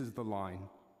 This is the line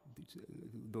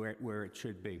where it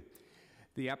should be.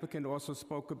 The applicant also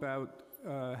spoke about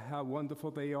how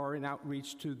wonderful they are in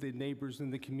outreach to the neighbors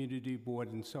and the community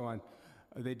board and so on.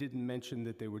 They didn't mention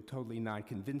that they were totally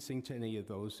non-convincing to any of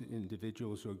those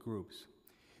individuals or groups.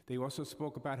 They also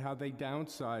spoke about how they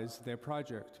downsized their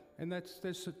project, and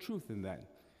there's a truth in that.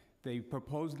 They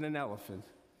proposed an elephant.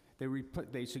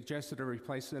 They suggested a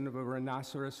replacement of a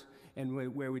rhinoceros, and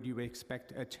where would you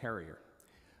expect a terrier?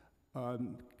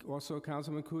 Also,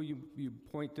 Councilman Koo, you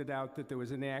pointed out that there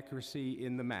was an inaccuracy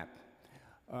in the map.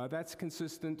 That's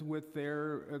consistent with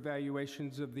their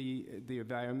evaluations of the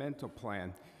environmental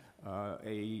plan.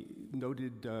 A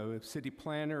noted city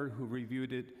planner who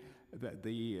reviewed it,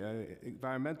 the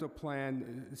environmental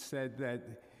plan said that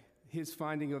his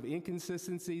finding of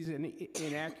inconsistencies and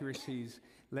inaccuracies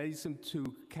leads him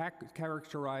to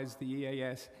characterize the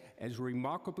EAS as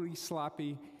remarkably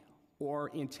sloppy or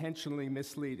intentionally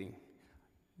misleading.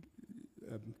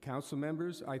 Council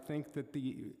members, I think that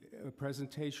the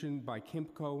presentation by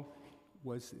Kimco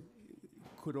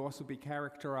could also be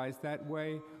characterized that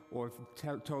way or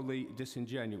totally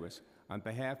disingenuous. On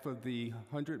behalf of the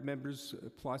 100 members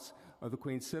plus of the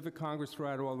Queens Civic Congress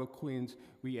throughout all of Queens,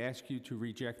 we ask you to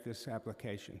reject this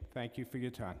application. Thank you for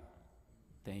your time.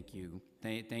 Thank you.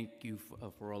 Thank you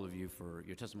for all of you for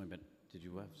your testimony, but did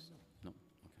you have? No?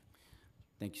 Okay.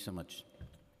 Thank you so much.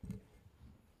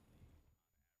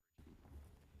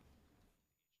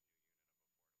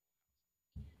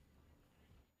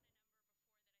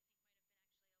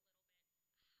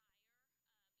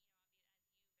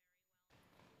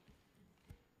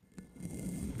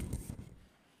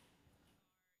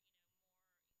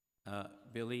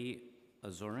 Billy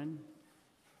Azorin,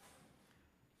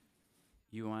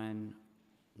 Yuan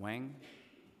Wang,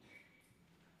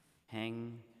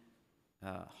 Hang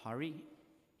Hari,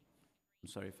 I'm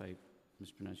sorry if I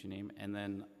mispronounced your name, and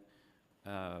then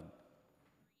I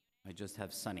just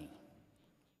have Sunny.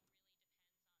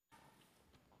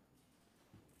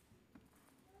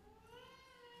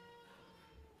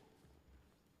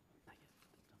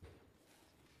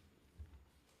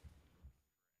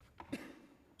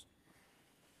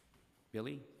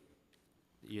 Billy,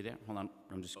 you there? Hold on,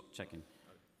 I'm just checking.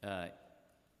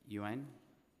 Yuan?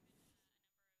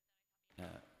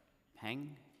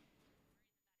 Hang?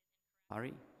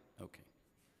 Hari? Okay.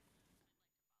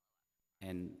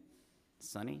 And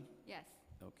Sunny? Yes.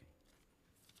 Okay.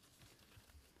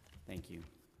 Thank you.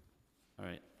 All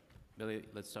right. Billy,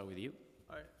 let's start with you.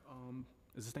 All right.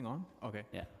 Is this thing on? Okay.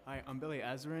 Yeah. Hi, I'm Billy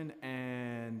Azarin,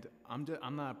 and I'm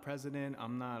not a president.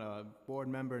 I'm not a board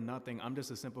member. Nothing. I'm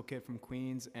just a simple kid from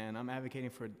Queens, and I'm advocating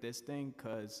for this thing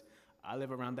because I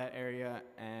live around that area.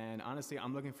 And honestly,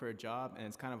 I'm looking for a job, and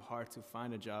it's kind of hard to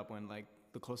find a job when like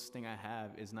the closest thing I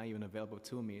have is not even available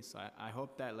to me. So I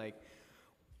hope that like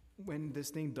when this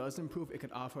thing does improve, it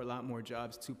could offer a lot more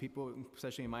jobs to people,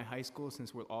 especially in my high school.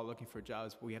 Since we're all looking for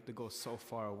jobs, we have to go so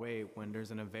far away when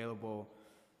there's an available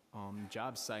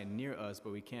job site near us,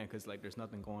 but we can't because like there's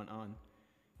nothing going on.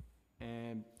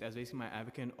 And that's basically my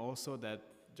advocate. Also, that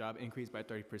job increased by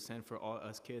 30% for all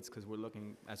us kids because we're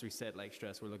looking, as we said, like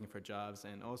stress, we're looking for jobs.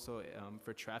 And also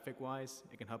for traffic-wise,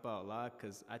 it can help out a lot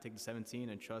because I take the 17,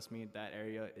 and trust me, that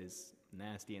area is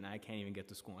nasty, and I can't even get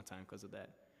to school on time because of that.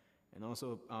 And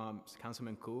also,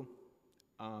 Councilman Koo,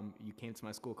 you came to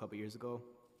my school a couple years ago.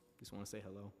 Just want to say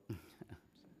hello.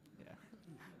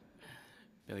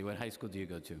 Billy, what high school do you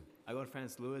go to? I go to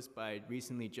Francis Lewis, but I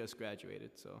recently just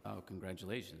graduated, so. Oh,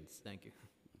 congratulations. Thank you.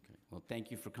 Okay. Well,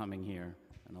 thank you for coming here,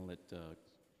 and I'll let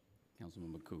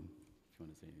Councilman Koo, if you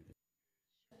want to say anything.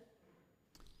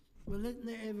 Well, let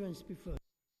Nate Evans speak first.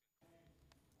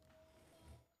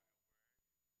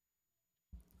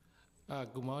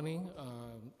 Good morning,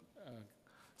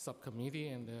 subcommittee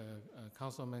and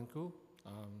Councilman Koo.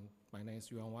 My name is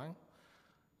Yuan Wang.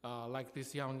 Like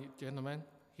this young gentleman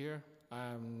here,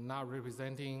 I'm not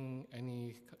representing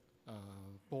any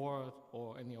board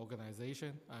or any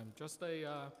organization. I'm just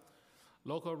a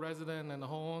local resident and a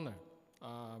homeowner.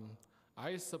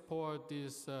 I support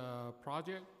this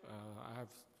project. I have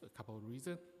a couple of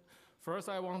reasons. First,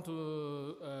 I want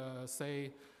to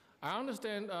say, I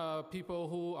understand people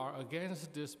who are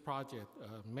against this project,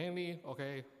 mainly,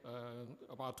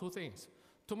 about two things.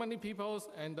 Too many people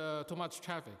and too much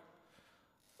traffic.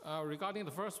 Regarding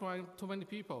the first one, too many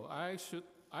people,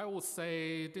 I would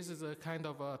say this is a kind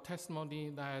of a testimony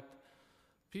that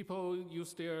people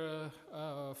use their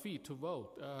feet to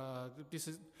vote.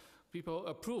 People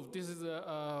approve. This is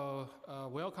a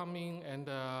welcoming and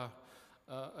a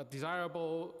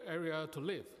desirable area to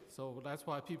live. So that's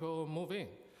why people move in.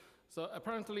 So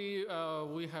apparently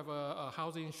we have a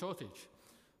housing shortage.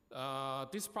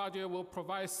 This project will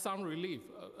provide some relief,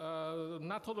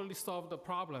 not totally solve the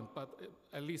problem, but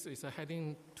at least it's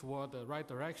heading toward the right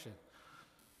direction.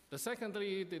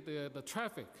 Secondly, the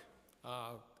traffic.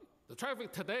 The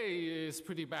traffic today is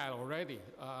pretty bad already.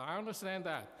 I understand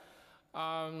that.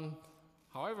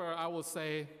 However, I would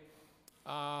say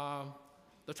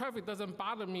the traffic doesn't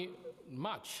bother me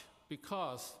much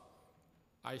because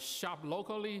I shop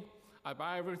locally, I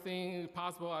buy everything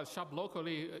possible, I shop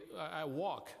locally, I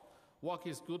walk. Walk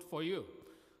is good for you,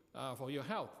 for your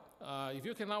health. If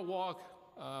you cannot walk,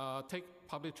 take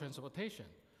public transportation.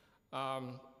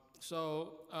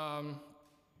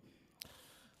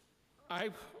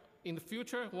 In the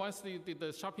future, once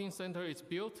the shopping center is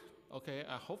built,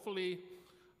 hopefully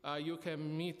you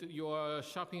can meet your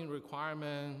shopping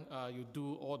requirement. You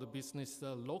do all the business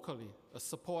locally.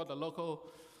 Support the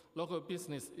local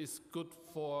business is good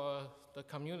for the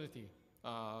community.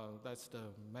 That's the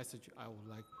message I would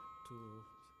like to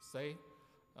say.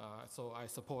 So I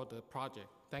support the project.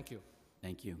 Thank you.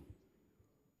 Thank you.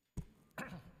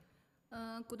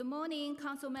 Good morning,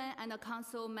 councilmen and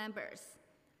council members.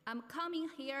 I'm coming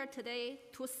here today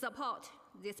to support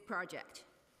this project.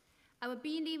 I've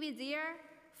been living there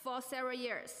for several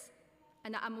years,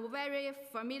 and I'm very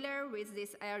familiar with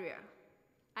this area.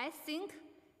 I think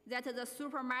that the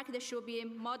supermarket should be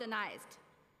modernized.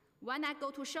 When I go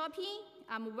to shopping,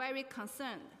 I'm very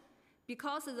concerned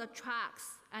because the trucks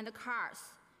and the cars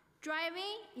driving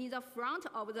in the front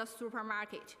of the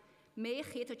supermarket may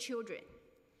hit children.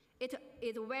 It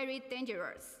is very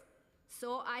dangerous.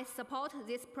 So I support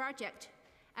this project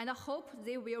and hope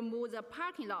they will move the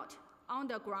parking lot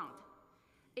underground.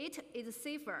 It is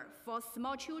safer for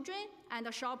small children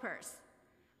and shoppers.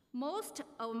 Most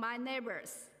of my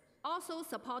neighbors also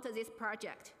support this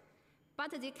project,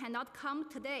 but they cannot come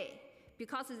today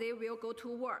because they will go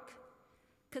to work.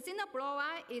 Casino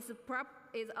Boulevard is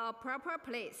a proper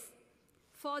place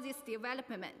for this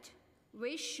development.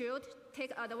 We should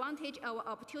take advantage of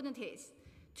opportunities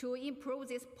to improve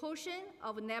this portion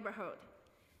of neighborhood.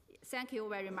 Thank you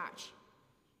very much.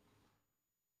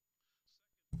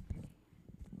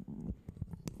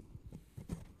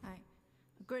 Hi,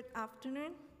 good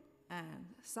afternoon, and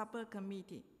supper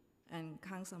committee and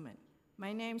councilmen.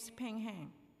 My name is Peng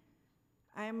Han.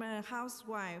 I'm a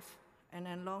housewife and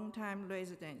a long-time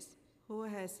resident who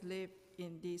has lived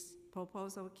in this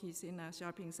proposed Kisina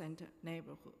shopping center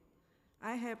neighborhood.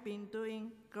 I have been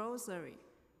doing grocery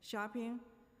shopping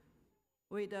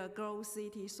with a Grove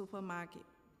City supermarket,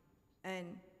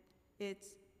 and its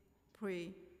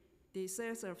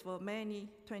predecessor for many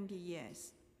 20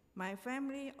 years. My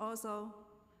family also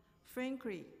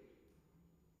frankly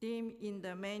deem in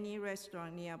the many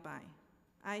restaurants nearby.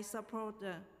 I support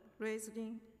the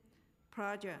resident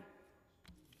project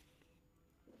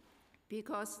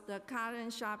because the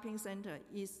current shopping center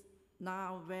is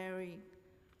now very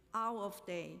out of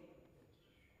date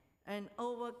and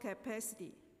over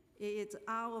capacity. It is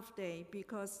out of date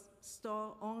because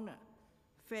store owner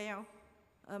fail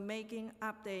making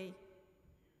upkeep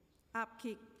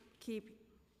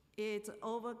its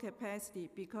over capacity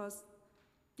because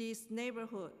this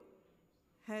neighborhood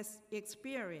has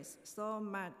experienced so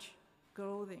much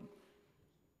growth.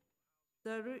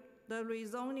 The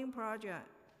rezoning project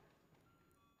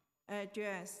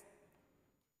addresses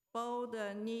both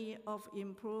the need of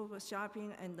improved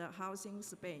shopping and the housing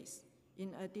space.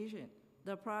 In addition,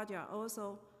 the project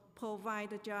also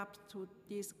provides jobs to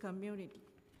this community.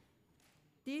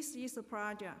 This is a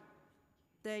project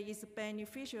that is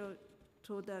beneficial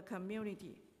to the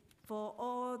community. For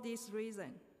all these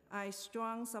reasons, I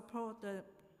strongly support the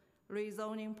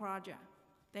rezoning project.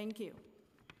 Thank you.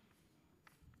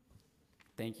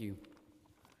 Thank you.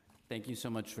 Thank you so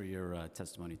much for your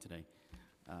testimony today.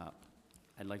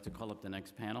 I'd like to call up the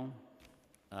next panel.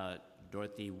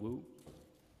 Dorothy Wu,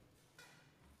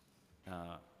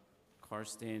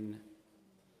 Karsten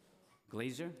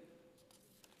Glazer,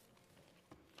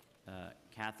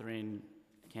 Catherine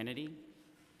Kennedy,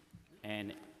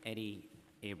 and Eddie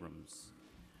Abrams.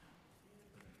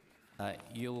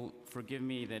 You'll forgive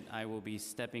me that I will be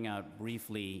stepping out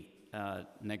briefly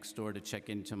next door to check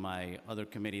into my other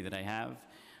committee that I have.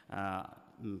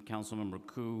 Councilmember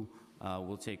Koo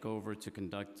will take over to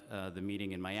conduct the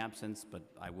meeting in my absence, but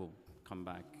I will come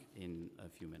back in a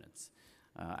few minutes.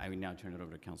 I will now turn it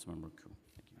over to Councilmember Koo.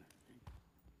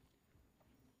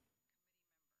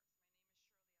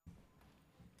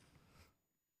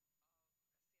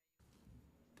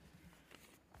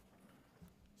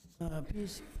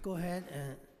 Please go ahead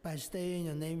and by stating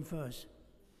your name first.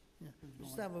 Yeah.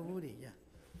 Start with Woody,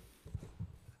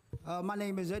 yeah. My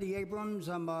name is Eddie Abrams.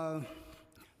 I'm a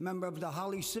member of the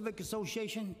Holly Civic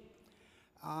Association.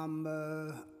 In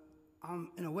a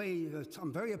way,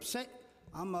 I'm very upset.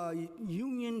 I'm a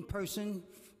union person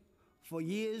for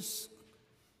years.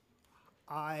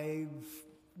 I've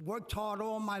worked hard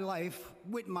all my life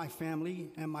with my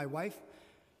family and my wife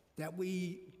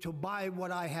to buy what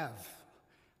I have.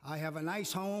 I have a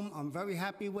nice home. I'm very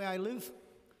happy where I live.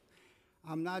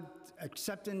 I'm not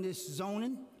accepting this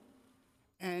zoning.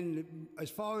 And as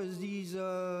far as these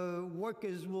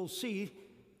workers will see,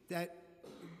 that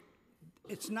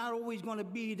it's not always going to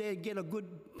be they get a good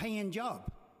paying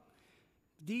job.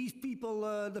 These people,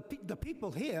 the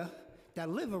people here that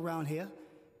live around here,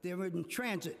 they're in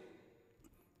transit.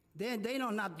 They're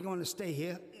not going to stay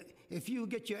here. If you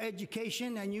get your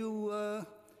education and you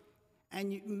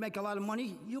make a lot of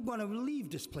money, you're going to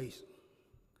leave this place.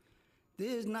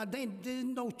 There's no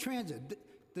transit.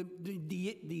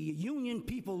 The union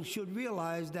people should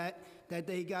realize that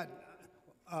they got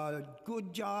a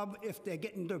good job if they're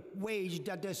getting the wage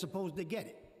that they're supposed to get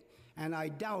it. And I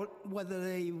doubt whether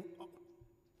they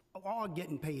are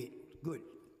getting paid good.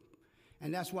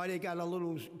 And that's why they got a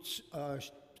little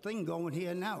thing going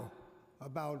here now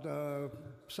about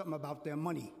something about their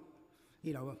money.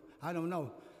 You know, I don't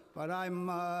know. But I'm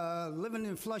living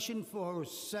in Flushing for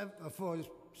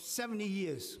 70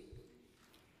 years.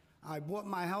 I bought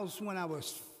my house when I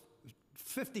was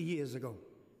 50 years ago.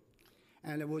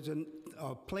 and it was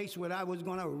a place where I was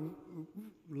going to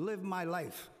live my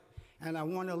life, and I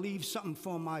want to leave something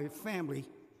for my family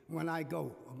when I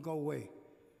go away.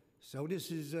 So this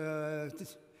is,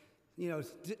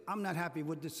 I'm not happy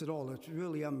with this at all. It's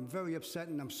really, I'm very upset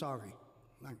and I'm sorry.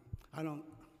 I don't.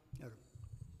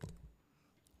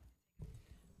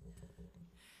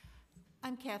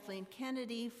 I'm Kathleen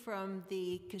Kennedy from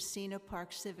the Casino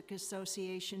Park Civic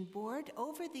Association Board.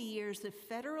 Over the years, the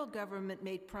federal government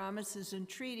made promises and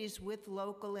treaties with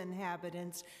local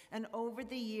inhabitants, and over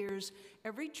the years,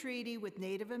 every treaty with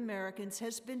Native Americans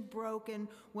has been broken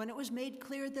when it was made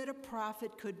clear that a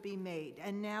profit could be made.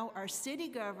 And now our city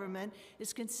government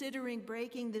is considering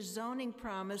breaking the zoning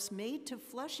promise made to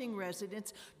Flushing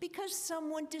residents because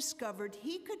someone discovered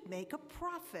he could make a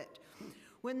profit.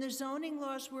 When the zoning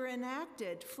laws were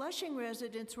enacted, Flushing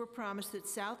residents were promised that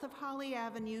south of Holly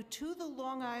Avenue to the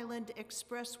Long Island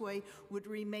Expressway would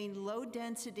remain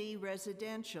low-density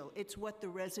residential. It's what the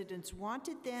residents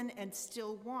wanted then and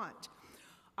still want.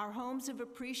 Our homes have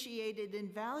appreciated in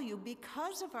value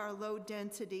because of our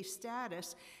low-density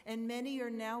status, and many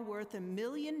are now worth $1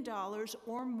 million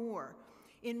or more.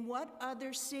 In what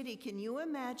other city can you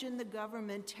imagine the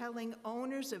government telling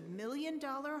owners of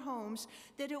million-dollar homes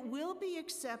that it will be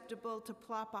acceptable to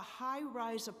plop a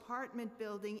high-rise apartment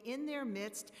building in their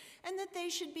midst and that they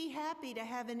should be happy to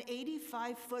have an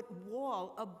 85-foot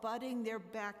wall abutting their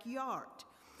backyard?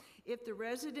 If the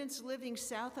residents living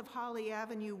south of Holly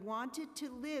Avenue wanted to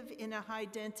live in a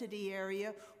high-density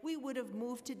area, we would have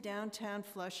moved to downtown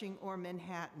Flushing or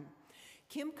Manhattan.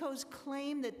 Kimco's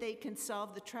claim that they can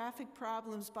solve the traffic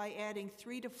problems by adding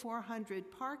 300 to 400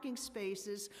 parking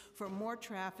spaces for more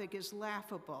traffic is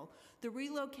laughable. The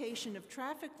relocation of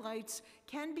traffic lights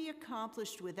can be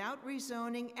accomplished without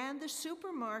rezoning, and the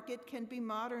supermarket can be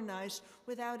modernized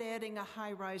without adding a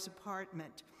high-rise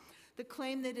apartment. The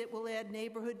claim that it will add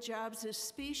neighborhood jobs is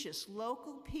specious.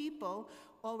 Local people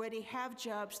already have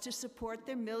jobs to support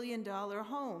their million-dollar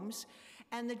homes,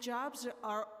 and the jobs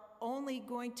are only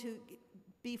going to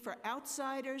be for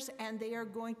outsiders, and they are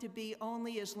going to be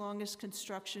only as long as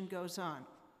construction goes on.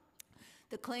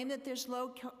 The claim that there's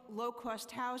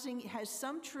low-cost housing has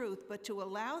some truth, but to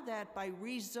allow that by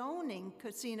rezoning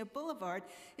Casino Boulevard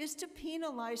is to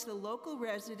penalize the local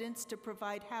residents to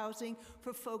provide housing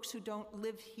for folks who don't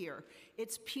live here.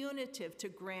 It's punitive to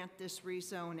grant this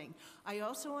rezoning. I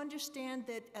also understand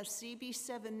that a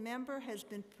CB7 member has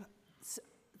been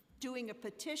doing a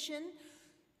petition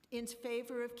in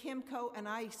favor of Kimco, and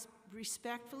I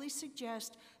respectfully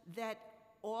suggest that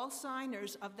all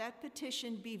signers of that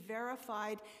petition be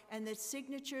verified and that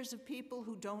signatures of people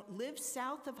who don't live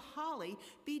south of Holly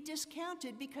be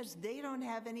discounted because they don't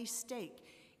have any stake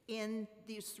in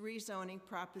this rezoning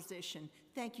proposition.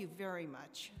 Thank you very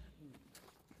much.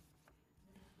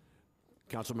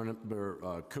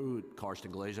 Councilmember Koo,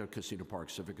 Karsten Glazer, Casino Park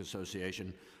Civic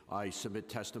Association. I submit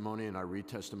testimony and I read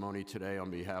testimony today on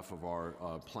behalf of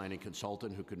our planning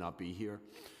consultant who could not be here.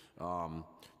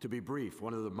 To be brief,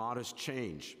 one of the modest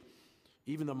change,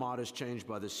 even the modest change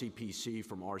by the CPC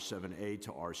from R7A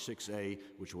to R6A,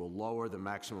 which will lower the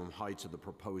maximum heights of the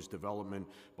proposed development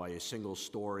by a single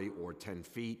story or 10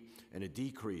 feet, and a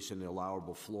decrease in the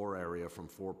allowable floor area from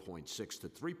 4.6 to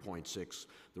 3.6,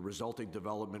 the resulting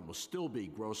development will still be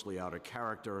grossly out of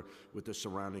character with the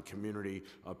surrounding community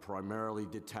of primarily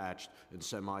detached and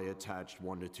semi-attached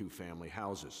 1 to 2 family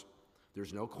houses.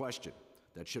 There's no question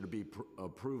that should it be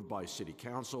approved by City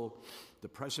Council, the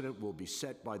precedent will be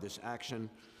set by this action,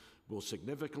 will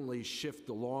significantly shift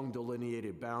the long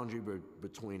delineated boundary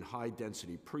between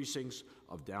high-density precincts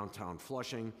of downtown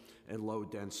Flushing and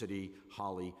low-density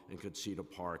Holly and Casino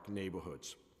Park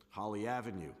neighborhoods. Holly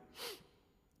Avenue,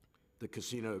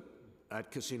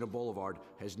 at Casino Boulevard,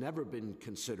 has never been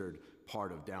considered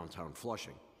part of downtown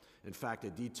Flushing. In fact, a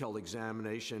detailed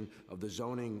examination of the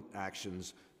zoning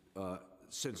actions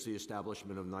since the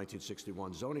establishment of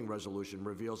 1961 zoning resolution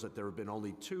reveals that there have been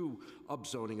only 2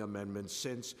 upzoning amendments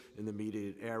since in the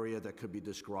immediate area that could be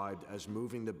described as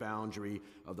moving the boundary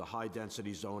of the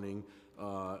high-density zoning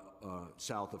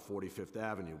south of 45th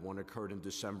Avenue. One occurred in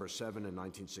December 7 in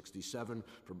 1967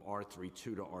 from R32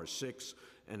 to R6,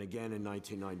 and again in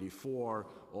 1994,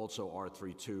 also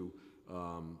R32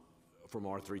 from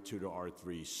R32 to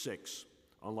R36.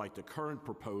 Unlike the current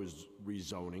proposed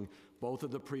rezoning, both of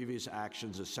the previous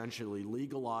actions essentially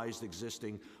legalized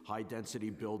existing high-density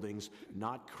buildings,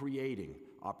 not creating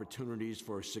opportunities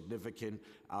for significant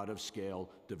out-of-scale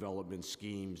development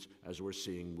schemes, as we're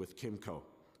seeing with Kimco.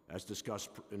 As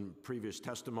discussed in previous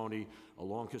testimony,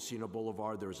 along Casino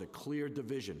Boulevard, there is a clear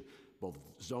division both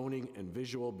zoning and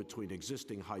visual, between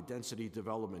existing high-density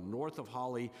development north of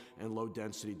Holly and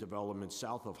low-density development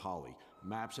south of Holly.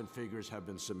 Maps and figures have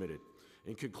been submitted.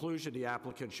 In conclusion, the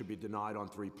applicant should be denied on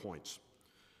 3 points: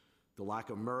 the lack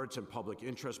of merits and public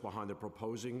interest behind the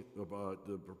proposed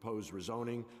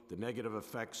rezoning, the negative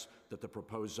effects that the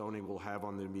proposed zoning will have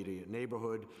on the immediate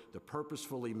neighborhood, the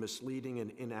purposefully misleading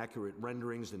and inaccurate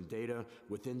renderings and data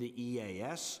within the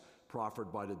EAS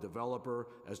proffered by the developer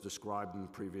as described in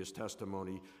previous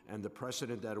testimony, and the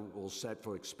precedent that it will set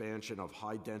for expansion of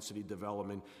high-density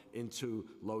development into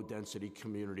low-density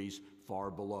communities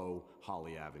far below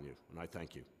Holly Avenue. And I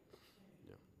thank you.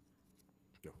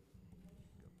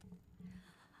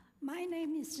 My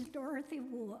name is Dorothy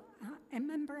Wu, a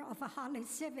member of the Holly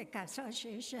Civic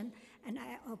Association, and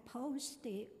I oppose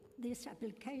this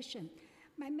application.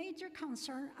 My major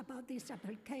concern about this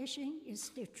application is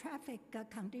the traffic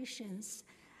conditions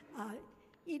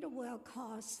it will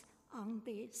cause on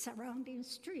the surrounding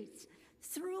streets.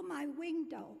 Through my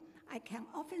window, I can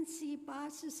often see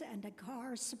buses and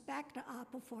cars backed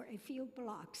up for a few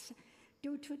blocks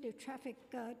due to the traffic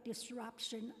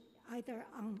disruption either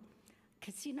on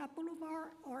Casino Boulevard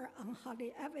or on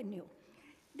Holly Avenue.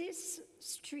 These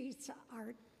streets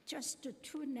are just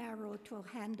too narrow to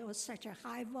handle such a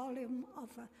high volume of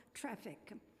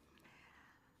traffic.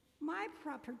 My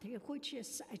property, which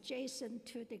is adjacent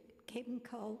to the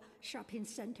Kimco Shopping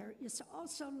Center, is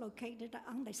also located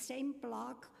on the same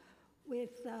block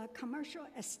with commercial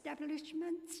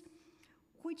establishments,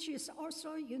 which is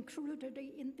also included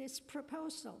in this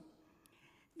proposal.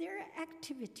 Their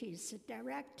activities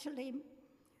directly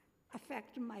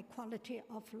affect my quality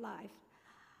of life.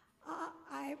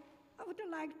 I would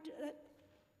like to,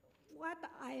 what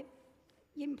I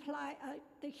imply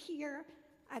here,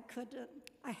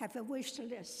 I have a wish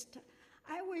list.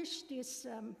 I wish this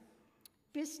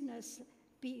business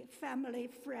be family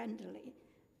friendly.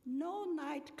 No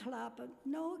nightclub,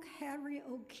 no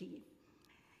karaoke.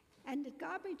 And the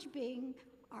garbage bins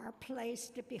are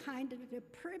placed behind the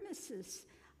premises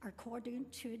according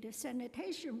to the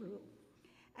sanitation rule.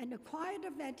 And the quiet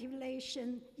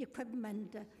ventilation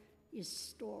equipment is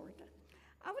stored.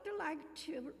 I would like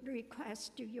to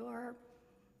request your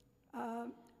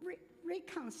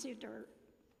reconsider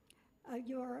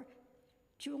your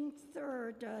June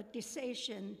 3rd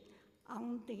decision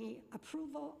on the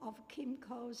approval of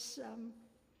Kimco's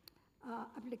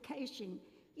application.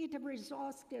 It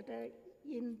resulted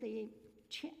in the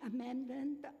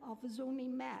amendment of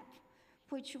zoning map,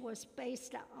 which was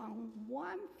based on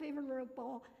one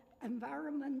favorable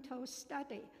environmental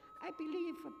study. I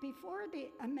believe before the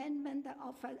amendment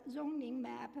of a zoning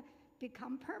map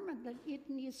become permanent, it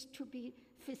needs to be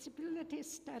feasibility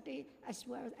study as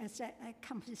well as a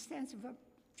comprehensive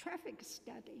traffic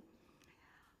study.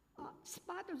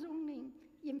 Spot zoning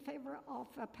in favor of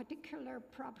a particular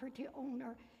property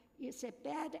owner is a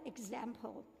bad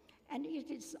example, and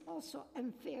it is also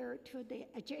unfair to the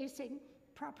adjacent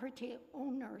property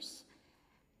owners.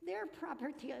 Their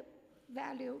property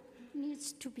value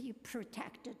needs to be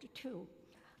protected too.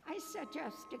 I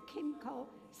suggest Kimco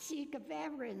seek a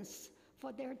variance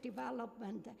for their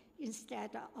development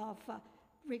instead of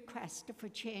request for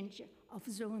change of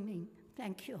zoning.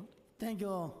 Thank you. Thank you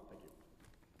all.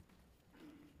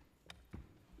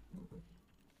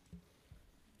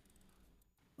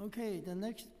 Okay, the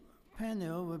next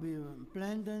panel will be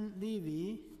Brandon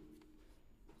Levy,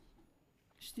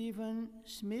 Stephen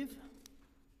Smith,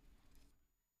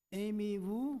 Amy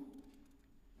Wu,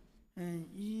 and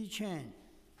Yi Chen.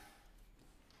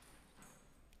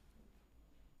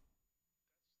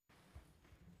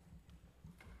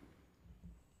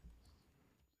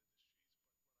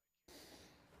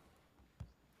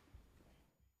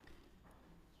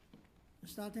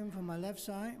 Starting from my left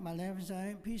side,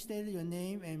 please state your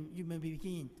name and you may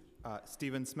begin.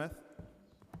 Stephen Smith.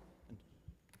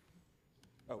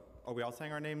 Oh, are we all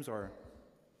saying our names or?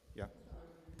 Yeah.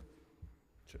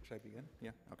 Should I begin?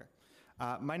 Yeah, okay.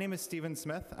 My name is Stephen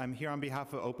Smith. I'm here on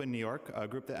behalf of Open New York, a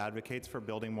group that advocates for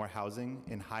building more housing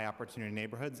in high opportunity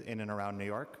neighborhoods in and around New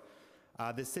York.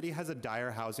 The city has a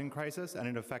dire housing crisis, and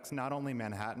it affects not only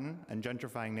Manhattan and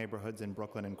gentrifying neighborhoods in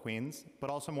Brooklyn and Queens, but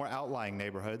also more outlying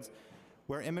neighborhoods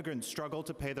where immigrants struggle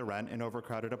to pay the rent in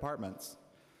overcrowded apartments.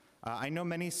 I know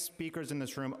many speakers in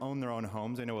this room own their own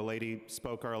homes. I know a lady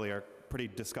spoke earlier pretty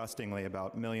disgustingly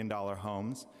about $1 million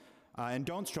homes and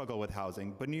don't struggle with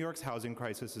housing, but New York's housing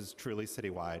crisis is truly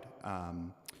citywide.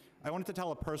 I wanted to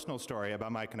tell a personal story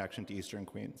about my connection to Eastern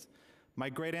Queens. My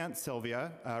great aunt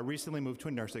Sylvia recently moved to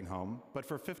a nursing home, but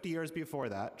for 50 years before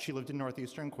that, she lived in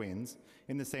northeastern Queens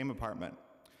in the same apartment.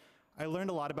 I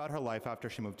learned a lot about her life after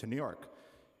she moved to New York.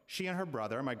 She and her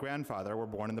brother, my grandfather, were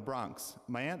born in the Bronx.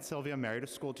 My Aunt Sylvia married a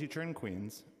school teacher in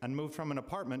Queens and moved from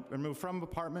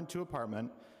apartment to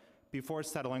apartment before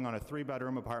settling on a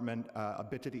 3-bedroom apartment a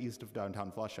bit to the east of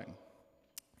downtown Flushing.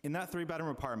 In that 3-bedroom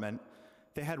apartment,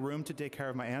 they had room to take care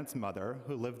of my aunt's mother,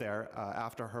 who lived there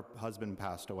after her husband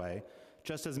passed away,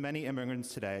 just as many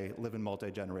immigrants today live in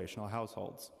multi-generational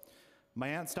households. My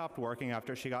aunt stopped working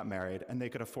after she got married, and they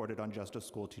could afford it on just a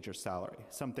school teacher's salary,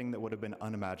 something that would have been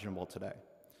unimaginable today.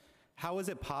 How is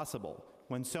it possible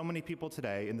when so many people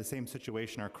today in the same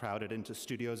situation are crowded into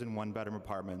studios and 1-bedroom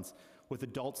apartments with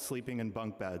adults sleeping in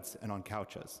bunk beds and on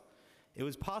couches? It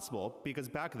was possible because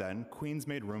back then, Queens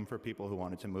made room for people who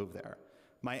wanted to move there.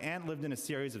 My aunt lived in a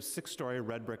series of 6-story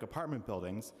red brick apartment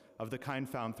buildings of the kind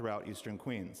found throughout eastern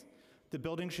Queens. The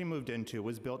building she moved into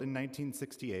was built in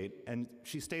 1968, and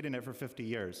she stayed in it for 50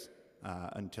 years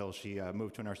until she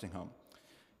moved to a nursing home.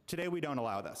 Today, we don't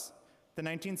allow this. The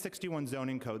 1961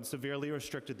 zoning code severely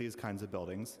restricted these kinds of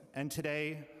buildings, and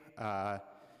today,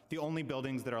 the only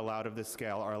buildings that are allowed of this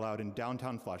scale are allowed in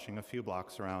downtown Flushing, a few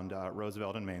blocks around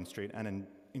Roosevelt and Main Street, and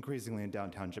increasingly in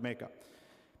downtown Jamaica.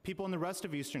 People in the rest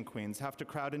of eastern Queens have to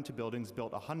crowd into buildings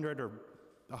built 100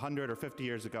 or 50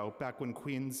 years ago,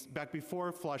 back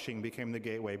before Flushing became the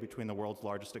gateway between the world's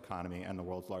largest economy and the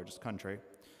world's largest country.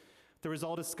 The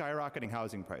result is skyrocketing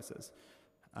housing prices.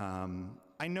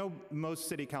 I know most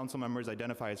city council members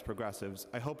identify as progressives.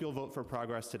 I hope you'll vote for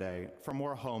progress today, for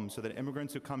more homes, so that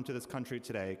immigrants who come to this country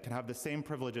today can have the same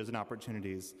privileges and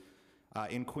opportunities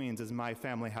in Queens as my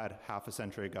family had half a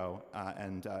century ago,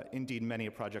 and indeed many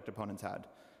project opponents had.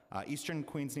 Eastern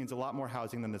Queens needs a lot more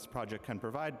housing than this project can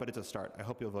provide, but it's a start. I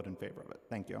hope you'll vote in favor of it.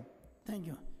 Thank you. Thank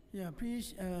you. Yeah,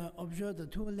 please observe the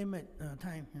 2-minute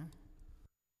time. Yeah?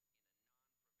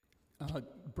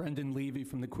 Brendan Levy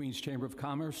from the Queens Chamber of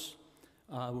Commerce.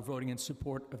 We're voting in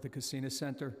support of the Casino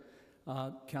Center.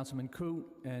 Councilman Koo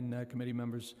and committee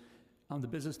members, I'm the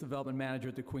business development manager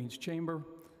at the Queens Chamber.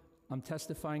 I'm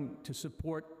testifying to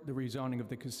support the rezoning of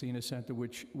the Casino Center,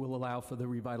 which will allow for the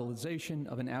revitalization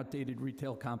of an outdated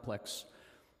retail complex.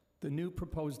 The new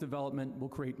proposed development will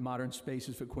create modern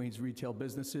spaces for Queens retail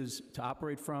businesses to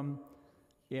operate from,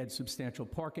 add substantial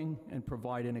parking, and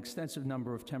provide an extensive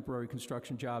number of temporary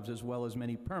construction jobs as well as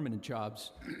many permanent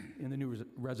jobs in the new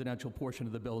residential portion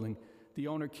of the building. The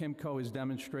owner, Kimco, has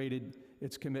demonstrated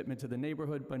its commitment to the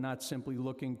neighborhood by not simply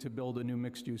looking to build a new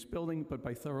mixed-use building, but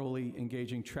by thoroughly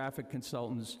engaging traffic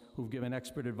consultants who've given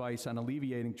expert advice on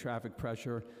alleviating traffic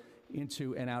pressure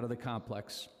into and out of the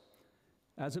complex.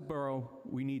 As a borough,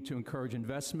 we need to encourage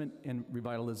investment and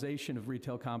revitalization of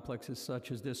retail complexes such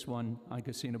as this one on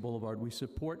Casino Boulevard. We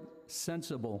support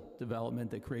sensible development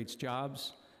that creates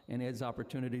jobs and adds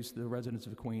opportunities to the residents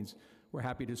of Queens. We're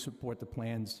happy to support the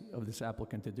plans of this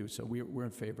applicant to do so. We're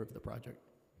in favor of the project.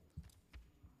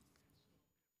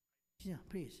 Yeah,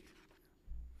 please.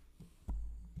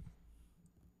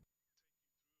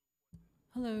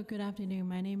 Hello, good afternoon.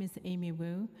 My name is Amy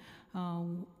Wu.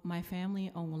 My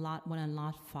family own Lot 1 and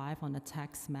Lot 5 on the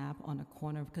tax map on the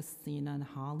corner of Casino and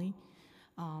Holly.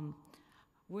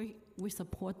 We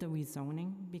support the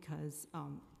rezoning because,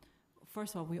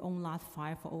 first of all, we own Lot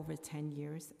 5 for over 10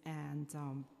 years, and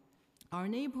our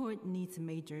neighborhood needs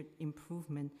major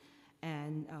improvement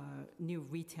and new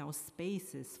retail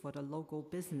spaces for the local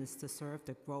business to serve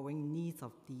the growing needs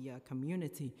of the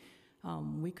community.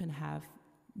 We can have,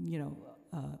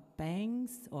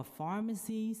 banks or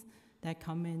pharmacies that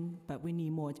come in, but we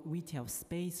need more retail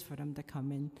space for them to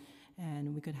come in.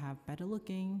 And we could have better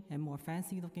looking and more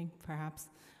fancy looking, perhaps,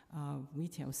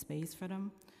 retail space for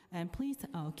them. And please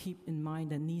keep in mind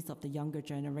the needs of the younger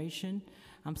generation.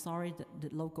 I'm sorry that the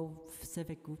local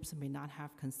civic groups may not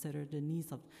have considered the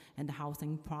needs of and the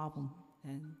housing problem.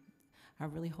 And I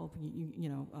really hope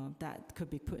that could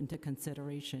be put into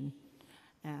consideration.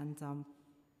 And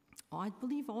I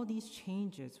believe all these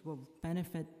changes will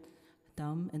benefit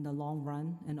them in the long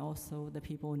run, and also the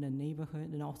people in the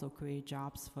neighborhood, and also create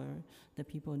jobs for the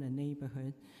people in the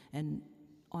neighborhood. And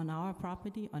on our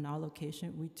property, on our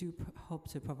location, we do hope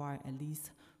to provide at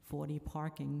least 40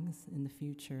 parkings in the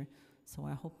future. So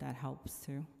I hope that helps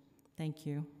too. Thank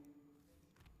you.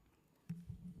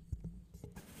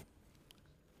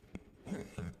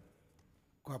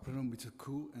 Good afternoon, Mr.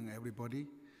 Koo and everybody.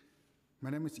 My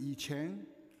name is Yi Cheng.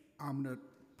 I'm the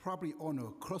property owner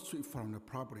across the street from the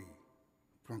property,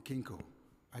 from Kimco.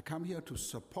 I come here to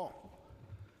support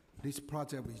this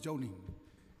project rezoning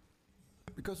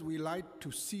because we like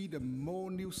to see the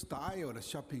more new style of the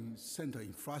shopping center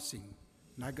in Flushing,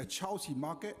 like a Chelsea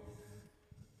Market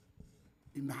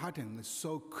in Manhattan is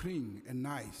so clean and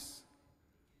nice.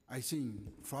 I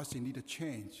think Flushing need a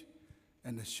change,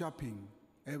 and the shopping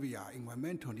area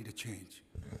environmental need to change.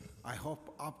 I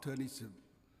hope after this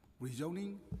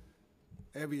rezoning,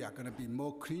 area gonna be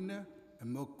more cleaner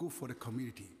and more good for the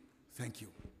community. Thank you.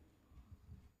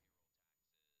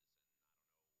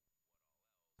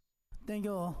 Thank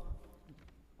you all.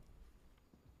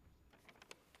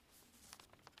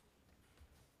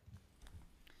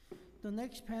 The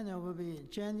next panel will be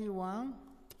Jenny Wang,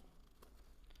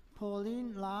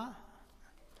 Pauline La,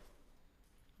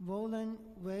 Roland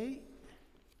Wei,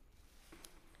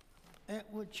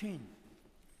 Edward Chin.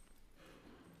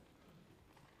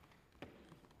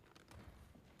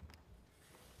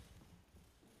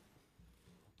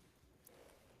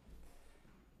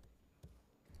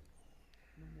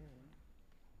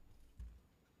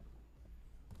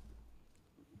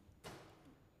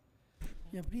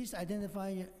 Yeah, please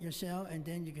identify yourself and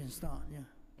then you can start. Yeah.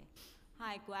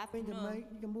 Hi, good Bring the afternoon. mic,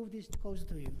 you can move this closer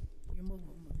to you. You can move,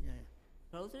 yeah.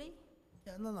 Closely?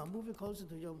 Yeah, no, move it closer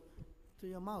to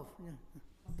your mouth. Yeah.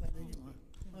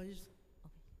 Oh, it's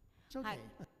okay. Hi.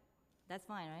 That's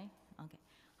fine, right? Okay.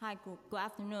 Hi, good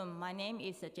afternoon. My name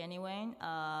is Jenny Wang.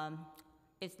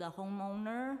 It's the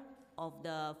homeowner of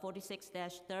the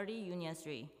 46-30 Union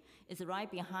Street. It's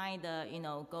right behind the,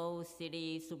 Gold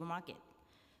City supermarket.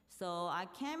 So I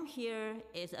came here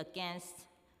is against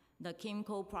the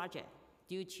Kimco project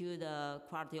due to the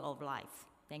quality of life.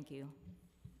 Thank you.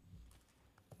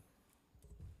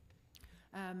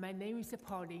 My name is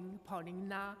Pauline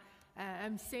Na.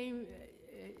 I'm saying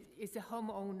it's a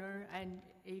homeowner and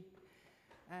it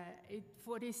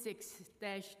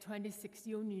 46-26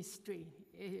 Union Street.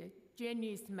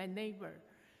 Jenny is my neighbor,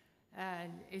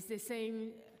 and it's the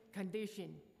same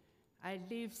condition. I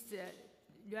live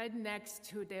right next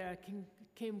to their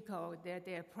Kimco,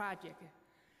 their project.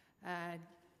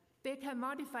 They can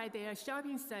modify their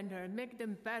shopping center, make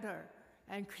them better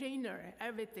and cleaner,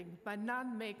 everything, but not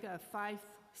make 5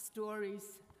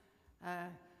 stories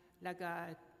like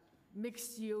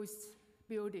mixed-use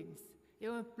buildings. It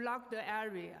will block the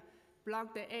area,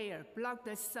 block the air, block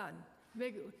the sun.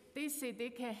 They say they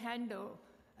can handle,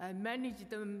 manage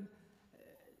them,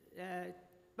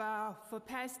 but for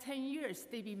past 10 years,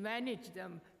 they've managed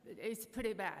them. It's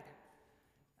pretty bad.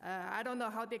 I don't know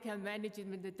how they can manage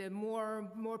it. The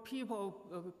more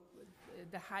people,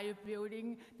 the higher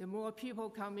building, the more people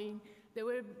coming, they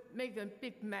will make a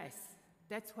big mess.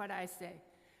 That's what I say.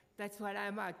 That's why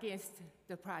I'm against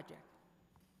the project.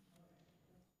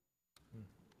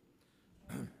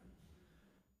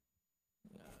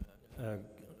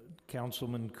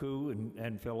 Councilman Koo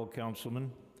and fellow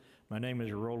councilmen, my name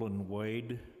is Roland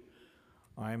Wade.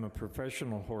 I am a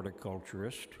professional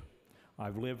horticulturist.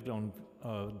 I've lived on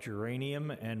Geranium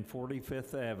and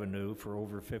 45th Avenue for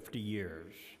over 50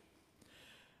 years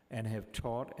and have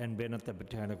taught and been at the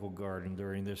Botanical Garden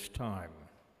during this time.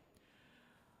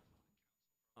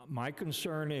 My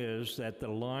concern is that the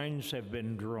lines have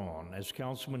been drawn. As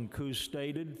Councilman Koo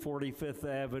stated, 45th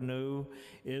Avenue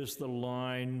is the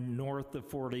line. North of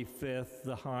 45th,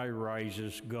 the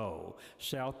high-rises go.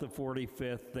 South of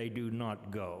 45th, they do not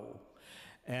go.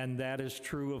 And that is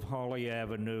true of Holly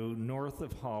Avenue. North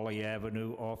of Holly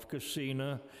Avenue, off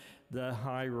Casina, the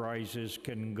high-rises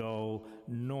can go.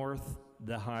 North,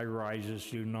 the high-rises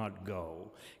do not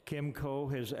go. Kimco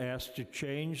has asked to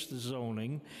change the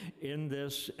zoning in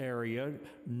this area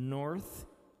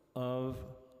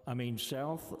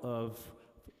south of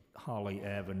Holly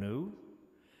Avenue.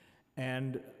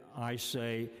 And I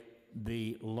say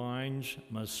the lines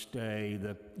must stay,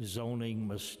 the zoning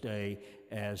must stay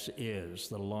as is.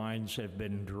 The lines have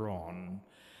been drawn.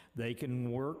 They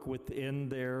can work within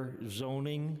their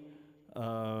zoning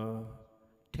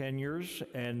tenures,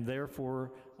 and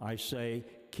therefore I say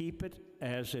keep it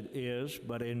as it is,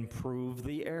 but improve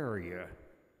the area.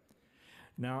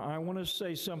 Now, I want to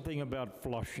say something about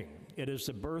Flushing. It is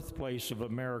the birthplace of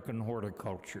American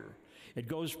horticulture. It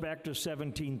goes back to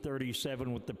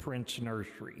 1737 with the Prince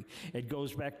Nursery. It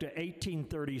goes back to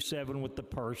 1837 with the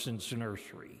Parsons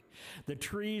Nursery. The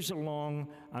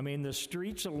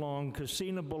streets along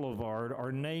Casino Boulevard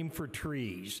are named for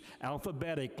trees,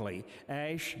 alphabetically,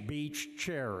 ash, beech,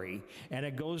 cherry, and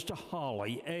it goes to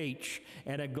holly, H,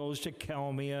 and it goes to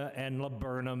Kalmia and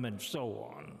laburnum and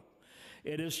so on.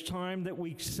 It is time that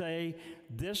we say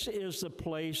this is the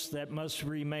place that must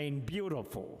remain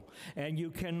beautiful, and you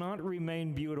cannot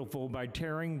remain beautiful by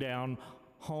tearing down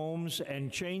homes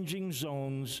and changing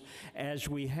zones as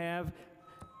we have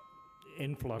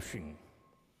in Flushing.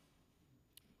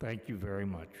 Thank you very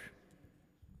much.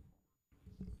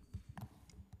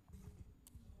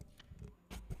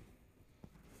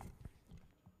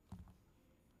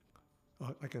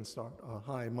 I can start.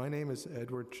 Hi, my name is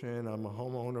Edward Chin. I'm a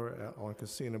homeowner on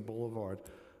Casino Boulevard.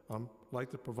 I'd like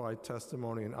to provide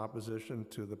testimony in opposition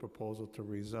to the proposal to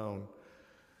rezone.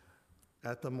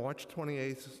 At the March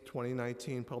 28,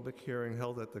 2019 public hearing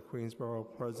held at the Queensborough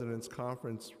President's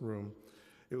Conference Room,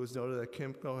 it was noted that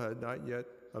Kimco had not yet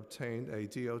obtained a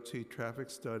DOT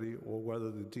traffic study or whether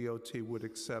the DOT would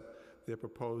accept their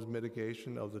proposed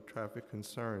mitigation of the traffic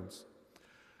concerns.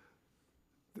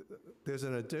 There's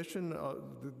an addition,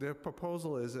 their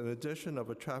proposal is an addition of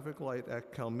a traffic light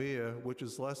at Calmia, which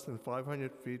is less than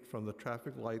 500 feet from the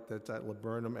traffic light that's at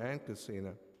Laburnum and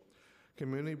Casino.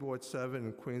 Community Board 7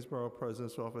 in Queensborough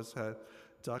President's Office had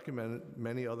documented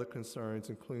many other concerns,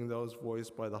 including those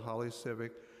voiced by the Holly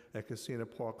Civic and Casino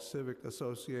Park Civic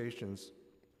Associations.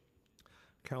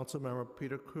 Councilmember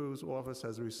Peter Cruz's office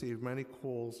has received many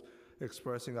calls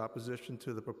expressing opposition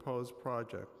to the proposed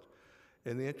project.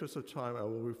 In the interest of time, I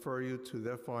will refer you to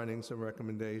their findings and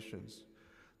recommendations.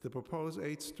 The proposed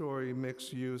 8-story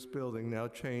mixed-use building, now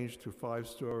changed to 5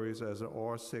 stories as an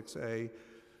R6A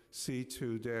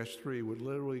C2-3, would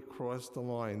literally cross the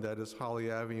line that is Holly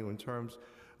Avenue in terms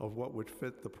of what would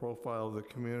fit the profile of the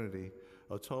community.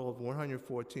 A total of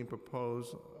 114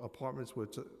 proposed apartments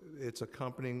with its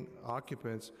accompanying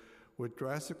occupants would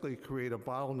drastically create a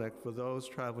bottleneck for those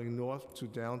traveling north to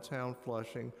downtown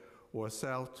Flushing or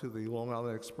south to the Long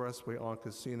Island Expressway on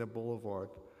Casino Boulevard.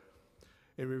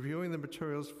 In reviewing the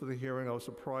materials for the hearing, I was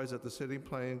surprised that the City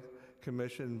Planning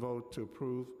Commission vote to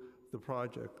approve the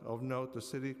project. Of note, the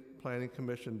City Planning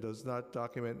Commission does not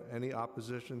document any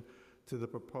opposition to the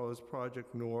proposed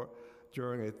project, nor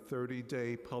during a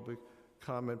 30-day public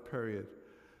comment period.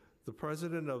 The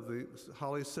president of the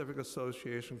Holly Civic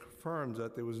Association confirms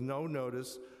that there was no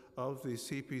notice of the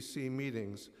CPC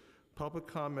meetings. Public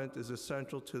comment is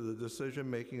essential to the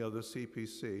decision-making of the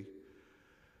CPC.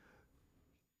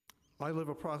 I live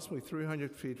approximately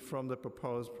 300 feet from the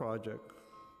proposed project.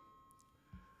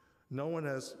 No one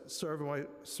has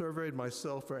surveyed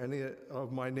myself or any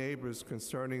of my neighbors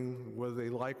concerning whether they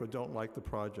like or don't like the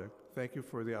project. Thank you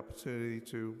for the opportunity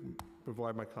to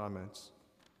provide my comments.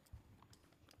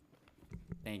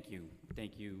 Thank you.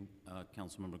 Thank you,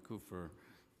 Councilmember Koo, for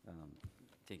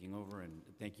taking over, and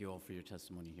thank you all for your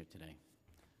testimony here today.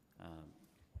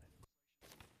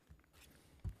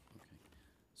 Okay.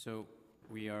 So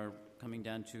we are coming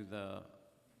down to the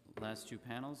last two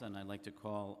panels, and I'd like to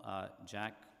call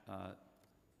Jack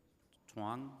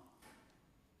Twang.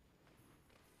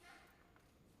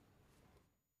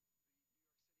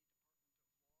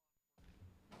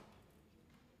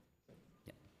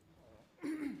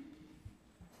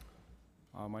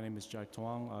 My name is Jack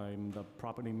Twang. I'm the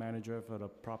property manager for the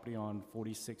property on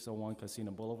 4601 Casino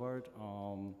Boulevard.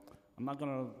 I'm not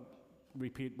going to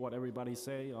repeat what everybody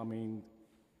say. I mean,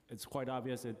 it's quite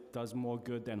obvious it does more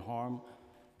good than harm.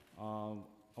 I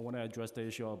want to address the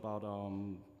issue about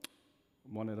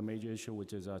one of the major issues,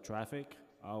 which is traffic.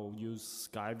 I'll use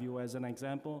Skyview as an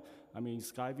example. I mean,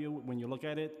 Skyview, when you look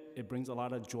at it, it brings a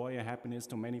lot of joy and happiness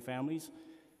to many families,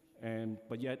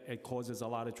 but yet it causes a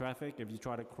lot of traffic. If you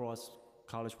try to cross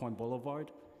College Point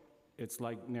Boulevard, it's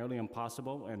like nearly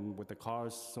impossible, and with the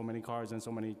cars, so many cars and so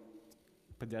many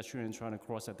pedestrians trying to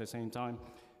cross at the same time,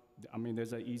 I mean,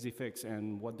 there's an easy fix,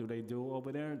 and what do they do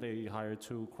over there? They hire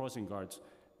 2 crossing guards,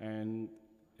 and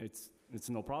it's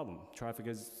no problem. Traffic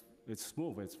it's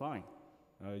smooth, it's fine.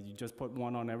 You just put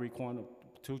one on every corner,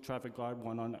 2 traffic guards,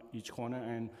 one on each corner,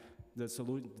 and that's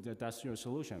your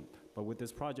solution. But with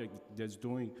this project, there's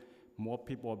doing more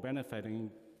people are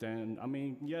benefiting. Then, I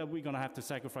mean, yeah, we're gonna have to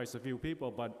sacrifice a few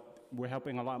people, but we're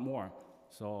helping a lot more.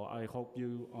 So I hope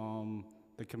you,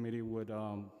 the committee would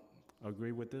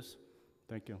agree with this.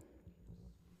 Thank you.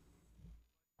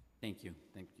 Thank you.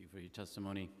 Thank you for your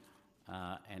testimony.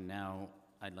 And now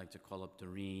I'd like to call up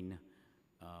Doreen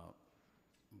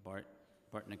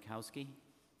Bartnikowski.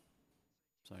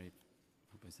 Sorry, I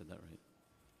hope I said that right.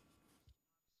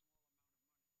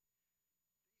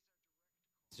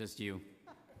 It's just you.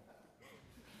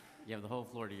 You have the whole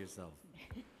floor to yourself.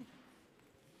 Okay.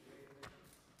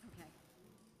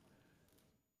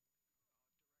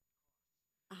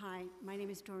 Hi, my name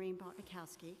is Doreen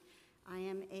Bartnikowski. I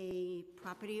am a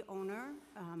property owner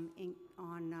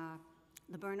on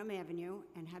Laburnum Avenue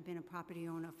and have been a property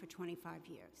owner for 25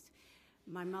 years.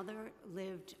 My mother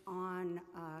lived on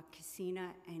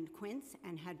Casina and Quince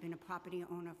and had been a property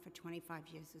owner for 25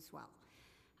 years as well.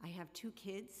 I have 2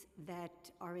 kids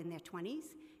that are in their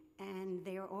 20s, and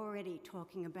they are already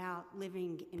talking about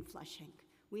living in Flushing.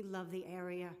 We love the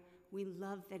area. We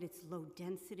love that it's low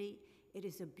density. It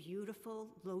is a beautiful,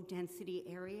 low density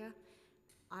area.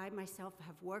 I myself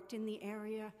have worked in the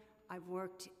area. I've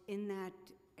worked in that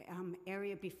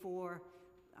area before,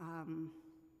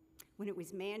 when it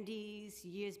was Mandy's,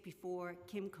 years before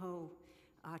Kimco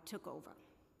took over.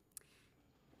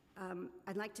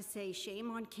 I'd like to say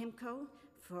shame on Kimco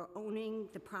for owning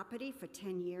the property for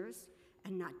 10 years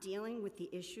and not dealing with the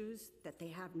issues that they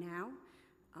have now.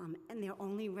 And their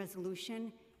only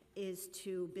resolution is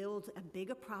to build a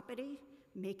bigger property,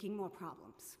 making more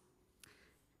problems.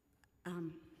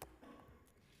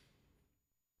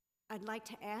 I'd like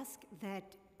to ask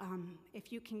that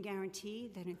if you can guarantee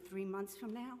that in 3 months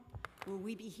from now, will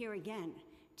we be here again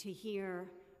to hear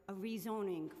a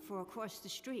rezoning for across the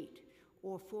street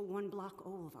or for 1 block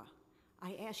over?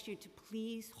 I ask you to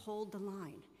please hold the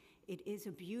line. It is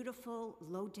a beautiful,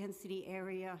 low-density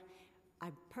area.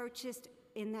 I purchased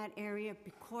in that area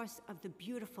because of the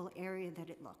beautiful area that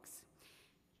it looks.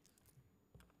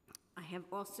 I have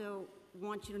also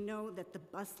want you to know that the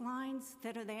bus lines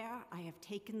that are there, I have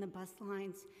taken the bus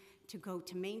lines to go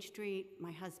to Main Street.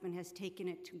 My husband has taken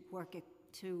it to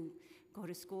to go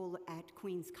to school at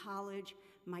Queens College.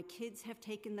 My kids have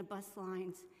taken the bus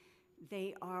lines.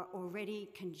 They are already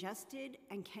congested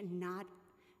and cannot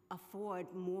afford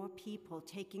more people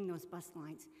taking those bus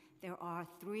lines. There are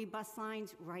 3 bus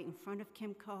lines right in front of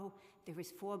Kimco. There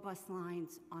is 4 bus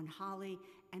lines on Holly,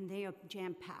 and they are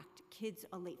jam-packed. Kids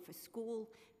are late for school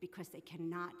because they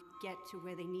cannot get to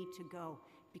where they need to go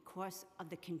because of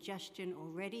the congestion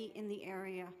already in the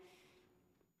area.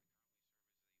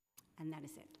 And that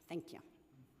is it. Thank you.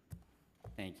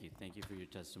 Thank you. Thank you for your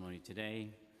testimony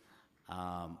today.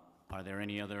 Are there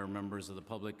any other members of the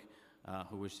public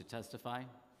who wish to testify?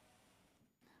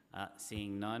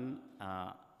 Seeing none,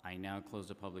 I now close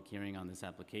the public hearing on this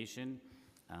application,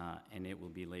 and it will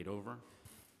be laid over.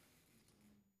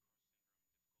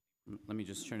 Let me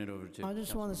just turn it over to... I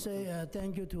just want to say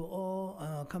thank you to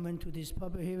all coming to this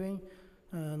public hearing.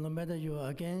 No matter you're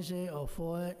against it or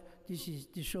for it,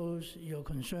 this shows your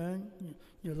concern,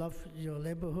 you love your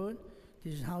neighborhood.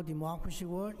 This is how democracy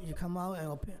works. You come out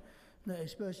and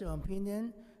express your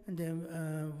opinion, and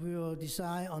then we will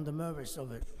decide on the merits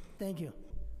of it. Thank you.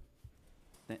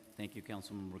 Thank you,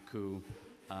 Councilmember Koo,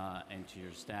 and to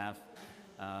your staff.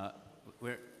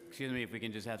 Excuse me, if we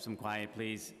can just have some quiet,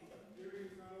 please.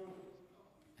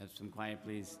 Have some quiet,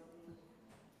 please.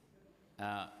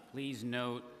 Please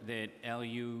note that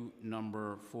LU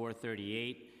number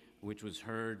 438, which was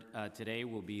heard today,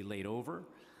 will be laid over.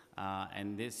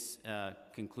 And this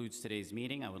concludes today's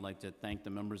meeting. I would like to thank the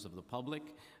members of the public,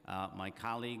 my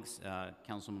colleagues,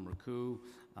 Councilmember Koo,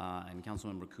 and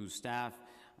Councilmember Koo's staff.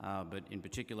 But in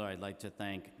particular, I'd like to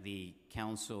thank the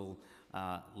council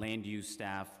land use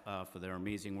staff for their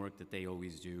amazing work that they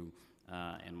always do,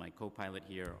 and my co-pilot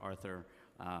here, Arthur,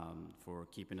 for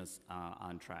keeping us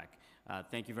on track.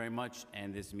 Thank you very much,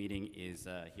 and this meeting is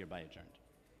hereby adjourned.